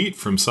got a little heat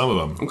from some of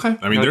them. Okay.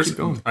 I mean,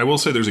 I will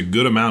say there's a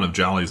good amount of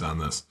Jollies on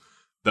this.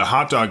 The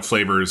hot dog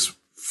flavor is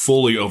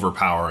fully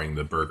overpowering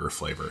the burger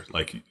flavor.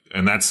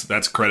 And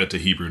that's credit to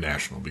Hebrew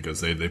National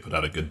because they put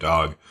out a good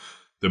dog.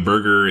 The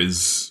burger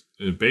is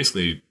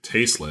basically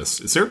tasteless.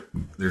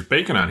 There's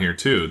bacon on here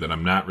too that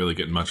I'm not really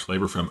getting much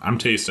flavor from. I'm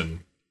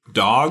tasting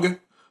dog,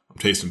 I'm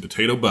tasting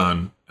potato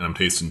bun, and I'm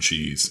tasting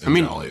cheese and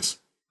Jollies.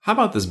 How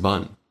about this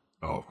bun?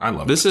 Oh, I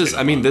love this.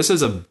 This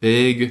is a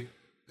big,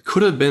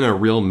 could have been a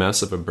real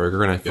mess of a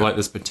burger, and I feel like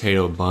this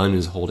potato bun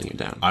is holding it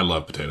down. I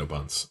love potato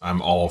buns.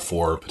 I'm all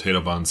for potato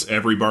buns.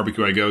 Every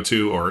barbecue I go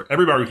to, or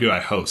every barbecue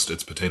I host,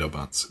 it's potato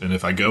buns. And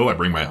if I go, I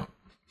bring my own.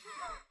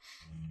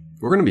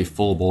 We're going to be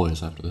full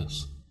boys after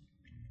this.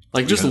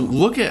 Like, just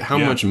look at how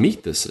much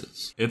meat this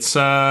is. It's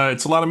a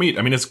lot of meat.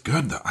 I mean, it's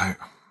good, though.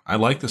 I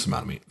like this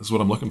amount of meat. This is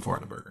what I'm looking for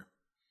in a burger.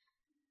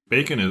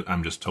 Bacon,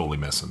 I'm just totally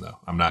missing, though.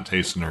 I'm not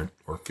tasting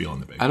or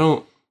feeling the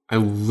bacon. I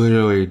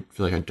literally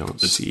feel like I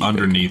don't see It's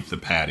underneath the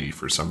patty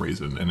for some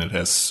reason, and it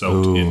has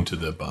soaked into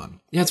the bun.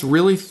 Yeah, it's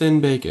really thin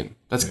bacon.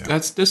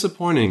 That's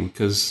disappointing,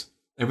 because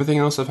everything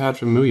else I've had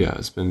from Muya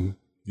has been...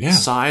 Yeah.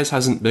 Size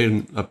hasn't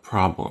been a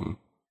problem.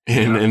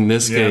 And in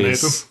this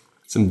case, Nathan?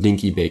 Some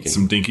dinky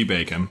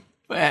bacon.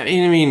 But, I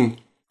mean,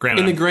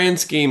 in the grand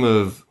scheme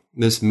of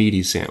this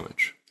meaty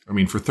sandwich. I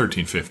mean, for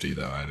 $13.50,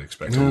 though, I'd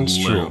expect a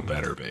little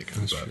better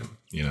bacon.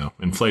 But,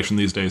 inflation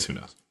these days, who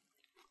knows?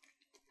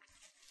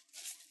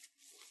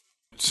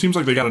 Seems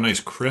like they got a nice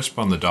crisp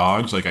on the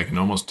dogs. Like I can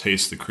almost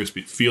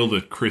feel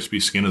the crispy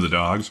skin of the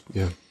dogs.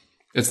 Yeah.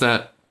 It's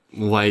that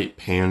light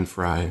pan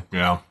fry.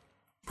 Yeah.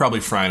 Probably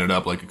frying it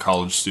up like a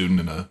college student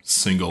in a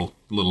single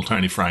little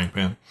tiny frying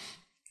pan.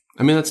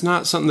 I mean, that's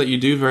not something that you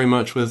do very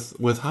much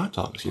with hot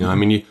dogs. I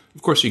mean,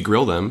 of course you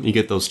grill them. You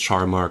get those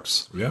char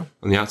marks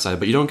on the outside,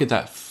 but you don't get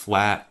that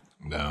flat,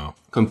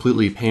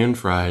 completely pan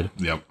fried.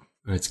 Yep.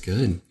 And it's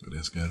good. It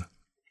is good.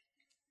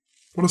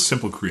 What a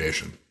simple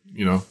creation.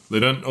 They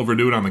don't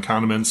overdo it on the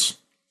condiments.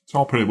 It's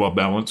all pretty well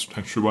balanced,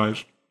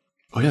 texture-wise.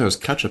 Oh, yeah, there's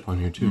ketchup on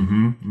here, too.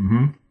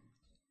 Mm-hmm.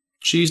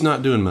 Cheese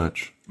not doing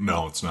much.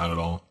 No, it's not at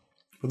all.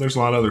 But there's a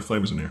lot of other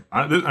flavors in here.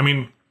 I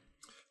mean,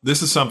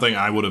 this is something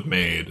I would have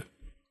made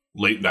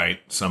late night,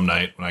 some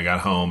night, when I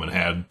got home and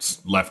had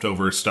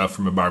leftover stuff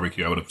from a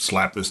barbecue. I would have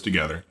slapped this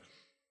together.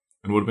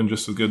 And would have been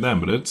just as good then.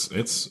 But it's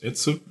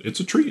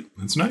a treat.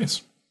 It's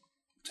nice.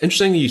 It's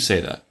interesting that you say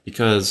that,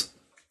 because...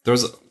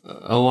 There's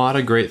a lot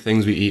of great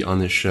things we eat on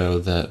this show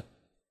that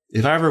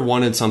if I ever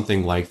wanted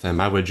something like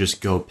them, I would just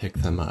go pick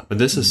them up. But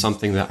this is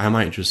something that I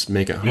might just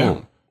make at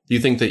home. Do you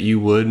think that you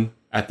would,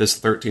 at this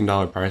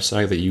 $13 price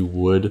tag, that you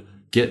would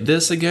get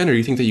this again? Or do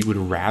you think that you would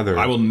rather...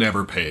 I will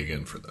never pay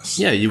again for this.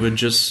 Yeah, you would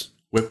just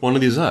whip one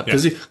of these up.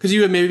 Because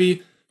you would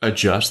maybe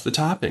adjust the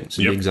toppings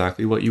to be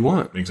exactly what you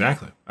want.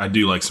 Exactly. I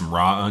do like some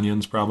raw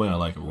onions, probably. I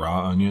like a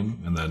raw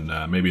onion. And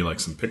then maybe like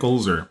some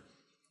pickles or...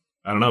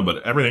 I don't know,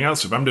 but everything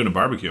else, if I'm doing a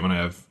barbecue, I'm going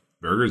to have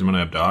burgers, I'm going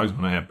to have dogs, I'm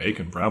going to have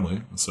bacon,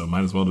 probably. So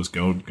might as well just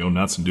go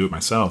nuts and do it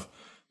myself.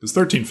 Because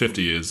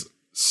 $13.50 is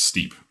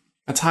steep.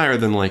 That's higher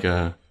than like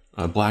a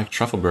black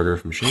truffle burger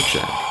from Shake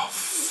Shack. Oh,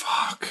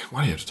 fuck.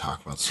 Why do you have to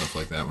talk about stuff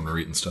like that when we're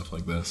eating stuff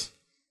like this?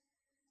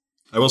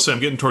 I will say I'm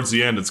getting towards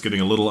the end. It's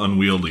getting a little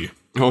unwieldy.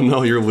 Oh,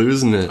 no, you're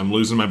losing it. I'm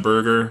losing my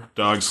burger.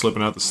 Dog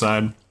slipping out the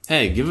side.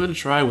 Hey, give it a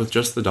try with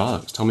just the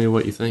dogs. Tell me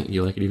what you think.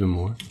 You like it even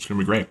more? It's going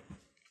to be great.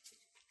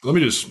 Let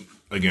me just...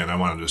 Again, I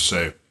want to just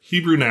say,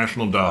 Hebrew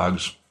National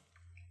dogs,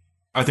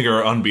 I think,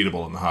 are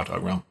unbeatable in the hot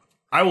dog realm.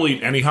 I will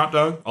eat any hot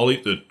dog. I'll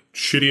eat the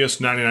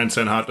shittiest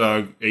 99-cent hot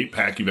dog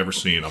 8-pack you've ever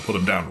seen. I'll put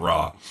them down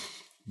raw.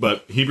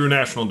 But Hebrew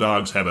National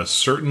dogs have a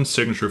certain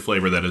signature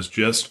flavor that is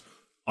just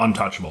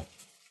untouchable.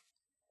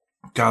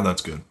 God,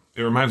 that's good.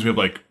 It reminds me of,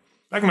 like,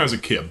 back when I was a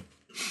kid.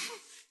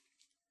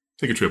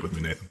 Take a trip with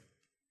me, Nathan.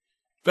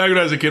 Back when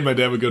I was a kid, my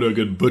dad would go to a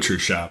good butcher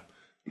shop.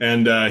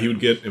 And he would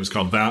get, it was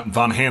called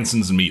Von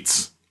Hansen's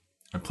Meats.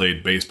 I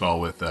played baseball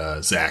with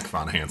Zach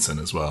Von Hansen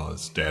as well.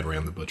 His dad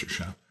ran the butcher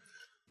shop.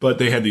 But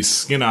they had these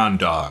skin-on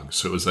dogs.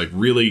 So it was like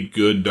really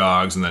good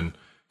dogs and then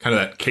kind of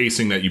that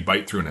casing that you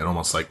bite through and it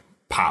almost like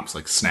pops,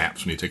 like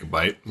snaps when you take a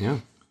bite. Yeah.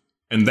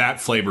 And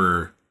that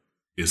flavor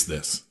is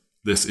this.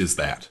 This is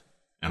that.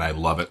 And I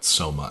love it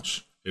so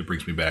much. It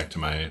brings me back to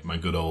my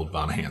good old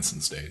Von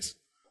Hansen's days.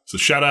 So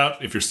shout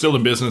out, if you're still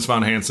in business,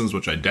 Von Hansen's,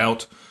 which I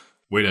doubt,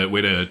 way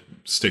to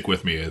stick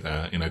with me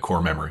in a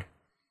core memory.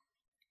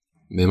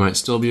 They might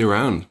still be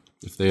around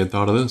if they had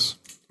thought of this.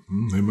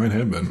 They might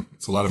have been.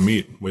 It's a lot of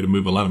meat. Way to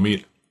move a lot of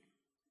meat.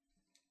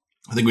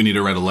 I think we need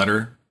to write a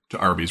letter to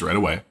Arby's right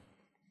away.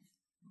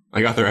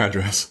 I got their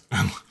address.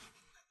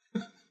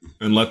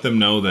 And let them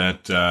know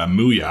that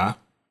Muya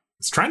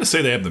is trying to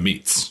say they have the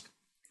meats.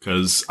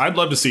 Because I'd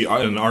love to see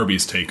an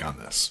Arby's take on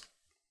this.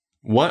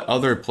 What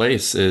other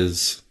place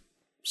is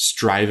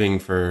striving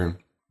for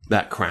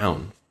that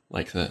crown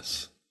like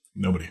this?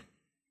 Nobody.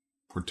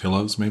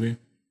 Portillo's, maybe?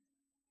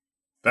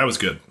 That was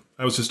good.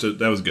 That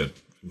was good.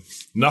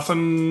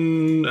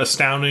 Nothing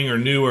astounding or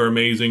new or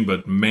amazing,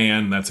 but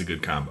man, that's a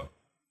good combo.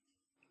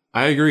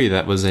 I agree.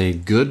 That was a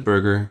good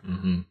burger.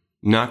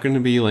 Not going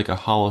to be like a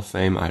Hall of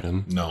Fame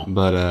item. No.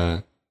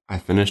 But I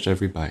finished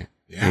every bite.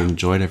 Yeah. I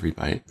enjoyed every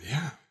bite.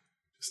 Yeah.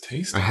 Just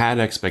taste I it. had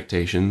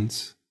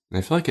expectations, and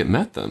I feel like it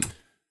met them.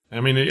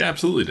 I mean, it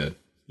absolutely did.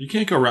 You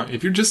can't go wrong.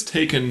 If you're just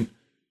taking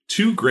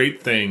two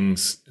great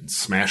things and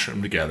smashing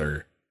them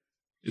together,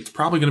 it's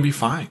probably going to be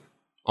fine.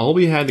 All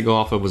we had to go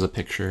off of was a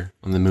picture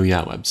on the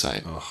Muya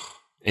website. Ugh.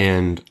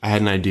 And I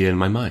had an idea in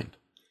my mind.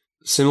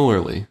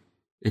 Similarly,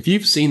 if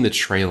you've seen the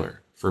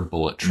trailer for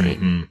Bullet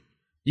Train,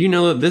 you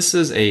know that this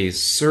is a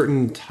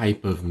certain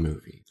type of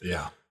movie.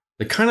 Yeah.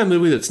 The kind of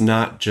movie that's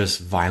not just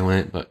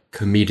violent, but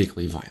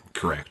comedically violent.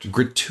 Correct.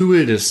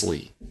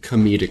 Gratuitously,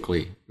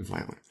 comedically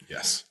violent.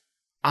 Yes.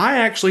 I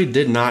actually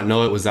did not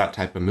know it was that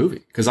type of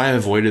movie because I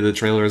avoided the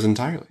trailers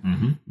entirely.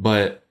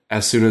 But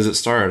as soon as it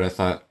started, I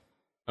thought,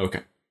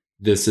 okay,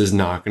 this is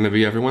not going to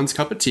be everyone's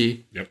cup of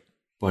tea. Yep.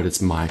 But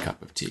it's my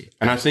cup of tea.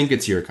 And I think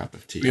it's your cup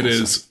of tea. It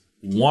is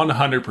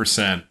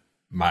 100%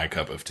 my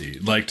cup of tea.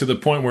 Like, to the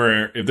point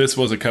where if this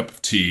was a cup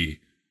of tea,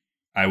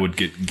 I would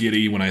get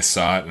giddy when I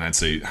saw it, and I'd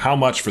say, how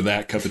much for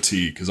that cup of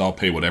tea? Because I'll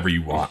pay whatever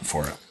you want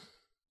for it.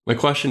 My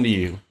question to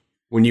you,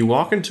 when you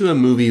walk into a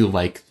movie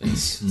like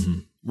this,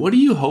 what do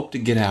you hope to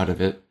get out of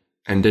it?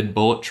 And did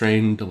Bullet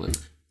Train deliver?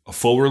 A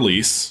full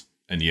release,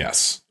 and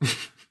yes.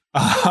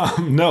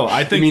 No,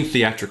 I think... You mean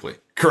theatrically?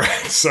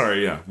 Correct.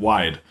 Sorry, yeah.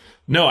 Wide.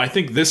 No, I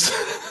think this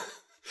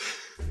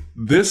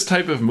this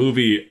type of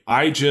movie,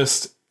 I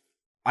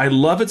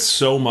love it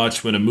so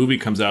much when a movie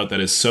comes out that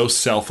is so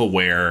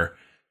self-aware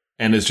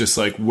and is just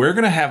like, we're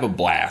going to have a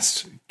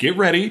blast. Get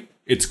ready.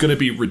 It's going to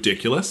be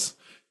ridiculous.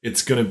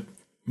 It's going to,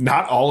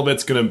 not all of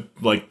it's going to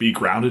like be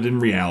grounded in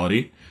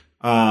reality.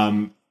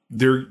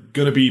 They're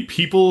going to be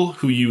people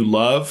who you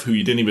love, who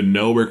you didn't even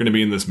know were going to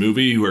be in this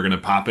movie, who are going to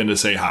pop in to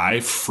say hi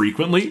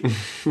frequently.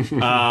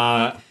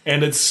 And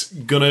it's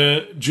going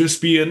to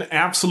just be an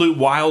absolute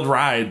wild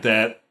ride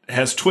that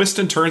has twists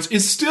and turns,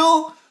 is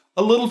still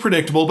a little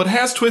predictable, but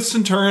has twists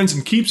and turns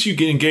and keeps you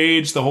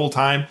engaged the whole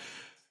time.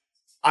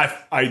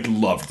 I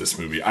loved this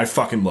movie. I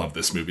fucking love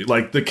this movie.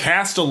 Like, the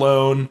cast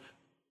alone,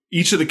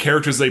 each of the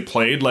characters they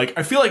played, like,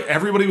 I feel like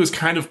everybody was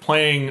kind of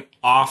playing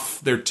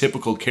off their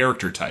typical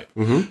character type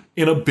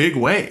in a big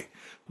way,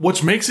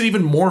 which makes it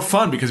even more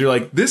fun because you're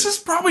like, this is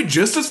probably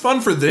just as fun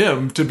for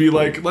them to be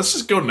like, let's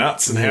just go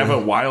nuts and have a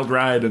wild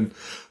ride. And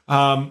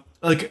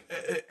like,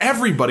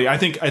 everybody, I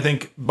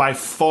think by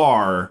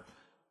far,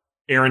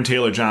 Aaron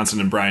Taylor Johnson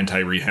and Brian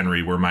Tyree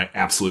Henry were my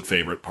absolute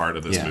favorite part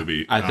of this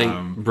movie. I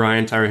think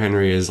Brian Tyree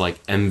Henry is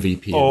like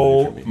MVP.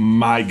 Oh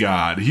my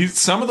God.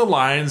 Some of the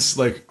lines,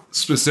 like,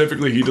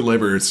 specifically he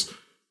delivers,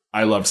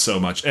 I love so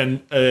much.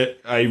 And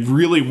I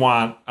really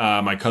want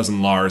my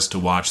cousin Lars to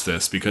watch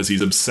this because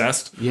he's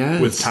obsessed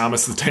with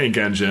Thomas the Tank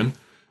Engine.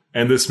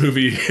 And this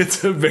movie,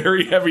 it's a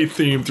very heavy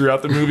theme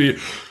throughout the movie.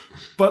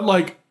 But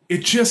like,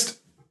 this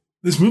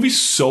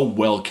movie's so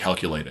well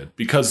calculated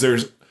because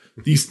there's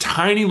these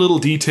tiny little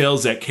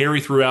details that carry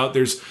throughout.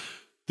 There's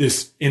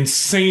this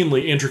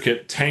insanely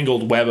intricate,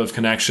 tangled web of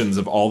connections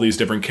of all these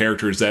different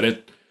characters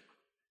that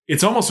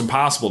it's almost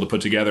impossible to put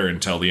together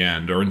until the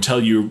end or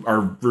until you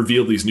are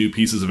revealed these new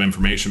pieces of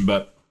information.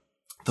 But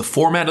the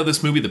format of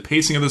this movie, the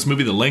pacing of this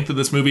movie, the length of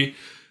this movie,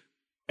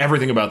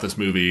 everything about this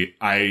movie,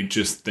 I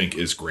just think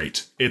is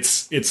great.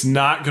 It's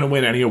not going to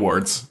win any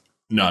awards.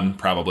 None,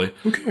 probably.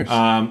 Who cares?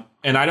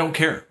 And I don't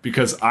care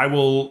because I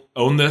will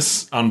own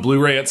this on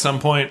Blu-ray at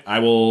some point. I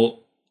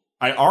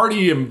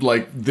already am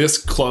like this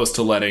close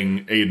to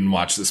letting Aiden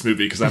watch this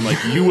movie because I'm like,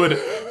 you would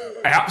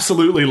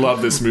absolutely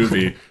love this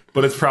movie,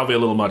 but it's probably a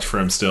little much for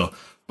him still.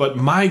 But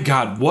my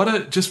God, what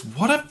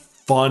a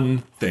fun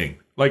thing.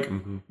 Like,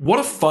 what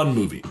a fun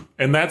movie.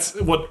 And that's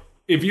what,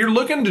 if you're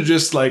looking to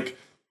just like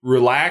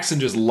relax and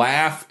just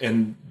laugh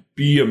and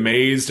be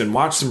amazed and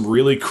watch some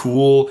really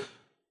cool,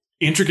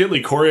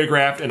 intricately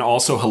choreographed and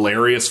also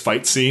hilarious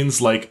fight scenes,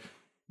 like,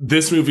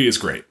 this movie is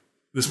great.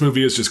 This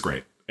movie is just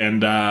great.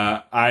 And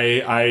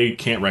I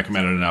can't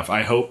recommend it enough.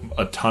 I hope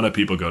a ton of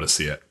people go to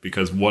see it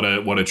because what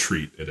a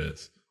treat it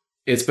is.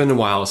 It's been a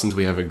while since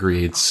we have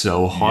agreed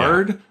so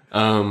hard.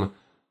 Yeah.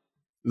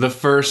 The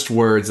first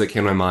words that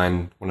came to my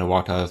mind when I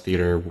walked out of the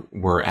theater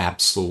were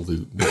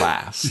absolute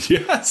blast.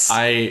 Yes.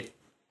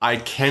 I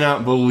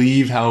cannot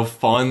believe how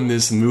fun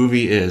this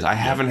movie is. I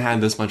haven't had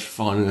this much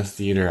fun in the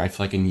theater, I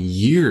feel like, in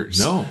years.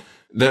 No.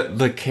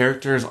 The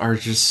characters are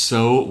just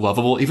so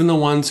lovable. Even the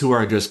ones who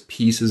are just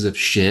pieces of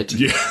shit.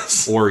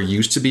 Yes. Or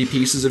used to be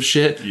pieces of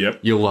shit. Yep.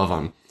 You love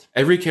them.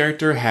 Every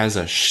character has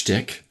a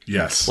shtick.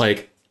 Yes.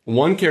 Like,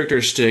 one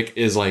character's shtick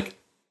is like,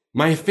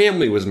 my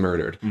family was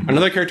murdered.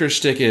 Another character's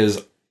shtick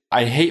is,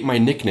 I hate my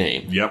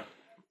nickname. Yep.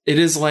 It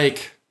is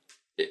like,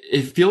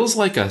 it feels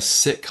like a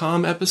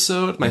sitcom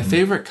episode. My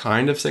favorite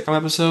kind of sitcom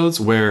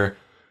episodes where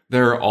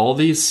there are all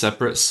these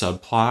separate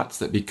subplots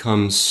that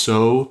become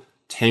so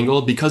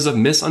tangled because of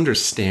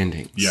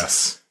misunderstandings.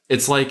 Yes.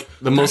 It's like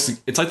the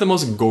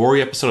most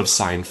gory episode of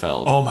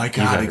Seinfeld. Oh my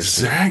God.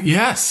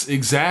 Yes,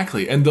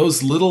 exactly. And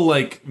those little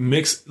like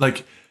mix,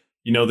 like,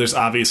 you know, there's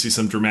obviously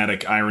some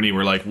dramatic irony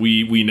where like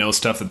we know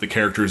stuff that the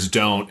characters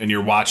don't, and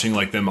you're watching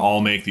like them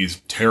all make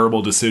these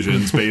terrible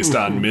decisions based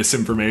on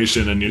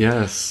misinformation. And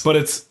yes, but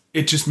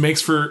it just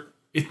makes for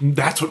it.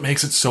 That's what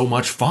makes it so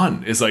much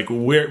fun. Is like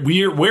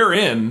we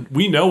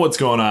know what's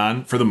going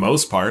on for the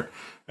most part.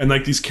 And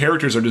like these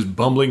characters are just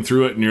bumbling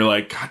through it, and you're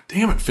like, God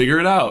damn it, figure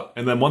it out.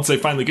 And then once they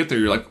finally get there,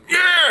 you're like,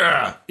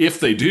 yeah, if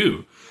they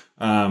do.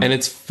 And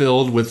it's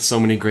filled with so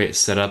many great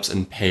setups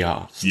and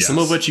payoffs. Yes. Some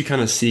of which you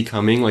kind of see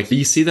coming. Like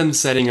you see them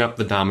setting up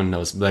the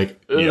dominoes. Like,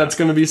 that's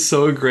going to be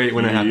so great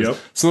when it happens. Yep.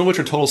 Some of which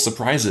are total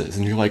surprises.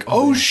 And you're like,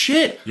 oh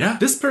shit,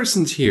 this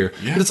person's here.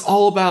 Yeah. But it's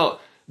all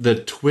about the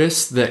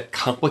twists that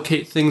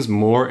complicate things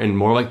more and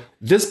more. Like,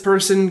 this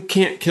person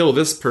can't kill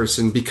this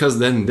person because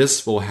then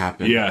this will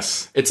happen.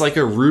 Yes. It's like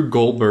a Rube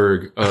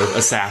Goldberg of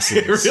assassins.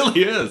 It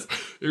really is.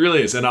 It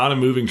really is. And on a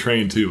moving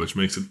train, too, which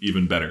makes it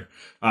even better.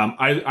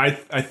 I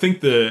think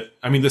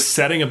the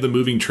setting of the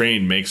moving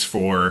train makes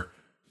for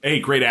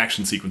A, great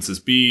action sequences,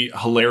 B,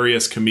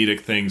 hilarious comedic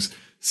things,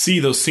 C,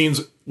 those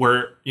scenes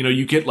where, you know,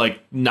 you get like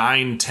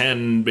 9,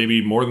 10,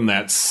 maybe more than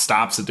that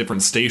stops at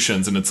different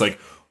stations, and it's like,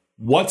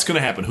 what's going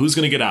to happen? Who's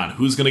going to get on?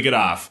 Who's going to get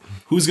off?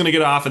 Who's going to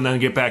get off and then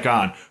get back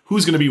on?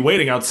 Who's going to be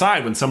waiting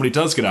outside when somebody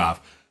does get off?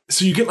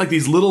 So you get like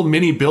these little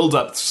mini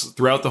build-ups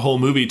throughout the whole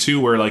movie, too,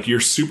 where like you're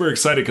super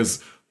excited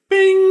because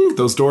bing,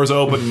 those doors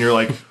open and you're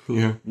like,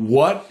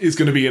 what is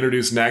going to be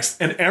introduced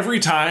next? And every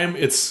time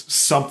it's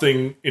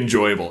something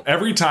enjoyable.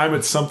 Every time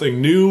it's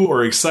something new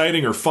or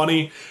exciting or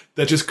funny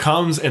that just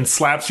comes and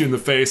slaps you in the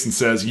face and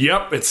says,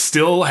 yep, it's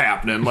still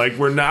happening. Like,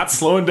 we're not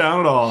slowing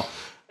down at all.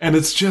 And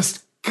it's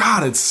just,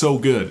 God, it's so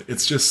good.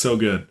 It's just so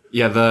good.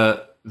 Yeah,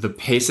 the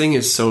pacing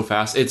is so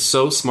fast. It's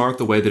so smart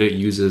the way that it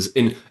uses.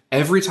 In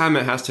every time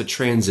it has to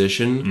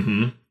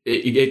transition,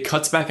 it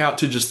cuts back out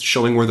to just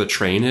showing where the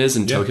train is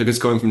in Tokyo. It's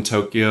going from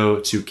Tokyo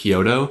to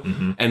Kyoto.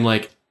 And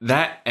like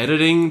that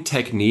editing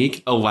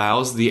technique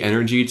allows the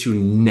energy to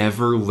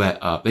never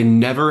let up. They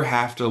never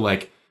have to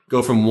like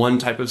go from one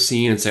type of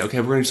scene and say, okay,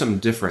 we're going to do something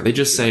different. They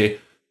just say,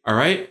 all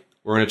right,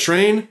 we're on a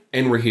train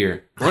and we're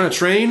here. We're on a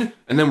train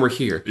and then we're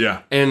here.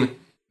 Yeah. And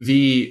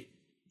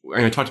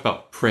I talked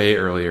about Prey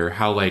earlier,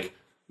 how like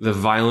the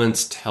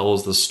violence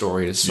tells the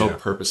story is so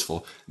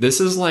purposeful.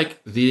 This is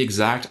like the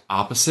exact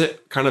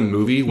opposite kind of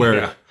movie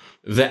where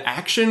the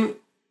action,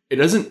 it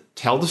doesn't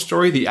tell the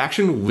story. The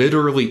action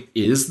literally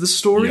is the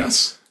story.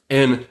 Yes.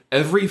 And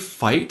every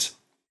fight,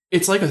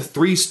 it's like a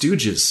Three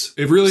Stooges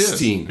It really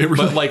scene, is.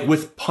 but like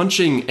with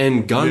punching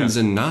and guns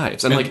and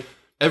knives. And like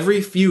every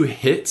few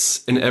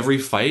hits in every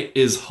fight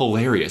is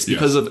hilarious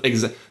because of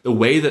the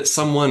way that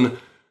someone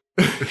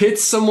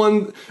hits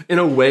someone in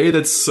a way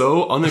that's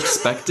so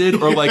unexpected,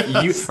 or like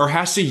or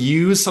has to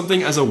use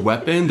something as a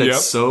weapon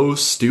that's so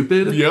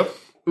stupid.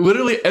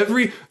 Literally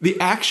the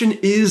action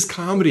is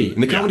comedy,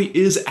 and the comedy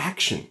is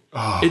action.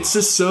 It's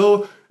just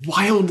so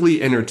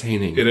wildly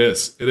entertaining. It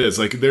is.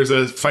 Like, there's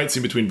a fight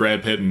scene between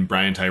Brad Pitt and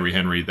Brian Tyree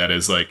Henry that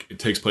is like, it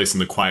takes place in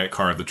the quiet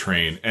car of the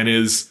train and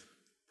is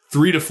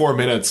 3 to 4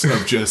 minutes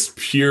of just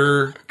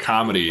pure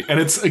comedy. And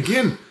it's,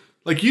 again,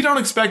 like, you don't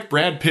expect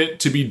Brad Pitt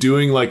to be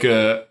doing like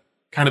a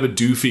kind of a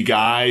doofy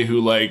guy who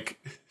like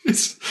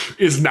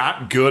is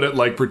not good at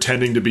like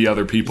pretending to be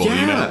other people,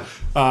 you know?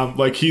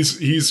 Like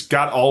he's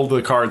got all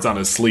the cards on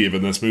his sleeve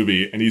in this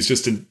movie, and he's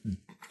just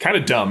kind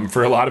of dumb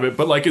for a lot of it,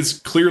 but like is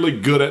clearly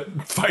good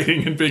at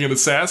fighting and being an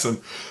assassin.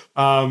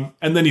 And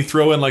then you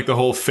throw in like the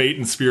whole fate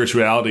and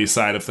spirituality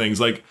side of things.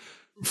 Like,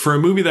 for a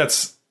movie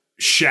that's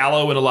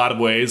shallow in a lot of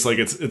ways, like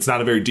it's not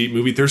a very deep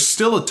movie, there's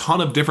still a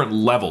ton of different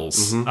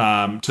levels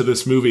to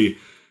this movie.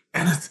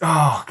 And it's,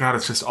 oh God,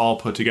 it's just all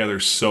put together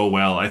so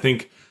well. I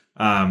think,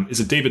 is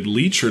it David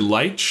Leitch or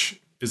Leitch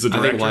is the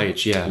director? I think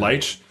Leitch, yeah.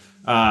 Leitch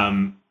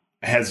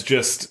has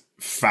just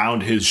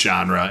found his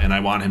genre, and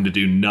I want him to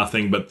do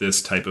nothing but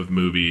this type of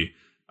movie.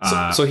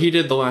 So he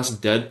did the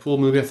last Deadpool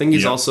movie. I think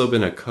he's also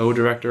been a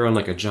co-director on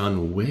like a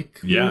John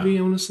Wick movie,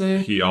 I want to say.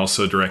 He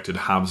also directed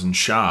Hobbs and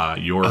Shaw,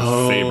 your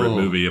favorite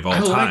movie of all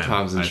time. I like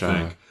Hobbs and Shaw.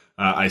 Think.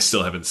 I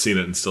still haven't seen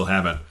it and still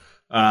haven't.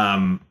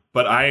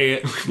 But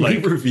I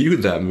like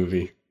reviewed that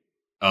movie.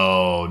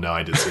 Oh, no,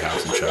 I did see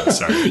Hobbs and Shaw.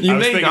 Sorry. You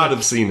may not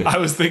have seen it. I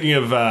was thinking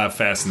of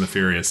Fast and the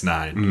Furious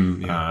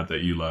 9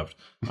 that you loved.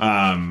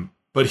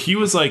 But he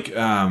was like,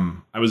 I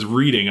was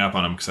reading up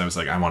on him because I was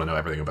like, I want to know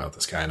everything about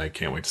this guy, and I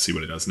can't wait to see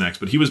what he does next.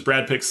 But he was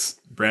Brad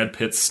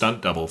Pitt's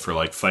stunt double for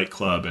like Fight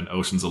Club and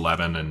Ocean's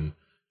 11 and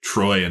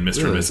Troy and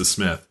Mr. and Mrs.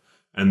 Smith.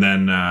 And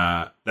then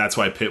that's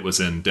why Pitt was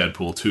in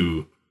Deadpool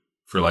 2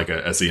 for like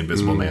as the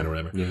Invisible Man or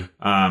whatever. Yeah.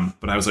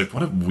 But I was like,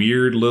 what a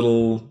weird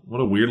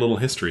little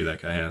history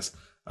that guy has.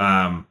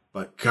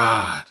 But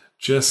God,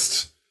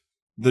 just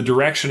the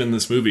direction in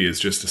this movie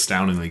is just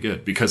astoundingly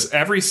good because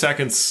every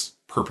second's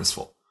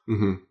purposeful.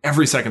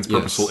 Every second's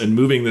purposeful in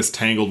moving this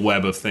tangled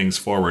web of things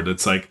forward.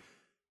 It's like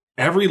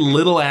every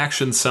little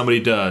action somebody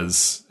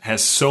does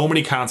has so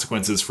many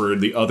consequences for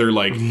the other,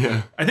 like,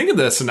 I think in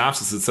the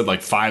synopsis it said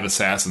like 5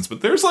 assassins,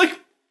 but there's like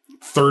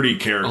 30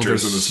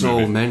 characters in this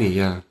movie. So many,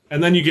 yeah.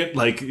 And then you get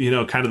like, you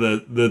know, kind of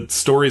the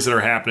stories that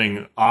are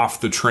happening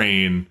off the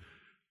train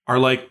are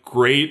like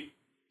great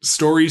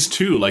stories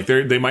too. Like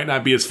they might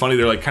not be as funny.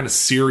 They're like kind of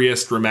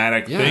serious,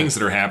 dramatic things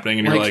that are happening.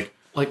 And you're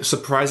like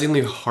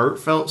surprisingly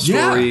heartfelt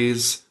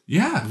stories.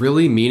 Yeah.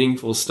 Really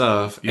meaningful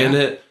stuff. Yeah. And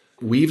it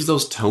weaves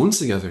those tones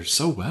together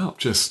so well.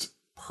 Just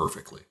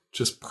perfectly.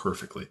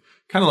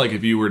 Kind of like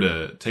if you were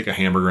to take a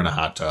hamburger and a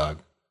hot dog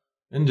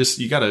and just,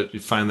 you got to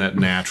find that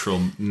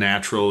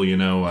natural, you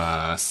know,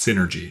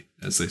 synergy,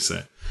 as they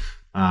say.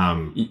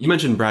 You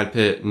mentioned Brad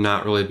Pitt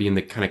not really being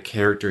the kind of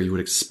character you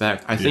would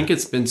expect. I think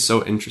it's been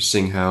so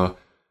interesting how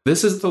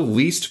this is the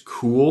least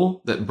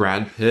cool that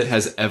Brad Pitt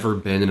has ever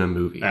been in a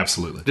movie.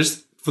 Absolutely.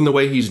 Just from the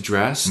way he's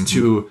dressed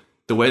to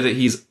the way that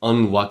he's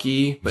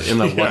unlucky, but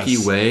in a lucky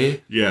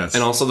way. Yes.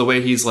 And also the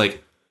way he's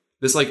like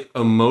this like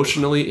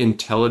emotionally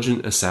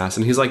intelligent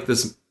assassin. He's like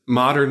this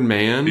modern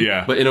man.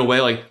 Yeah. But in a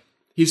way, like,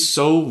 he's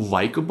so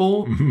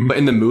likable. But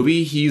in the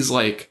movie, he's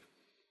like,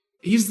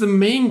 he's the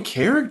main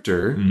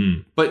character,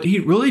 but he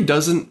really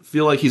doesn't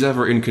feel like he's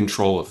ever in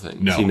control of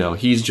things. No. You know,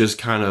 he's just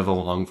kind of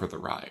along for the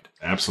ride.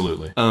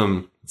 Absolutely.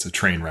 It's a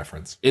train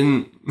reference.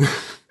 In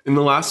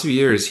the last few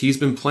years, he's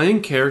been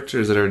playing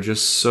characters that are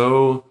just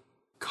so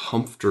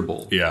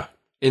comfortable. Yeah.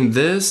 In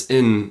this,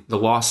 in The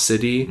Lost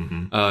City,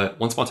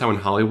 Once Upon a Time in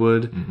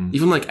Hollywood,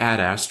 even like Ad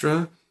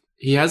Astra,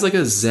 he has like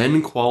a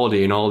zen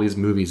quality in all these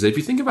movies. If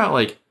you think about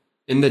like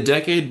in the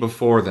decade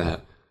before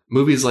that,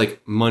 movies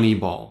like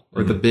Moneyball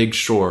or The Big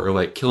Short or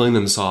like Killing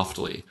Them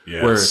Softly,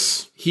 where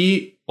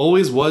he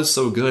always was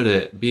so good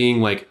at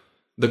being like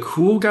the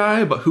cool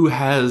guy, but who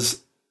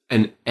has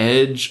an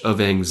edge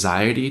of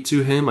anxiety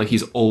to him. Like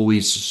he's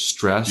always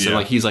stressed and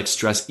like he's like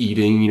stress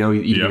eating, you know,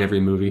 eating every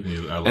movie.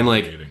 And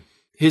like eating.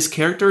 His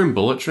character in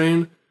Bullet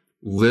Train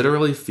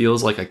literally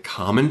feels like a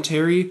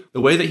commentary.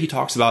 The way that he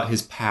talks about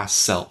his past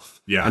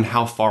self and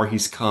how far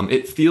he's come,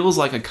 it feels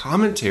like a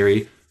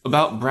commentary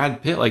about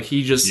Brad Pitt. Like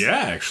he just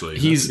actually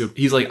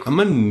he's like, I'm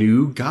a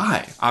new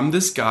guy. I'm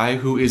this guy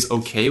who is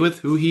okay with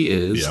who he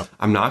is.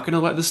 I'm not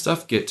gonna let this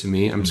stuff get to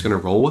me. I'm just gonna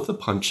roll with the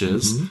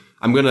punches.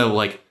 I'm gonna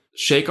like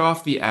shake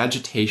off the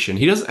agitation.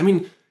 He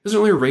doesn't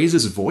really raise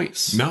his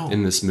voice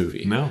in this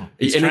movie.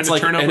 He's and trying it's to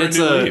like turn over and a it's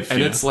new a leaf,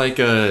 and it's like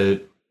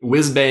a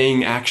whiz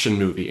bang action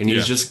movie, and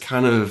he's just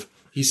kind of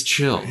he's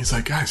chill. He's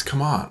like, guys,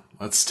 come on.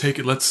 Let's take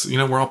it. Let's, you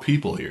know, we're all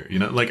people here. You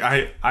know, like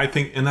I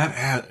think in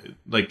that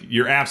like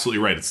you're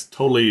absolutely right. It's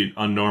totally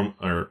unnormal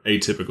or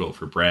atypical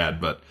for Brad,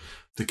 but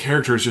the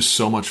character is just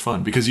so much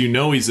fun because you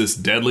know he's this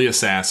deadly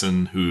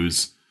assassin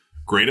who's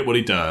great at what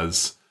he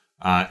does,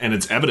 and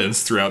it's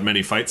evidenced throughout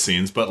many fight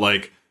scenes. But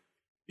like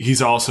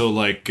he's also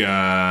like you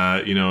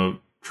know,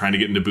 trying to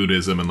get into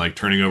Buddhism and like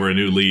turning over a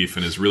new leaf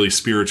and is really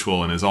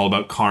spiritual and is all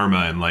about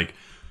karma and like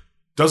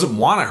doesn't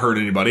want to hurt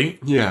anybody.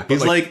 Yeah.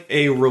 He's like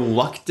a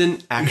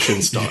reluctant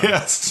action star.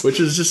 Which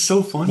is just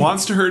so funny.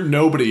 Wants to hurt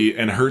nobody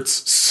and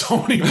hurts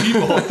so many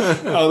people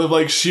out of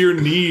like sheer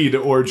need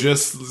or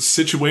just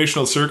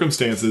situational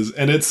circumstances.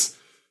 And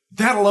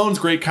that alone's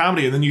great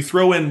comedy. And then you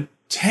throw in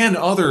 10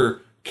 other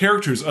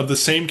characters of the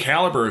same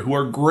caliber who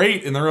are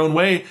great in their own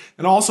way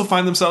and also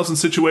find themselves in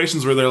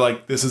situations where they're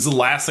like, this is the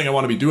last thing I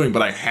want to be doing,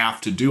 but I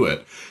have to do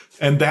it.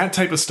 And that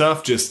type of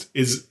stuff just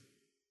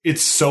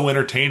it's so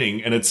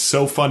entertaining and it's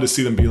so fun to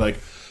see them be like,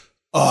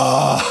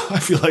 I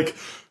feel like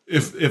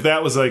if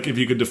that was like, if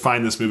you could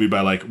define this movie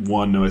by like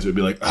one noise, it would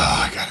be like,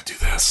 I gotta do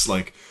this.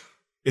 Like,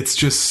 it's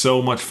just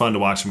so much fun to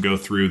watch them go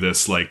through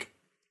this like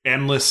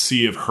endless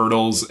sea of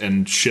hurdles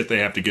and shit they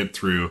have to get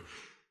through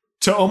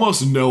to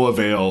almost no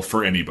avail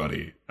for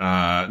anybody.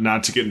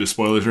 Not to get into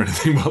spoilers or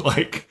anything, but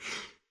like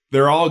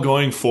they're all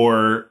going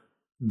for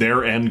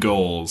their end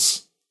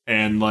goals.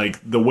 And like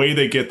the way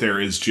they get there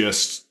is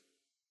just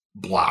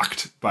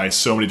blocked by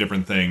so many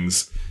different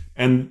things.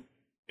 And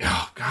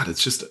oh god,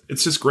 it's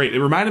just great.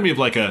 It reminded me of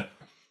like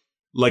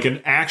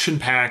an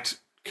action-packed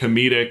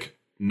comedic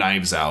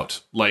Knives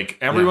Out. Like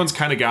everyone's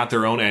kind of got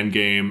their own end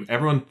game.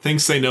 Everyone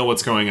thinks they know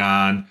what's going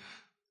on,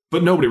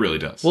 but nobody really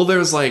does. Well,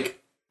 there's like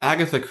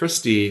Agatha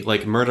Christie,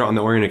 like Murder on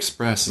the Orient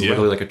Express is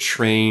literally like a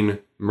train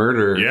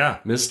murder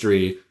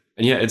mystery.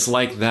 And it's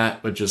like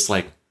that, but just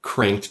like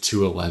cranked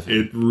to 11.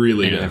 It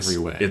really is. In every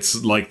way.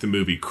 It's like the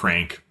movie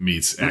Crank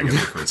meets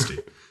Agatha Christie.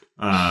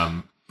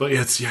 But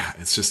it's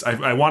just,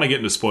 I want to get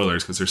into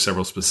spoilers because there's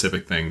several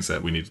specific things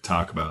that we need to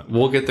talk about.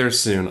 We'll get there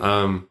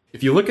soon.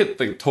 If you look at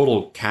the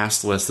total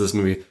cast list of this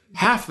movie,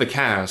 half the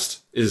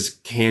cast is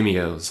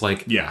cameos.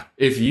 Like,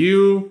 if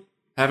you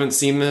haven't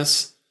seen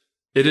this,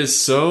 it is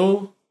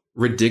so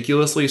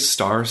ridiculously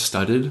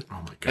star-studded. Oh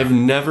my god. I've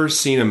never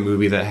seen a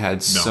movie that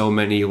had so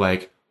many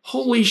like,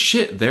 holy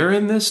shit, they're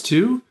in this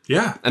too?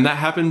 Yeah. And that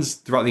happens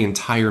throughout the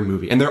entire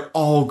movie. And they're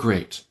all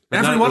great.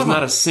 There's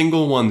not a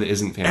single one that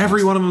isn't fantastic.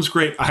 Every one of them is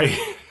great.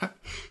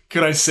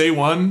 Could I say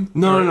one?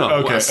 No.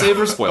 Okay. Well, save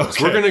for spoilers.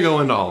 Okay. We're going to go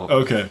into all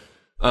of them.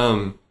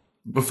 Okay.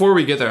 Before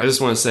we get there, I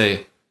just want to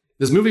say,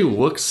 this movie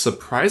looks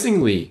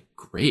surprisingly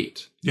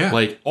great. Yeah.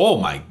 Like,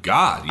 oh my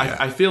God. Yeah.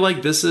 I feel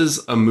like this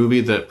is a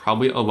movie that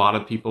probably a lot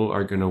of people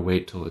are going to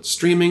wait till it's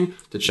streaming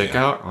to check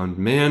out on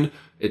demand.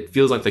 It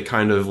feels like the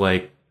kind of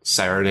like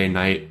Saturday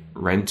night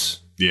rent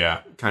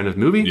kind of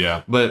movie.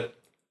 Yeah. But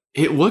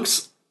it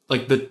looks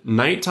like the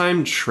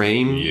nighttime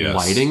train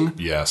lighting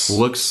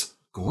looks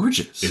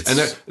gorgeous. And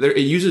it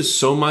uses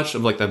so much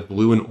of like that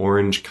blue and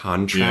orange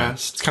contrast. Yeah.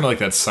 It's kind of like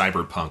that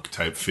cyberpunk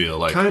type feel.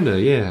 Like, kind of,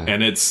 yeah.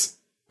 And it's,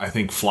 I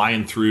think,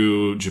 flying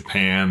through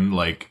Japan,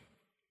 like,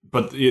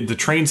 but the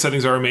train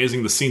settings are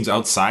amazing. The scenes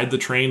outside the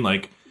train,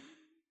 like,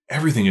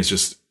 everything is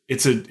just,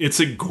 it's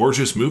a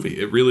gorgeous movie.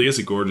 It really is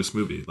a gorgeous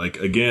movie. Like,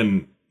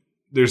 again,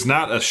 there's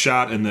not a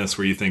shot in this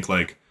where you think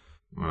like,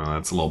 well,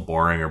 that's a little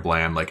boring or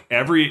bland. Like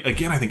I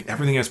think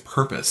everything has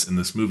purpose in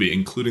this movie,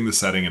 including the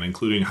setting and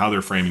including how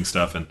they're framing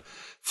stuff and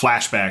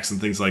flashbacks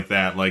and things like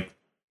that. Like,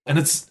 and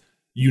it's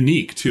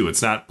unique too.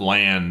 It's not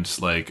bland.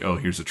 Like, oh,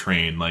 here's a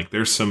train. Like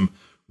there's some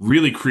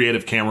really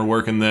creative camera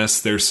work in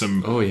this. There's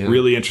some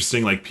really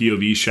interesting like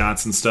POV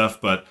shots and stuff,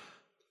 but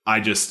I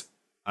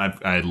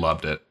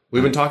loved it.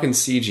 We've been talking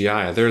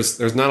CGI.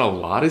 There's not a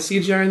lot of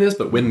CGI in this,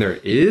 but when there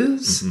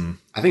is,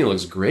 I think it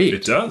looks great.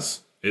 It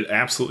does. It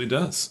absolutely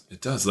does.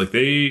 It does. Like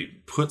they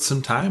put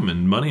some time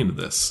and money into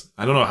this.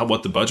 I don't know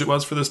what the budget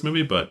was for this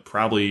movie, but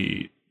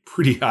probably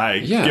pretty high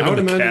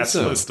given the cast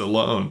list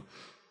alone.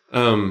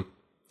 The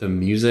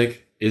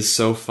music is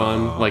so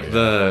fun.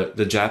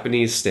 The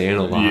Japanese Staying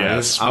Alive.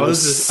 Yes, I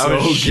was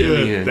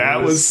good.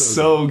 That was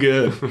so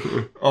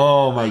good.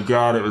 Oh my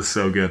God, it was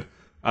so good.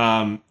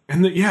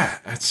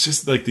 It's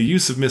just like the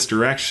use of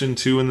misdirection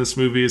too in this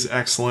movie is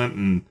excellent,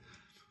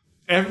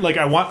 and like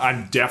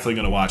I'm definitely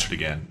going to watch it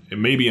again. It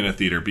may be in a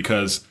theater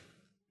because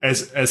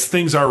as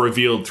things are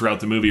revealed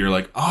throughout the movie, you're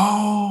like,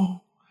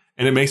 oh,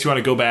 and it makes you want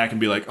to go back and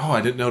be like, oh,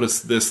 I didn't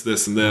notice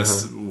this, and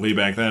this way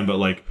back then, but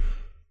like,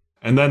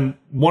 and then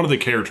one of the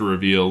character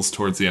reveals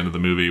towards the end of the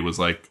movie was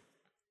like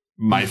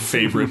my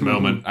favorite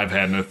moment I've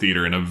had in a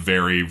theater in a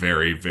very,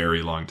 very,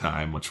 very long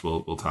time, which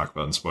we'll talk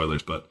about in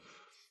spoilers, but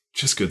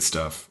just good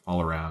stuff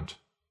all around.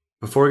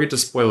 Before we get to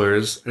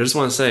spoilers, I just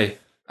want to say,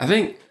 I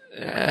think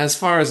as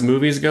far as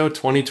movies go,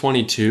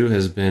 2022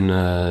 has been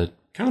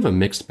kind of a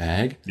mixed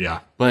bag. Yeah.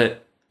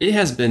 But it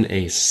has been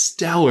a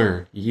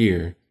stellar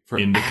year for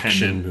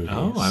action movies.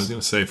 Oh, I was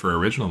going to say for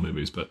original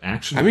movies, but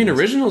action movies.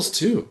 Originals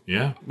too.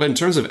 Yeah. But in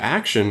terms of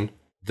action,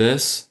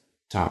 this,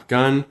 Top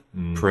Gun,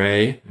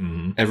 Prey,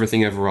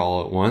 Everything Ever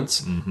All at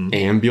Once,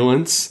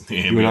 Ambulance.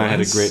 You and I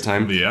had a great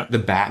time. Yeah. The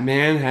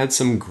Batman had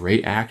some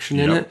great action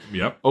in it.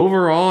 Yep.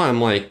 Overall,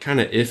 I'm like kind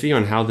of iffy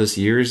on how this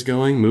year is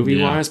going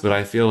movie-wise, but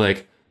I feel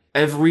like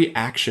every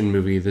action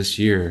movie this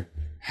year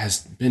has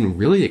been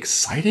really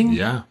exciting.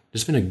 Yeah.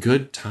 It's been a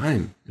good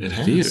time in the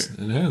theater.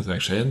 It has.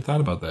 Actually, I hadn't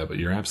thought about that, but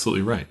you're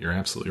absolutely right.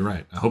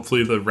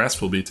 Hopefully the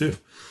rest will be too.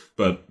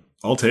 But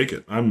I'll take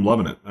it. I'm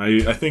loving it.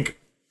 I think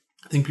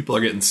people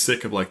are getting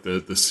sick of like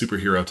the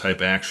superhero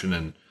type action,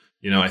 and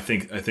I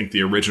think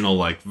the original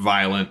like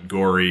violent,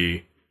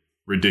 gory,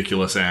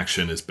 ridiculous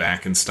action is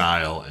back in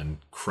style and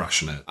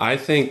crushing it. I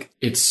think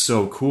it's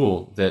so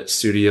cool that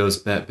studios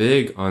bet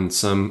big on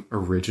some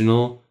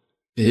original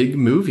big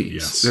movies.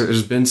 Yes.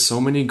 There's been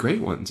so many great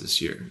ones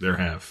this year. There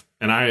have.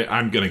 And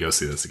I'm going to go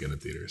see this again in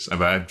theaters.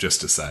 I've just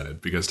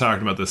decided, because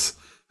talking about this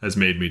has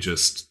made me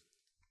just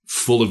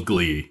full of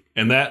glee.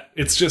 And that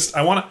it's just,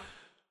 I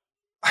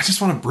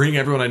just want to bring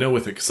everyone I know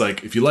with it. Because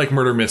like, if you like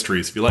murder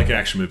mysteries, if you like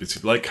action movies,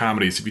 if you like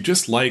comedies, if you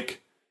just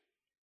like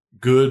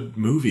good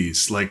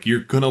movies, like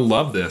you're going to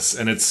love this.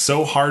 And it's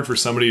so hard for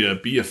somebody to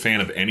be a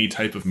fan of any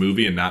type of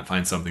movie and not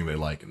find something they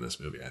like in this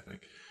movie, I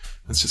think.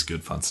 That's just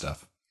good, fun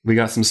stuff. We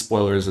got some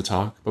spoilers to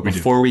talk, but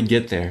before we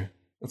get there,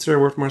 let's hear a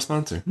word from our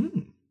sponsor.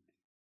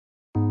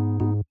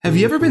 Have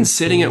you ever been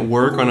sitting at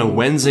work on a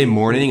Wednesday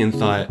morning and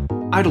thought,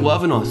 I'd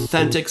love an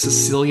authentic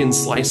Sicilian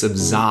slice of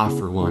za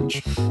for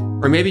lunch?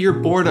 Or maybe you're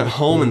bored at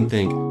home and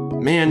think,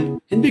 man,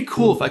 it'd be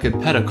cool if I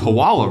could pet a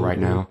koala right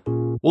now.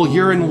 Well,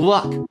 you're in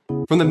luck.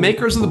 From the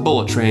makers of the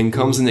Bullet Train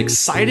comes an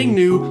exciting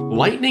new,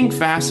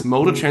 lightning-fast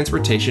mode of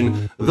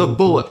transportation, the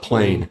Bullet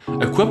Plane.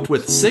 Equipped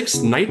with 6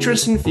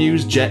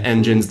 nitrous-infused jet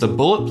engines, the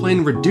Bullet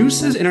Plane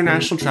reduces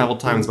international travel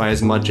times by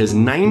as much as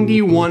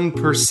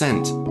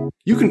 91%.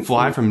 You can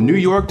fly from New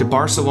York to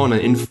Barcelona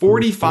in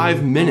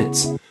 45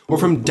 minutes, or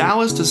from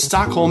Dallas to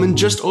Stockholm in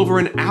just over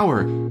an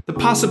hour. The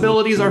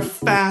possibilities are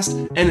vast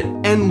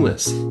and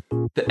endless.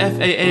 The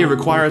FAA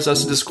requires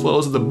us to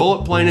disclose that the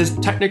Bullet Plane is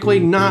technically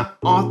not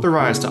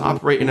authorized to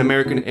operate in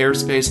American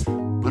airspace,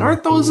 but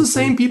aren't those the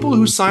same people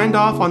who signed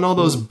off on all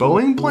those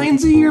Boeing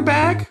planes a year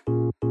back?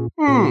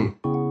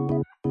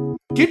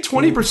 Get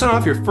 20%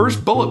 off your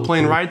first Bullet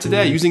Plane ride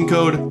today using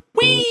code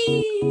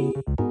WEE!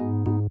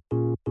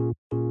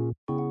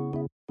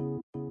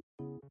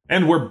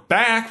 And we're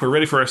back. We're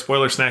ready for our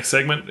spoiler snack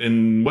segment,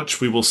 in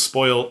which we will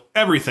spoil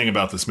everything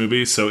about this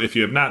movie. So if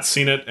you have not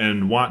seen it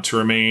and want to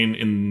remain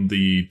in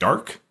the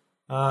dark,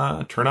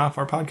 turn off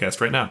our podcast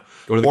right now.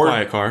 Go to the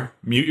quiet car.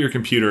 Mute your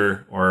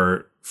computer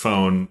or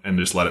phone and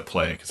just let it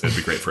play, because that'd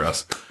be great for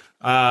us.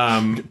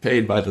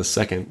 Paid by the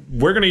second.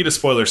 We're going to eat a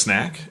spoiler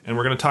snack, and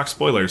we're going to talk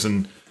spoilers.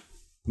 And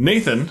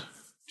Nathan, do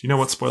you know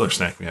what spoiler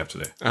snack we have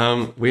today?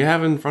 We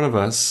have in front of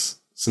us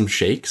some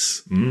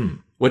shakes,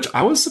 which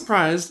I was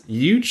surprised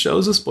you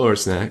chose a spoiler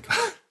snack.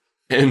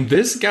 And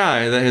this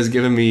guy that has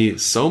given me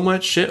so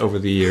much shit over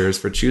the years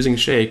for choosing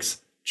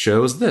shakes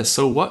chose this.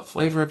 So what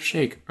flavor of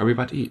shake are we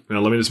about to eat? Now,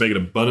 let me just make it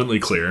abundantly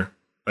clear.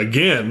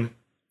 Again,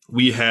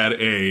 we had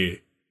a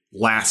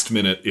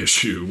last-minute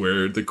issue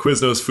where the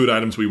Quiznos food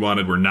items we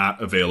wanted were not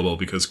available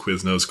because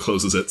Quiznos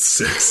closes at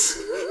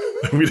 6.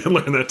 We didn't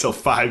learn that till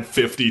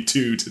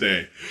 5:52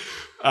 today.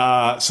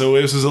 So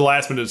this was a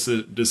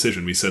last-minute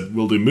decision. We said,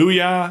 we'll do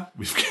Mooyah.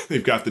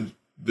 They've got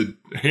the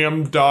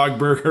ham dog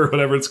burger,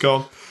 whatever it's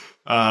called.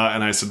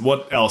 And I said,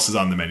 what else is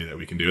on the menu that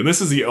we can do? And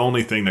this is the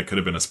only thing that could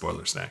have been a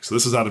spoiler snack. So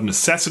this is out of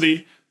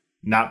necessity,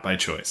 not by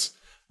choice.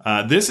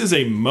 This is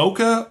a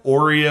mocha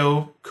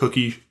Oreo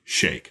cookie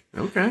shake.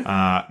 Okay.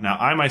 Now,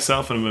 I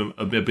myself am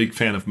a big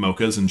fan of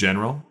mochas in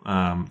general.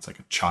 It's like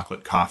a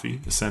chocolate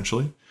coffee,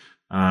 essentially.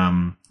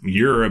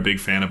 You're a big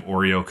fan of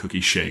Oreo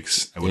cookie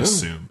shakes, I would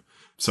assume.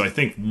 So I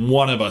think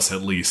one of us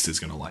at least is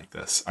going to like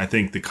this. I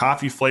think the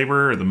coffee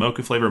flavor or the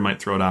mocha flavor might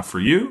throw it off for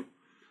you.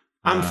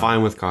 I'm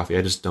fine with coffee.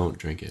 I just don't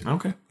drink it.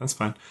 Okay, that's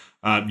fine.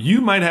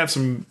 You might have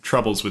some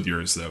troubles with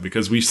yours, though,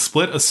 because we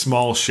split a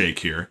small shake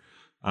here.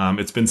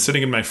 It's been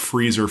sitting in my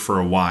freezer for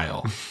a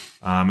while.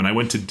 And I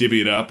went to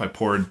divvy it up. I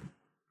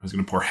was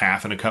going to pour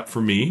half in a cup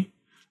for me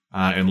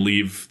and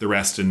leave the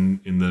rest in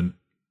the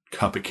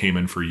cup it came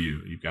in for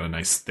you. You've got a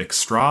nice thick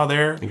straw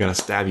there. You got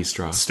a stabby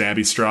straw.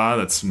 Stabby straw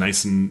that's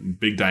nice and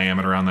big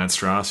diameter on that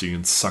straw so you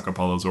can suck up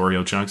all those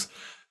Oreo chunks.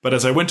 But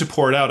as I went to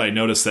pour it out, I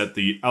noticed that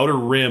the outer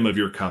rim of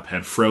your cup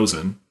had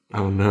frozen.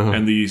 Oh, no.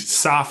 And the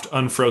soft,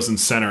 unfrozen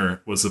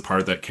center was the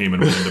part that came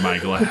and went into my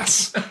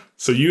glass.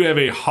 So you have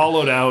a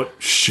hollowed out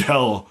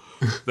shell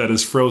that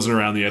is frozen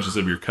around the edges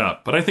of your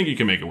cup. But I think you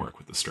can make it work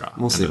with the straw.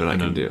 We'll see what I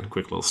can do.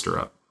 Quick little stir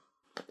up.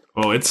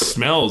 Oh, it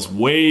smells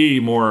way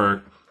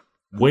more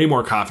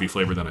coffee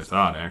flavored than I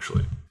thought,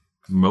 actually.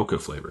 Mocha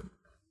flavored.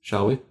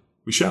 Shall we?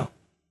 We shall.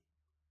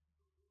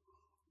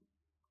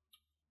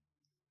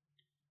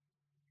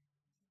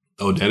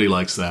 Oh, Daddy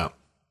likes that.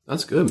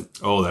 That's good.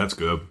 Oh, that's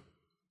good.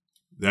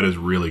 That is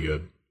really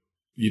good.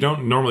 You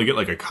don't normally get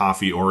like a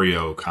coffee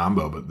Oreo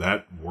combo, but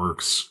that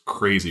works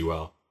crazy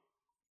well.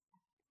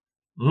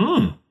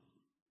 I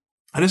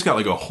just got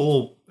like a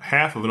whole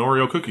half of an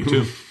Oreo cookie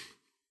too.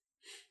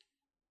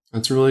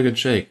 That's a really good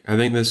shake. I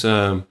think this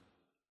could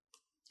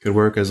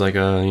work as like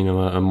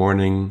a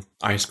morning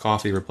iced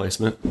coffee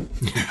replacement.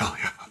 Hell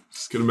yeah.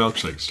 Just get a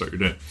milkshake to start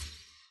your day.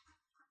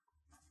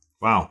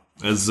 Wow.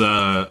 As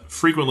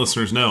frequent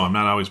listeners know, I'm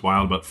not always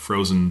wild about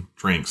frozen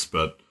drinks,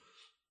 but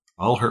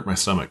I'll hurt my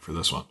stomach for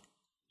this one.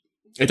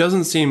 It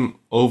doesn't seem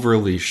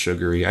overly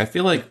sugary. I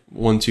feel like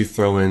once you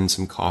throw in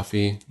some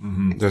coffee,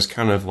 there's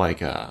kind of like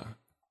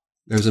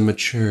there's a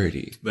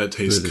maturity. That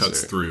taste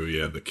cuts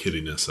through, the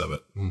kiddiness of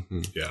it.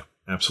 Mm-hmm. Yeah,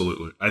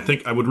 absolutely. I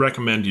think I would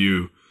recommend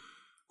you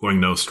going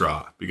no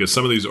straw, because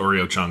some of these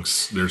Oreo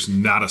chunks, there's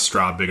not a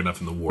straw big enough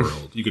in the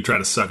world. You could try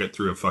to suck it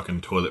through a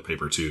fucking toilet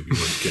paper tube.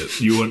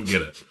 You wouldn't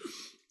get it.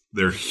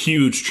 There are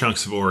huge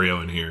chunks of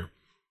Oreo in here,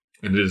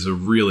 and it is a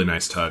really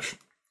nice touch.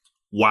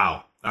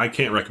 Wow. I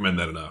can't recommend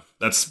that enough.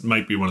 That's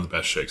might be one of the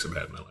best shakes I've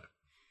had in my life.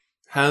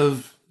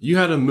 Have you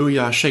had a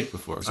Mooyah shake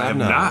before? I have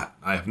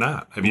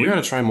not. Have you? We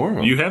gotta try more of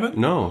them. You haven't?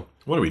 No.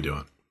 What are we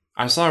doing?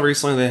 I saw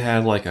recently they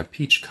had like a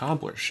peach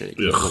cobbler shake.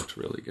 It looked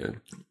really good.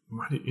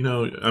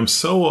 I'm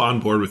so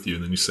on board with you,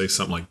 and then you say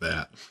something like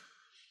that.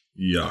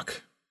 Yuck.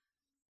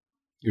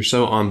 You're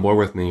so on board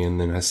with me, and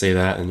then I say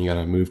that, and you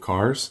gotta move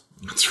cars.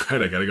 That's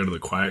right. I gotta go to the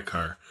quiet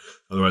car.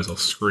 Otherwise, I'll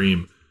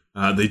scream.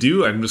 They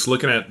do. I'm just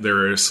looking at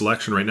their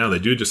selection right now. They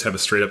do just have a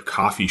straight up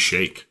coffee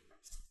shake,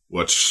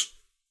 which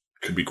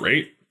could be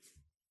great.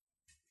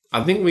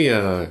 I think we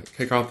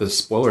kick off this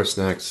spoiler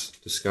snacks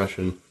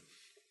discussion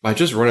by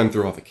just running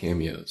through all the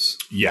cameos.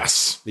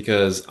 Yes,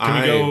 because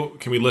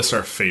Can we list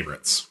our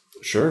favorites?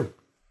 Sure.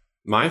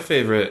 My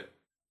favorite,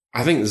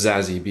 I think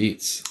Zazie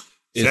Beetz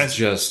is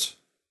just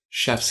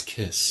chef's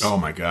kiss. Oh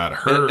my god,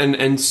 her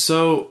and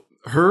so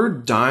her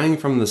dying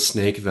from the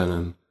snake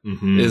venom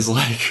is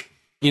like.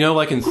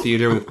 Like in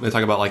theater, when they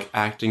talk about like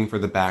acting for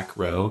the back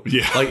row.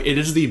 Yeah. Like it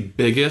is the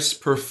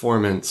biggest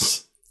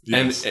performance.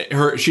 Yes.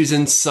 And she's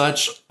in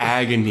such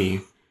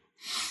agony.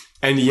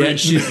 And yet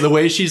the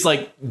way she's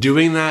like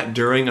doing that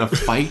during a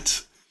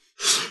fight.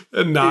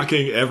 And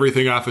knocking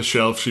everything off a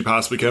shelf she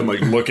possibly can,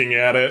 like looking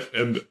at it.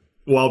 And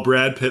while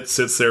Brad Pitt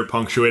sits there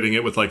punctuating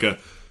it with like can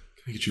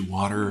I get you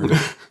water?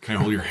 Can I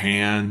hold your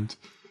hand?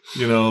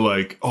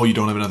 Like, oh, you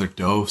don't have another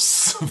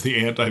dose of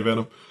the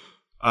anti-venom.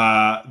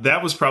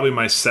 That was probably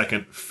my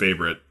second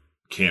favorite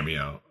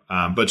cameo,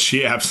 but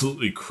she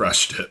absolutely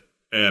crushed it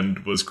and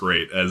was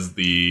great as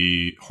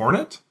the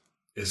Hornet.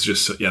 Is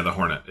just the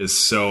Hornet is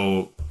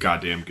so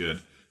goddamn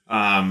good.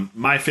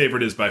 My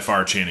favorite is by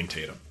far Channing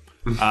Tatum,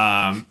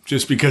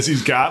 just because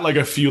he's got like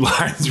a few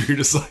lines where you're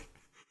just like,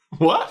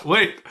 what?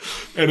 Wait,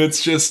 and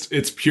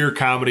it's pure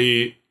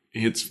comedy.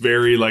 It's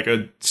very like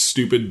a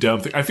stupid,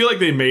 dumb thing. I feel like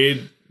they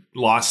made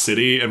Lost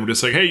City and we're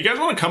just like, hey, you guys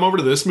want to come over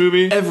to this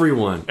movie?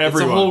 Everyone. It's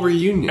a whole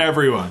reunion.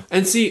 Everyone.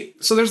 And see,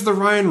 so there's the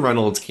Ryan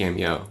Reynolds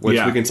cameo,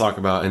 which we can talk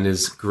about and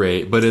is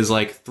great, but is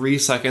like 3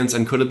 seconds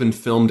and could have been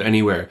filmed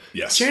anywhere.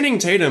 Yes. Channing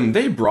Tatum,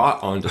 they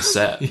brought onto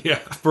set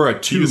for a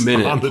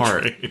 2-minute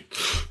part.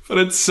 But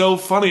it's so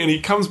funny. And he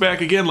comes back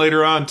again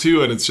later on,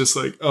 too. And it's just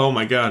like, oh,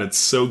 my God, it's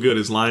so good.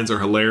 His lines are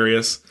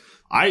hilarious.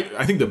 I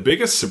think the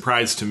biggest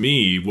surprise to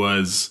me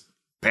was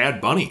Bad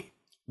Bunny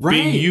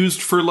being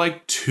used for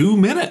like 2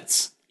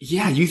 minutes.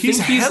 Yeah,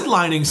 he's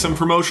headlining some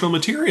promotional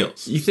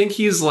materials. You think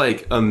he's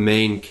like a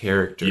main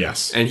character.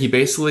 Yes. And he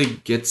basically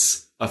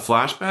gets a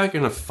flashback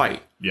and a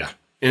fight. Yeah.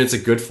 And it's a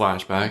good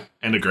flashback.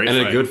 And a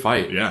good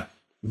fight. Yeah.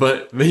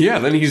 But yeah,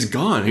 then he's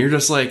gone. And you're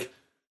just like,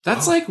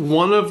 that's like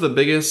one of the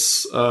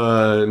biggest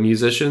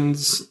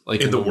musicians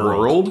like in the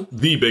world.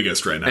 The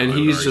biggest right now. And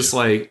he's just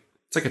like,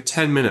 it's like a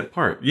 10-minute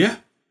part. Yeah.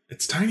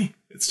 It's tiny.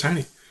 It's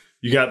tiny.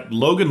 You got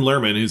Logan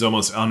Lerman, who's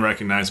almost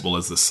unrecognizable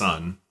as the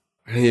son.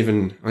 I don't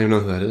even know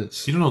who that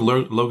is. You don't know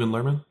Logan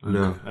Lerman?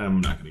 No.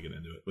 I'm not going to get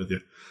into it with you.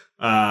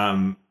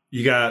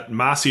 You got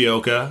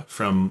Masioka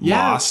from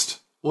Lost.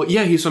 Well,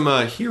 yeah, he's from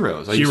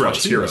Heroes.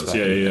 Heroes.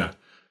 Yeah.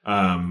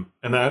 And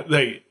that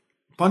they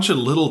bunch of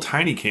little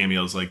tiny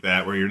cameos like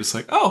that where you're just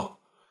like, oh.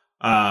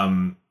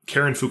 Karen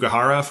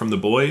Fukuhara from The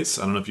Boys.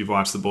 I don't know if you've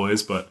watched The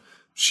Boys, but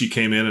she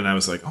came in and I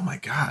was like, oh my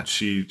God.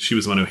 She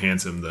was the one who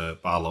hands him the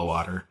bottle of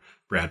water,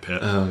 Brad Pitt.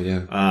 Oh,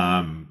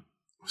 yeah.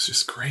 It was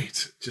just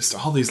great. Just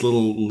all these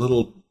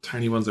little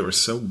tiny ones that were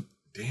so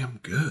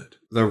damn good.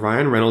 The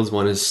Ryan Reynolds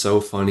one is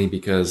so funny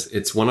because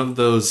it's one of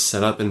those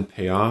setup and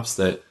payoffs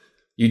that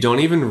you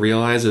don't even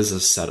realize is a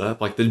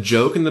setup. Like the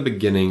joke in the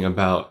beginning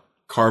about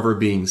Carver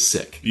being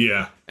sick.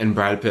 Yeah. And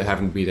Brad Pitt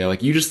having to be there.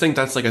 Like you just think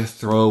that's like a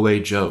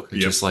throwaway joke.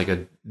 It's just like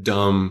a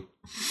dumb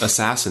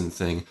assassin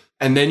thing.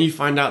 And then you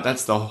find out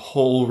that's the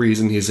whole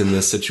reason he's in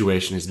this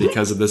situation is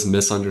because of this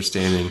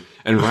misunderstanding.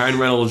 And Ryan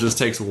Reynolds just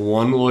takes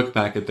one look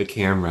back at the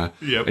camera,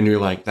 and you're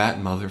like, that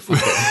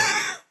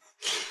motherfucker.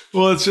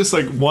 Well, it's just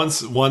like once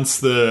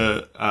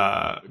the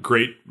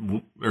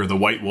the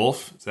White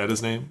Wolf, is that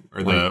his name?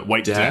 Or the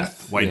White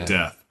Death? White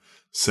Death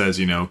says,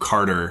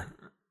 Carter.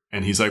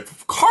 And he's like,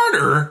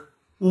 Carter?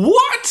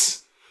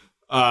 What?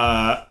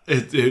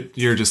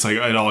 You're just like,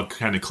 it all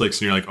kind of clicks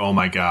and you're like, oh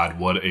my God,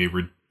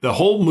 the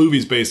whole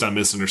movie's based on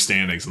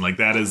misunderstandings, and like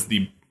that is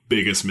the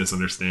biggest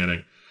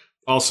misunderstanding.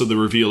 Also, the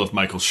reveal of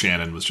Michael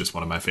Shannon was just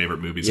one of my favorite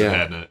movies I've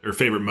had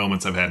favorite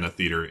moments I've had in a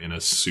theater in a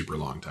super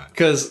long time.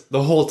 Because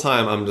the whole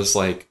time I'm just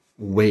like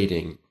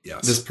waiting.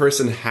 Yes. This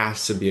person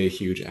has to be a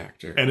huge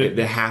actor. And it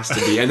has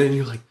to be. And then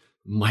you're like,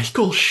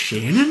 Michael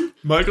Shannon?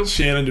 Michael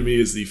Shannon to me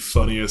is the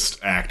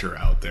funniest actor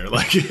out there.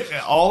 Like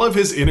all of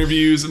his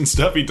interviews and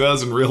stuff he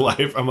does in real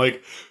life, I'm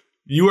like,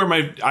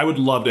 I would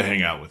love to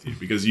hang out with you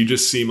because you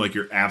just seem like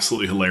you're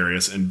absolutely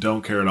hilarious and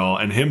don't care at all.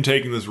 And him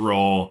taking this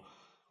role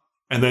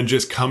and then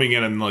just coming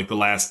in like the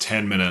last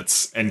 10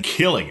 minutes and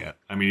killing it.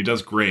 I mean, he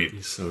does great.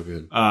 He's so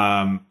good.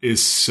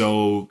 Is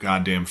so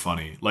goddamn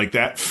funny. Like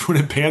that, when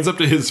it pans up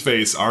to his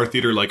face, our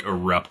theater like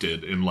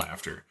erupted in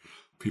laughter.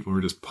 People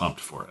were just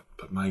pumped for it.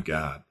 But my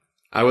God.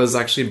 I was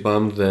actually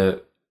bummed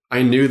that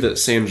I knew that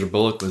Sandra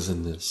Bullock was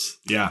in this.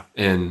 Yeah.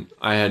 And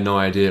I had no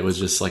idea it was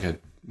just like a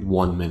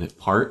 1-minute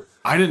part.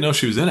 I didn't know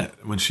she was in it.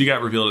 When she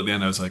got revealed at the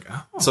end, I was like,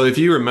 oh. So if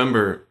you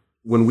remember,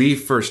 when we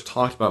first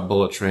talked about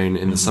Bullet Train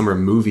in the summer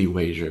movie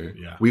wager,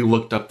 we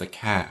looked up the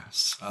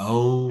cast.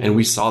 Oh. And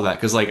we saw that.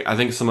 Because like I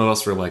think some of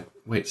us were like,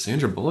 wait,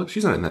 Sandra Bullock?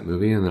 She's not in that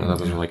movie. And then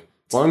others were like,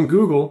 it's on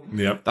Google.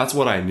 Yep. That's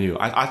what I knew.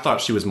 I thought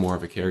she was more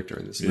of a character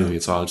in this movie.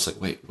 So I was just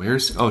like, wait,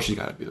 she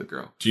got to be the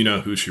girl. Do you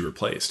know who she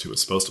replaced? Who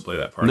was supposed to play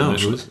that part? No.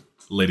 Initially?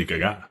 Lady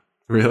Gaga.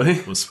 Really?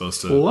 Was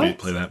supposed to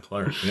play that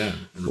part. Yeah.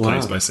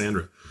 Replaced by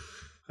Sandra.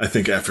 I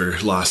think after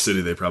Lost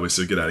City, they probably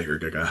said, get out of here,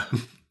 Gaga.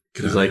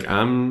 He's like,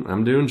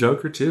 I'm doing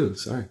Joker too.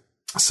 Sorry.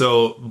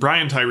 So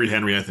Brian Tyree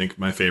Henry, I think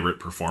my favorite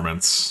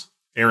performance.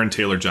 Aaron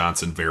Taylor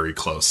Johnson, very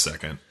close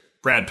second.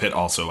 Brad Pitt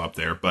also up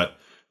there. But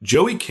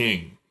Joey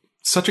King,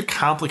 such a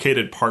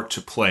complicated part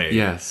to play.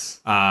 Yes.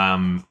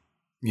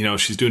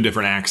 She's doing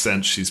different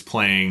accents. She's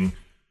playing,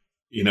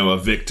 a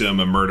victim,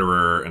 a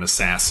murderer, an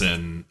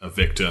assassin, a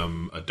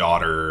victim, a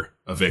daughter,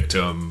 a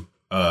victim,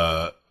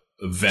 a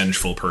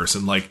vengeful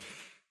person.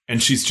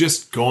 And she's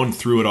just going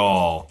through it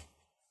all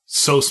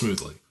so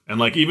smoothly. And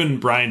like even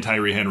Brian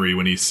Tyree Henry,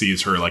 when he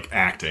sees her like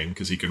acting,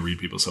 because he can read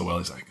people so well,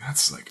 he's like,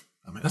 that's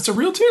a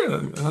real tear.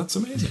 That's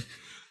amazing.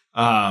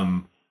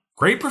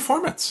 Great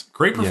performance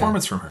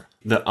from her.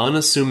 The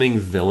unassuming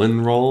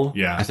villain role,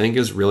 I think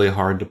is really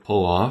hard to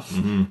pull off.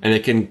 Mm-hmm. And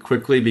it can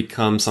quickly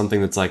become something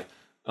that's like,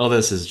 oh,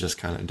 this is just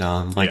kind of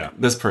dumb. Like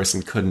this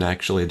person couldn't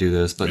actually do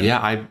this. But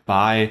I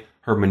buy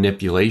her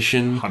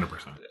manipulation.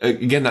 100%.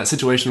 Again, that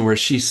situation where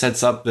she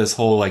sets up this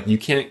whole, like, you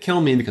can't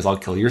kill me because I'll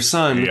kill your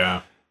son.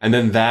 Yeah. And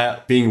then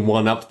that being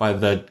one-upped by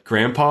the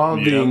grandpa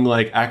being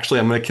like,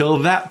 actually, I'm going to kill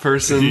that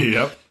person.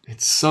 Yep.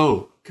 It's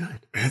so good.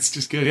 It's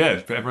just good.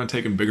 Yeah. Everyone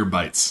taking bigger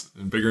bites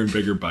and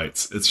bigger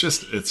bites. It's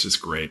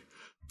just great.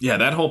 Yeah,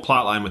 that whole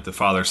plot line with the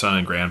father, son,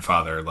 and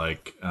grandfather,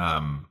 like,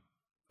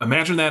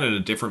 imagine that in a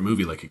different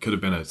movie. Like, it could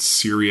have been a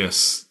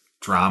serious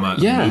drama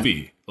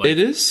movie. Like, it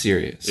is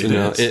serious. It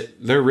is.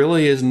 There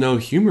really is no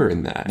humor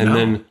in that. And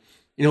then,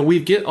 we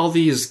get all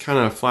these kind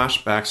of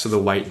flashbacks to the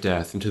White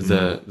Death and to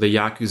the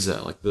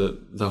Yakuza, like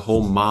the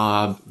whole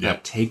mob,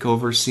 that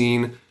takeover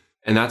scene.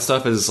 And that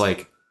stuff is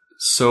like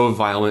so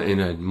violent in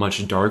a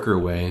much darker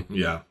way.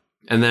 Yeah.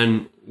 And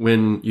then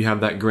when you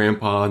have that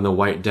grandpa and the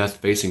White Death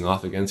facing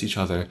off against each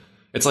other,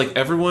 it's like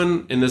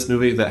everyone in this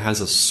movie that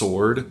has a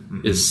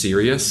sword is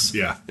serious.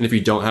 Yeah. And if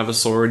you don't have a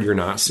sword, you're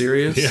not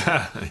serious.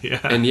 Yeah. Yeah.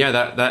 And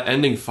that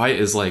ending fight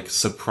is like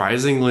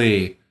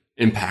surprisingly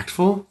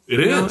impactful. It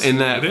is. In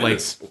that,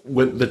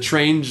 with the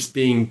train just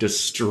being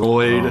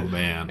destroyed. Oh,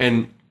 man.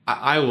 And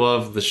I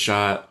love the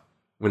shot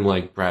when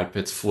like Brad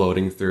Pitt's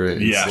floating through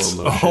it in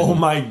slow motion. Oh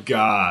my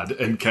God.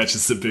 And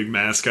catches the big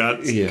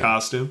mascot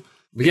costume.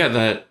 But yeah,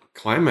 that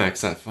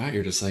climax, that fight,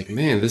 you're just like,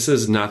 man, this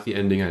is not the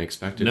ending I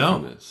expected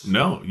from this.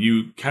 No,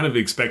 you kind of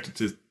expect it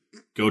to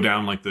go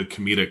down like the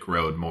comedic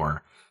road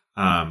more.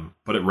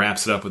 But it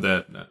wraps it up with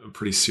that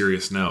pretty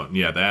serious note. And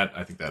yeah,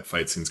 I think that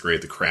fight scene's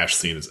great. The crash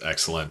scene is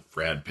excellent.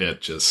 Brad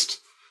Pitt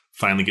just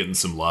finally getting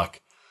some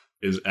luck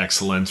is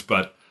excellent.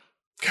 But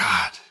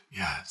God,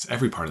 yeah, it's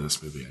every part of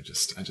this movie I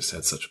just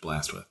had such a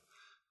blast with.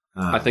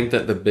 I think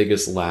that the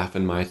biggest laugh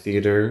in my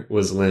theater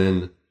was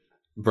when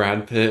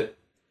Brad Pitt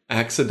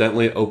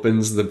accidentally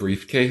opens the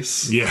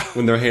briefcase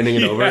when they're handing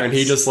it over, and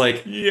he just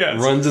like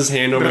runs his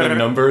hand over the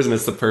numbers, and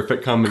it's the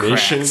perfect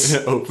combination. And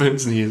it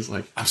opens, and he's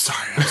like, I'm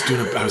sorry,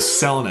 I was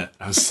selling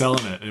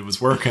it. It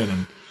was working.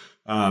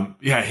 And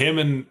him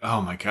and,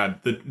 oh my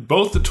God,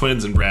 both the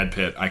twins and Brad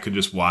Pitt, I could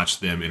just watch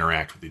them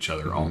interact with each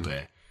other all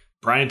day.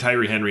 Brian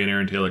Tyree Henry and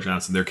Aaron Taylor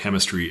Johnson, their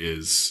chemistry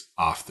is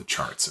off the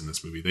charts in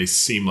this movie. They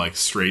seem like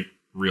straight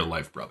real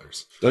life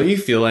brothers. Don't you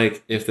feel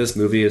like if this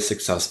movie is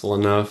successful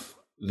enough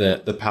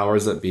that the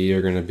powers that be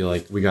are going to be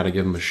like, we got to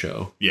give him a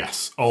show?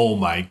 Yes. Oh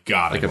my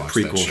God. Like a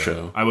prequel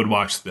show. I would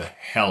watch the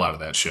hell out of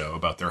that show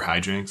about their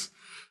hijinks.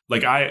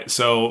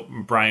 So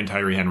Brian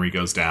Tyree Henry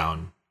goes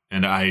down,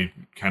 and I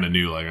kind of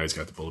knew, like, oh, he's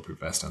got the bulletproof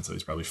vest on, so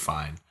he's probably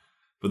fine.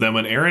 But then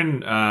when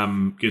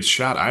Aaron gets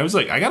shot, I was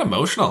like, I got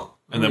emotional.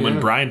 And then when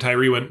Brian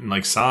Tyree went and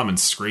like saw him and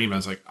screamed, I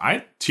was like,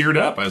 I teared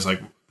up. I was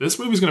like, this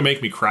movie's going to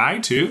make me cry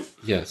too.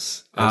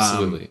 Yes,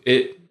 absolutely.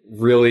 It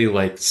really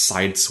like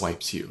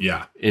sideswipes you.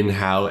 Yeah. In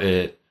how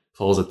it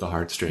pulls at the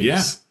heartstrings.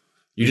 Yeah.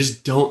 You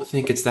just don't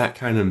think it's that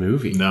kind of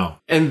movie. No.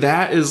 And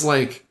that is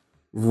like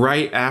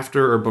right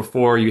after or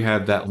before you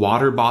have that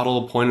water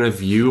bottle point of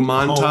view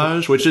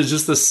montage, which is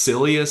just the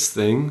silliest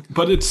thing.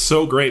 But it's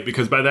so great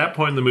because by that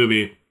point in the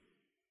movie,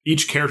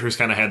 each character's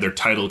kind of had their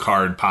title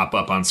card pop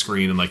up on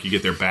screen, and like you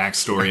get their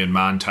backstory and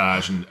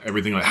montage and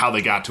everything, like how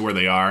they got to where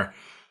they are.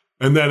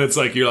 And then it's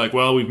like, you're like,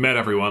 well, we've met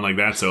everyone, like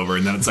that's over.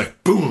 And then it's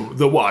like, boom,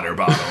 the water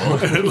bottle.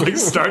 And it like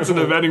starts in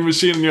a vending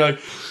machine, and you're like,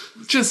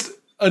 just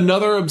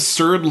another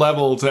absurd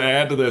level to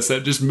add to this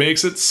that just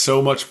makes it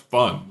so much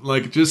fun.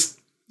 Like, just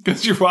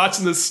because you're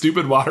watching this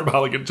stupid water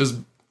bottle get just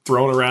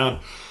thrown around.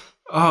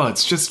 Oh,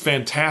 it's just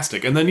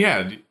fantastic. And then,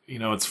 yeah, you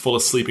know, it's full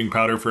of sleeping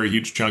powder for a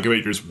huge chunk of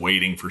it. You're just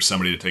waiting for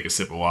somebody to take a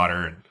sip of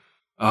water. And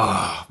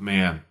oh,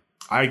 man,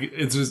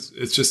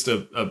 it's just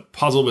a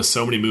puzzle with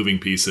so many moving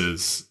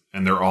pieces,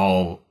 and they're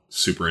all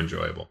super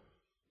enjoyable.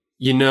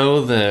 You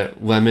know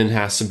that Lemon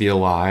has to be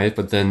alive,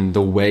 but then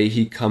the way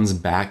he comes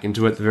back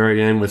into it at the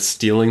very end with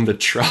stealing the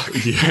truck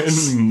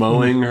and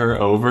mowing her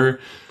over,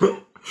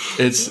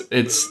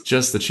 it's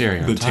just the cherry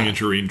on the top.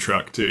 Tangerine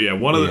truck too. Yeah,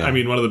 one of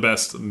the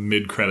best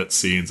mid-credit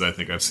scenes I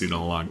think I've seen in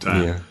a long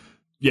time.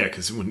 Yeah,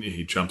 because when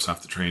he jumps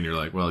off the train, you're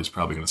like, well, he's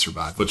probably going to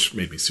survive, which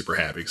made me super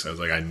happy because I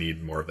was like, I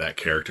need more of that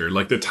character.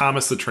 Like the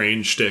Thomas the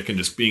Train shtick and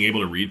just being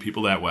able to read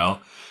people that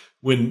well.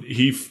 When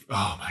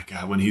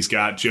when he's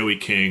got Joey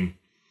King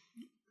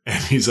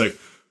and he's like,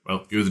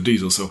 well, you're the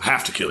Diesel, so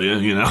have to kill you,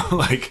 you know?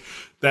 Like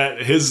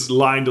that, his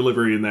line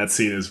delivery in that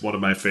scene is one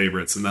of my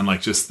favorites. And then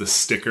like just the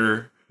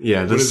sticker.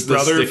 Yeah, when his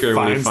brother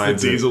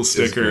finds the Diesel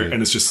sticker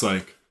and it's just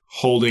like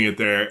holding it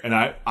there. And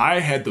I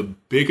had the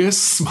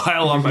biggest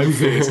smile on my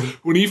face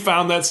when he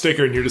found that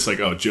sticker, and you're just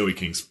like, oh, Joey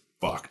King's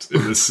fucked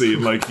in this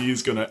scene. Like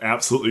he's going to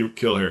absolutely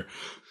kill her.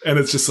 And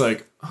it's just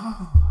like,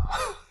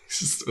 oh, he's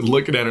just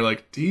looking at her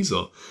like,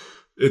 Diesel.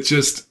 It's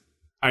just,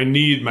 I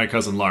need my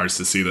cousin Lars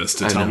to see this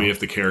to tell me if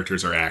the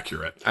characters are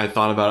accurate. I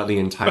thought about it the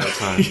entire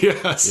time.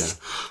 Yes.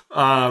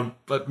 Yeah.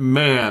 But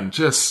man,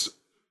 just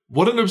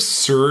what an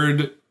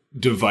absurd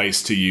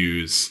device to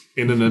use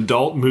in an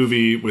adult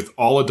movie with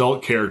all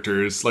adult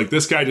characters. Like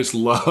this guy just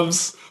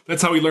loves,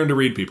 that's how he learned to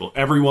read people.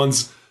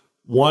 Everyone's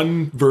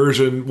one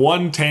version,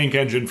 one tank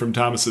engine from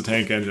Thomas the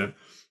Tank Engine,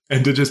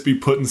 and to just be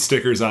putting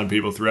stickers on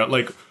people throughout.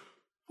 Like,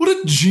 what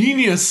a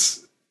genius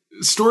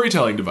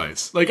storytelling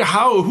device. Like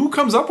who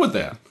comes up with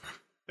that?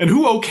 And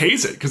who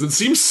okays it? Because it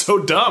seems so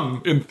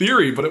dumb in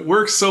theory, but it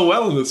works so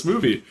well in this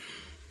movie.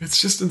 It's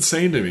just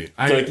insane to me.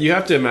 Like you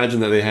have to imagine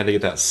that they had to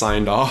get that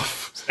signed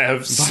off.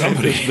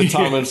 Somebody. The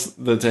Thomas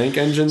the Tank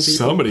Engine people?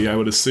 Somebody, I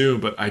would assume.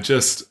 But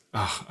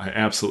I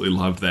absolutely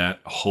loved that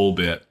whole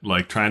bit.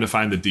 Like trying to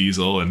find the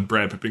Diesel and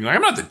Brad Pitt being like,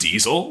 I'm not the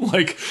Diesel.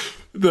 Like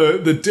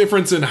the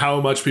difference in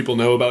how much people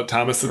know about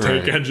Thomas the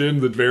Tank Engine,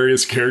 the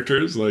various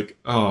characters. Like,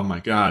 oh my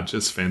God,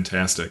 just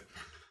fantastic.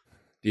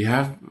 Do you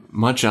have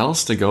much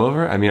else to go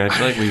over? I mean, I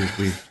feel like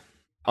we've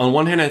on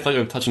one hand, I feel like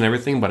we've touched on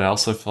everything, but I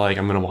also feel like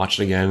I'm going to watch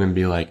it again and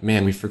be like,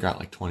 man, we forgot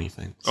like 20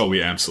 things. Oh,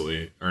 we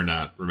absolutely are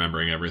not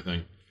remembering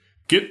everything.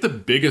 Get the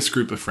biggest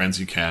group of friends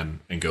you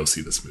can and go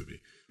see this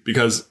movie.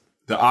 Because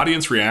the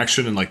audience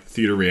reaction and like the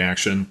theater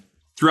reaction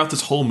throughout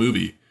this whole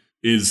movie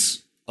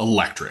is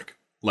electric.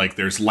 Like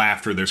there's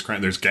laughter, there's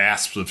crying, there's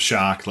gasps of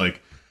shock.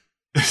 Like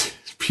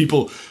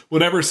people,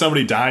 whenever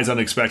somebody dies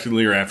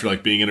unexpectedly or after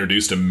like being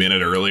introduced a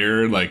minute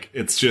earlier, like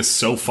it's just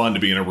so fun to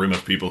be in a room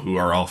of people who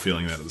are all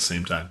feeling that at the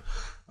same time.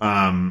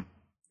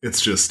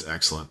 It's just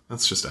excellent.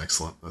 That's just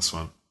excellent. This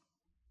one.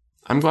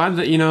 I'm glad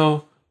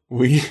that,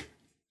 we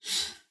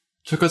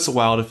took us a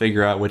while to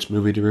figure out which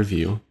movie to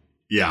review.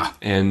 Yeah.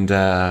 And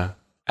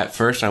at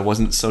first, I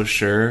wasn't so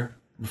sure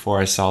before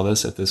I saw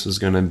this if this was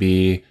going to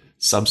be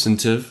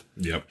substantive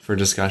for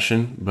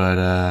discussion.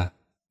 But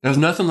there's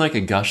nothing like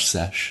a gush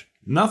sesh.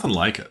 Nothing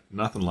like it.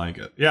 Nothing like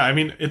it. Yeah, I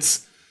mean,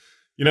 it's,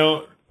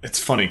 it's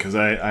funny because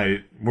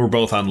we're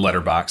both on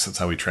Letterboxd. That's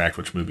how we tracked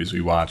which movies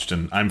we watched.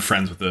 And I'm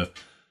friends with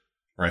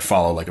I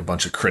follow like a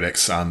bunch of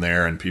critics on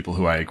there and people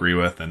who I agree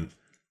with. And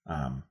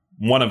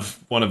one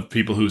of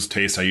people whose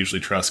taste I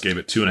usually trust gave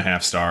it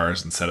 2.5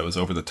 stars and said it was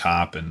over the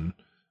top and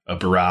a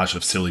barrage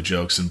of silly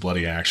jokes and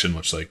bloody action,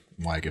 which like,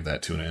 why give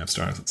that 2.5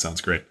 stars? It sounds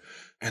great.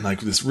 And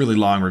like this really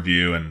long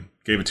review and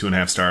gave it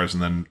 2.5 stars.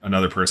 And then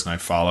another person I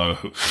follow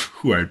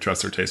who I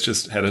trust their taste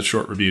just had a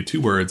short review, 2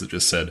 words. It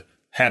just said,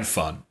 had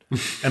fun.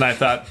 And I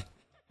thought,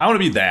 I want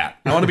to be that.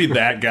 I want to be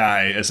that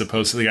guy as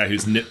opposed to the guy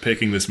who's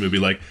nitpicking this movie.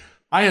 Like,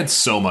 I had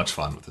so much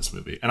fun with this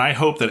movie. And I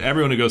hope that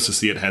everyone who goes to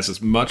see it has as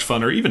much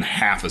fun or even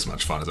half as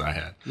much fun as I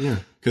had. Yeah.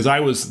 Because I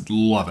was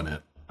loving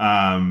it.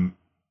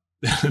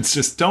 It's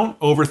just don't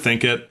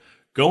overthink it.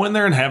 Go in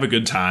there and have a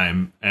good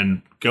time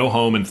and go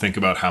home and think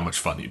about how much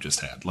fun you just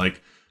had. Like,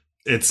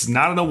 it's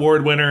not an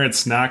award winner.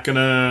 It's not going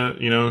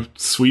to,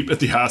 sweep at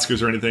the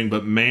Oscars or anything.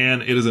 But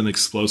man, it is an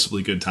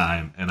explosively good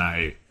time. And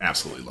I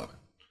absolutely love it.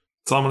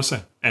 That's all I'm going to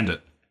say. End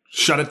it.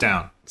 Shut it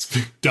down.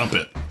 Dump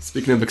it.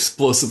 Speaking of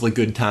explosively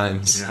good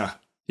times. Yeah.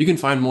 You can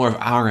find more of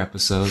our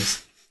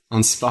episodes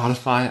on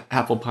Spotify,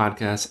 Apple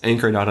Podcasts,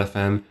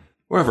 Anchor.fm,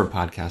 wherever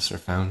podcasts are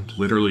found.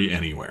 Literally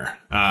anywhere.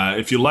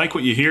 If you like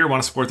what you hear,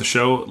 want to support the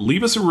show,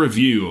 leave us a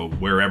review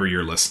wherever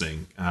you're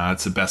listening.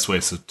 It's the best way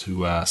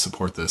to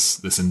support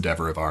this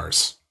endeavor of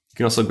ours. You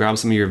can also grab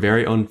some of your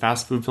very own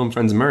Fast Food Film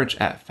Friends merch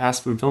at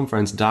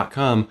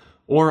fastfoodfilmfriends.com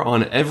or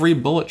on every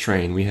bullet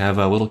train. We have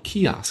little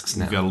kiosks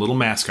now. We've got a little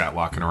mascot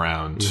walking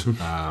around,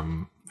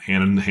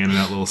 handing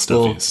out little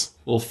stuffies.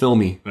 Little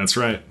filmy. That's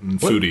right. And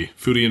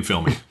foodie and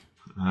filmy.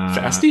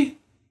 Fasty?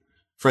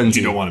 Frenzy.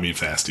 You don't want to be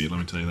fasty, let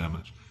me tell you that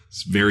much.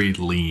 It's very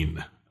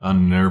lean,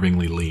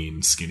 unnervingly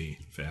lean, skinny,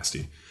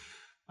 fasty.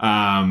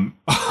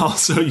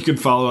 Also, you can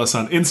follow us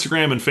on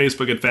Instagram and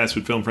Facebook at Fast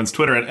Food Film Friends,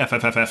 Twitter at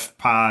FFFF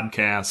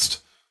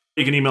Podcast.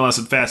 You can email us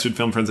at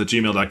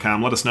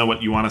fastfoodfilmfriends@gmail.com. Let us know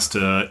what you want us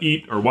to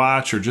eat or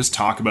watch or just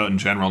talk about in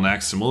general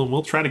next, and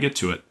we'll try to get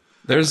to it.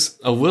 There's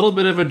a little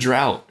bit of a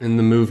drought in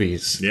the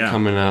movies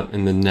coming up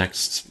in the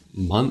next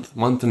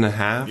month and a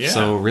half. Yeah.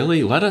 So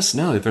really, let us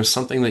know if there's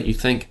something that you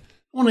think,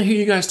 I want to hear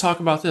you guys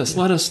talk about this.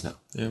 Let us know.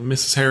 Yeah,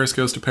 Mrs. Harris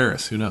Goes to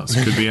Paris. Who knows?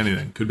 Could be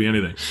anything. Could be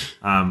anything.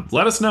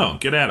 Let us know.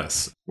 Get at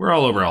us. We're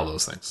all over all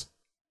those things.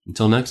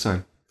 Until next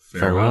time.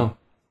 Farewell.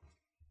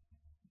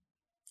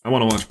 I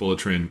want to watch Bullet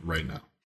Train right now.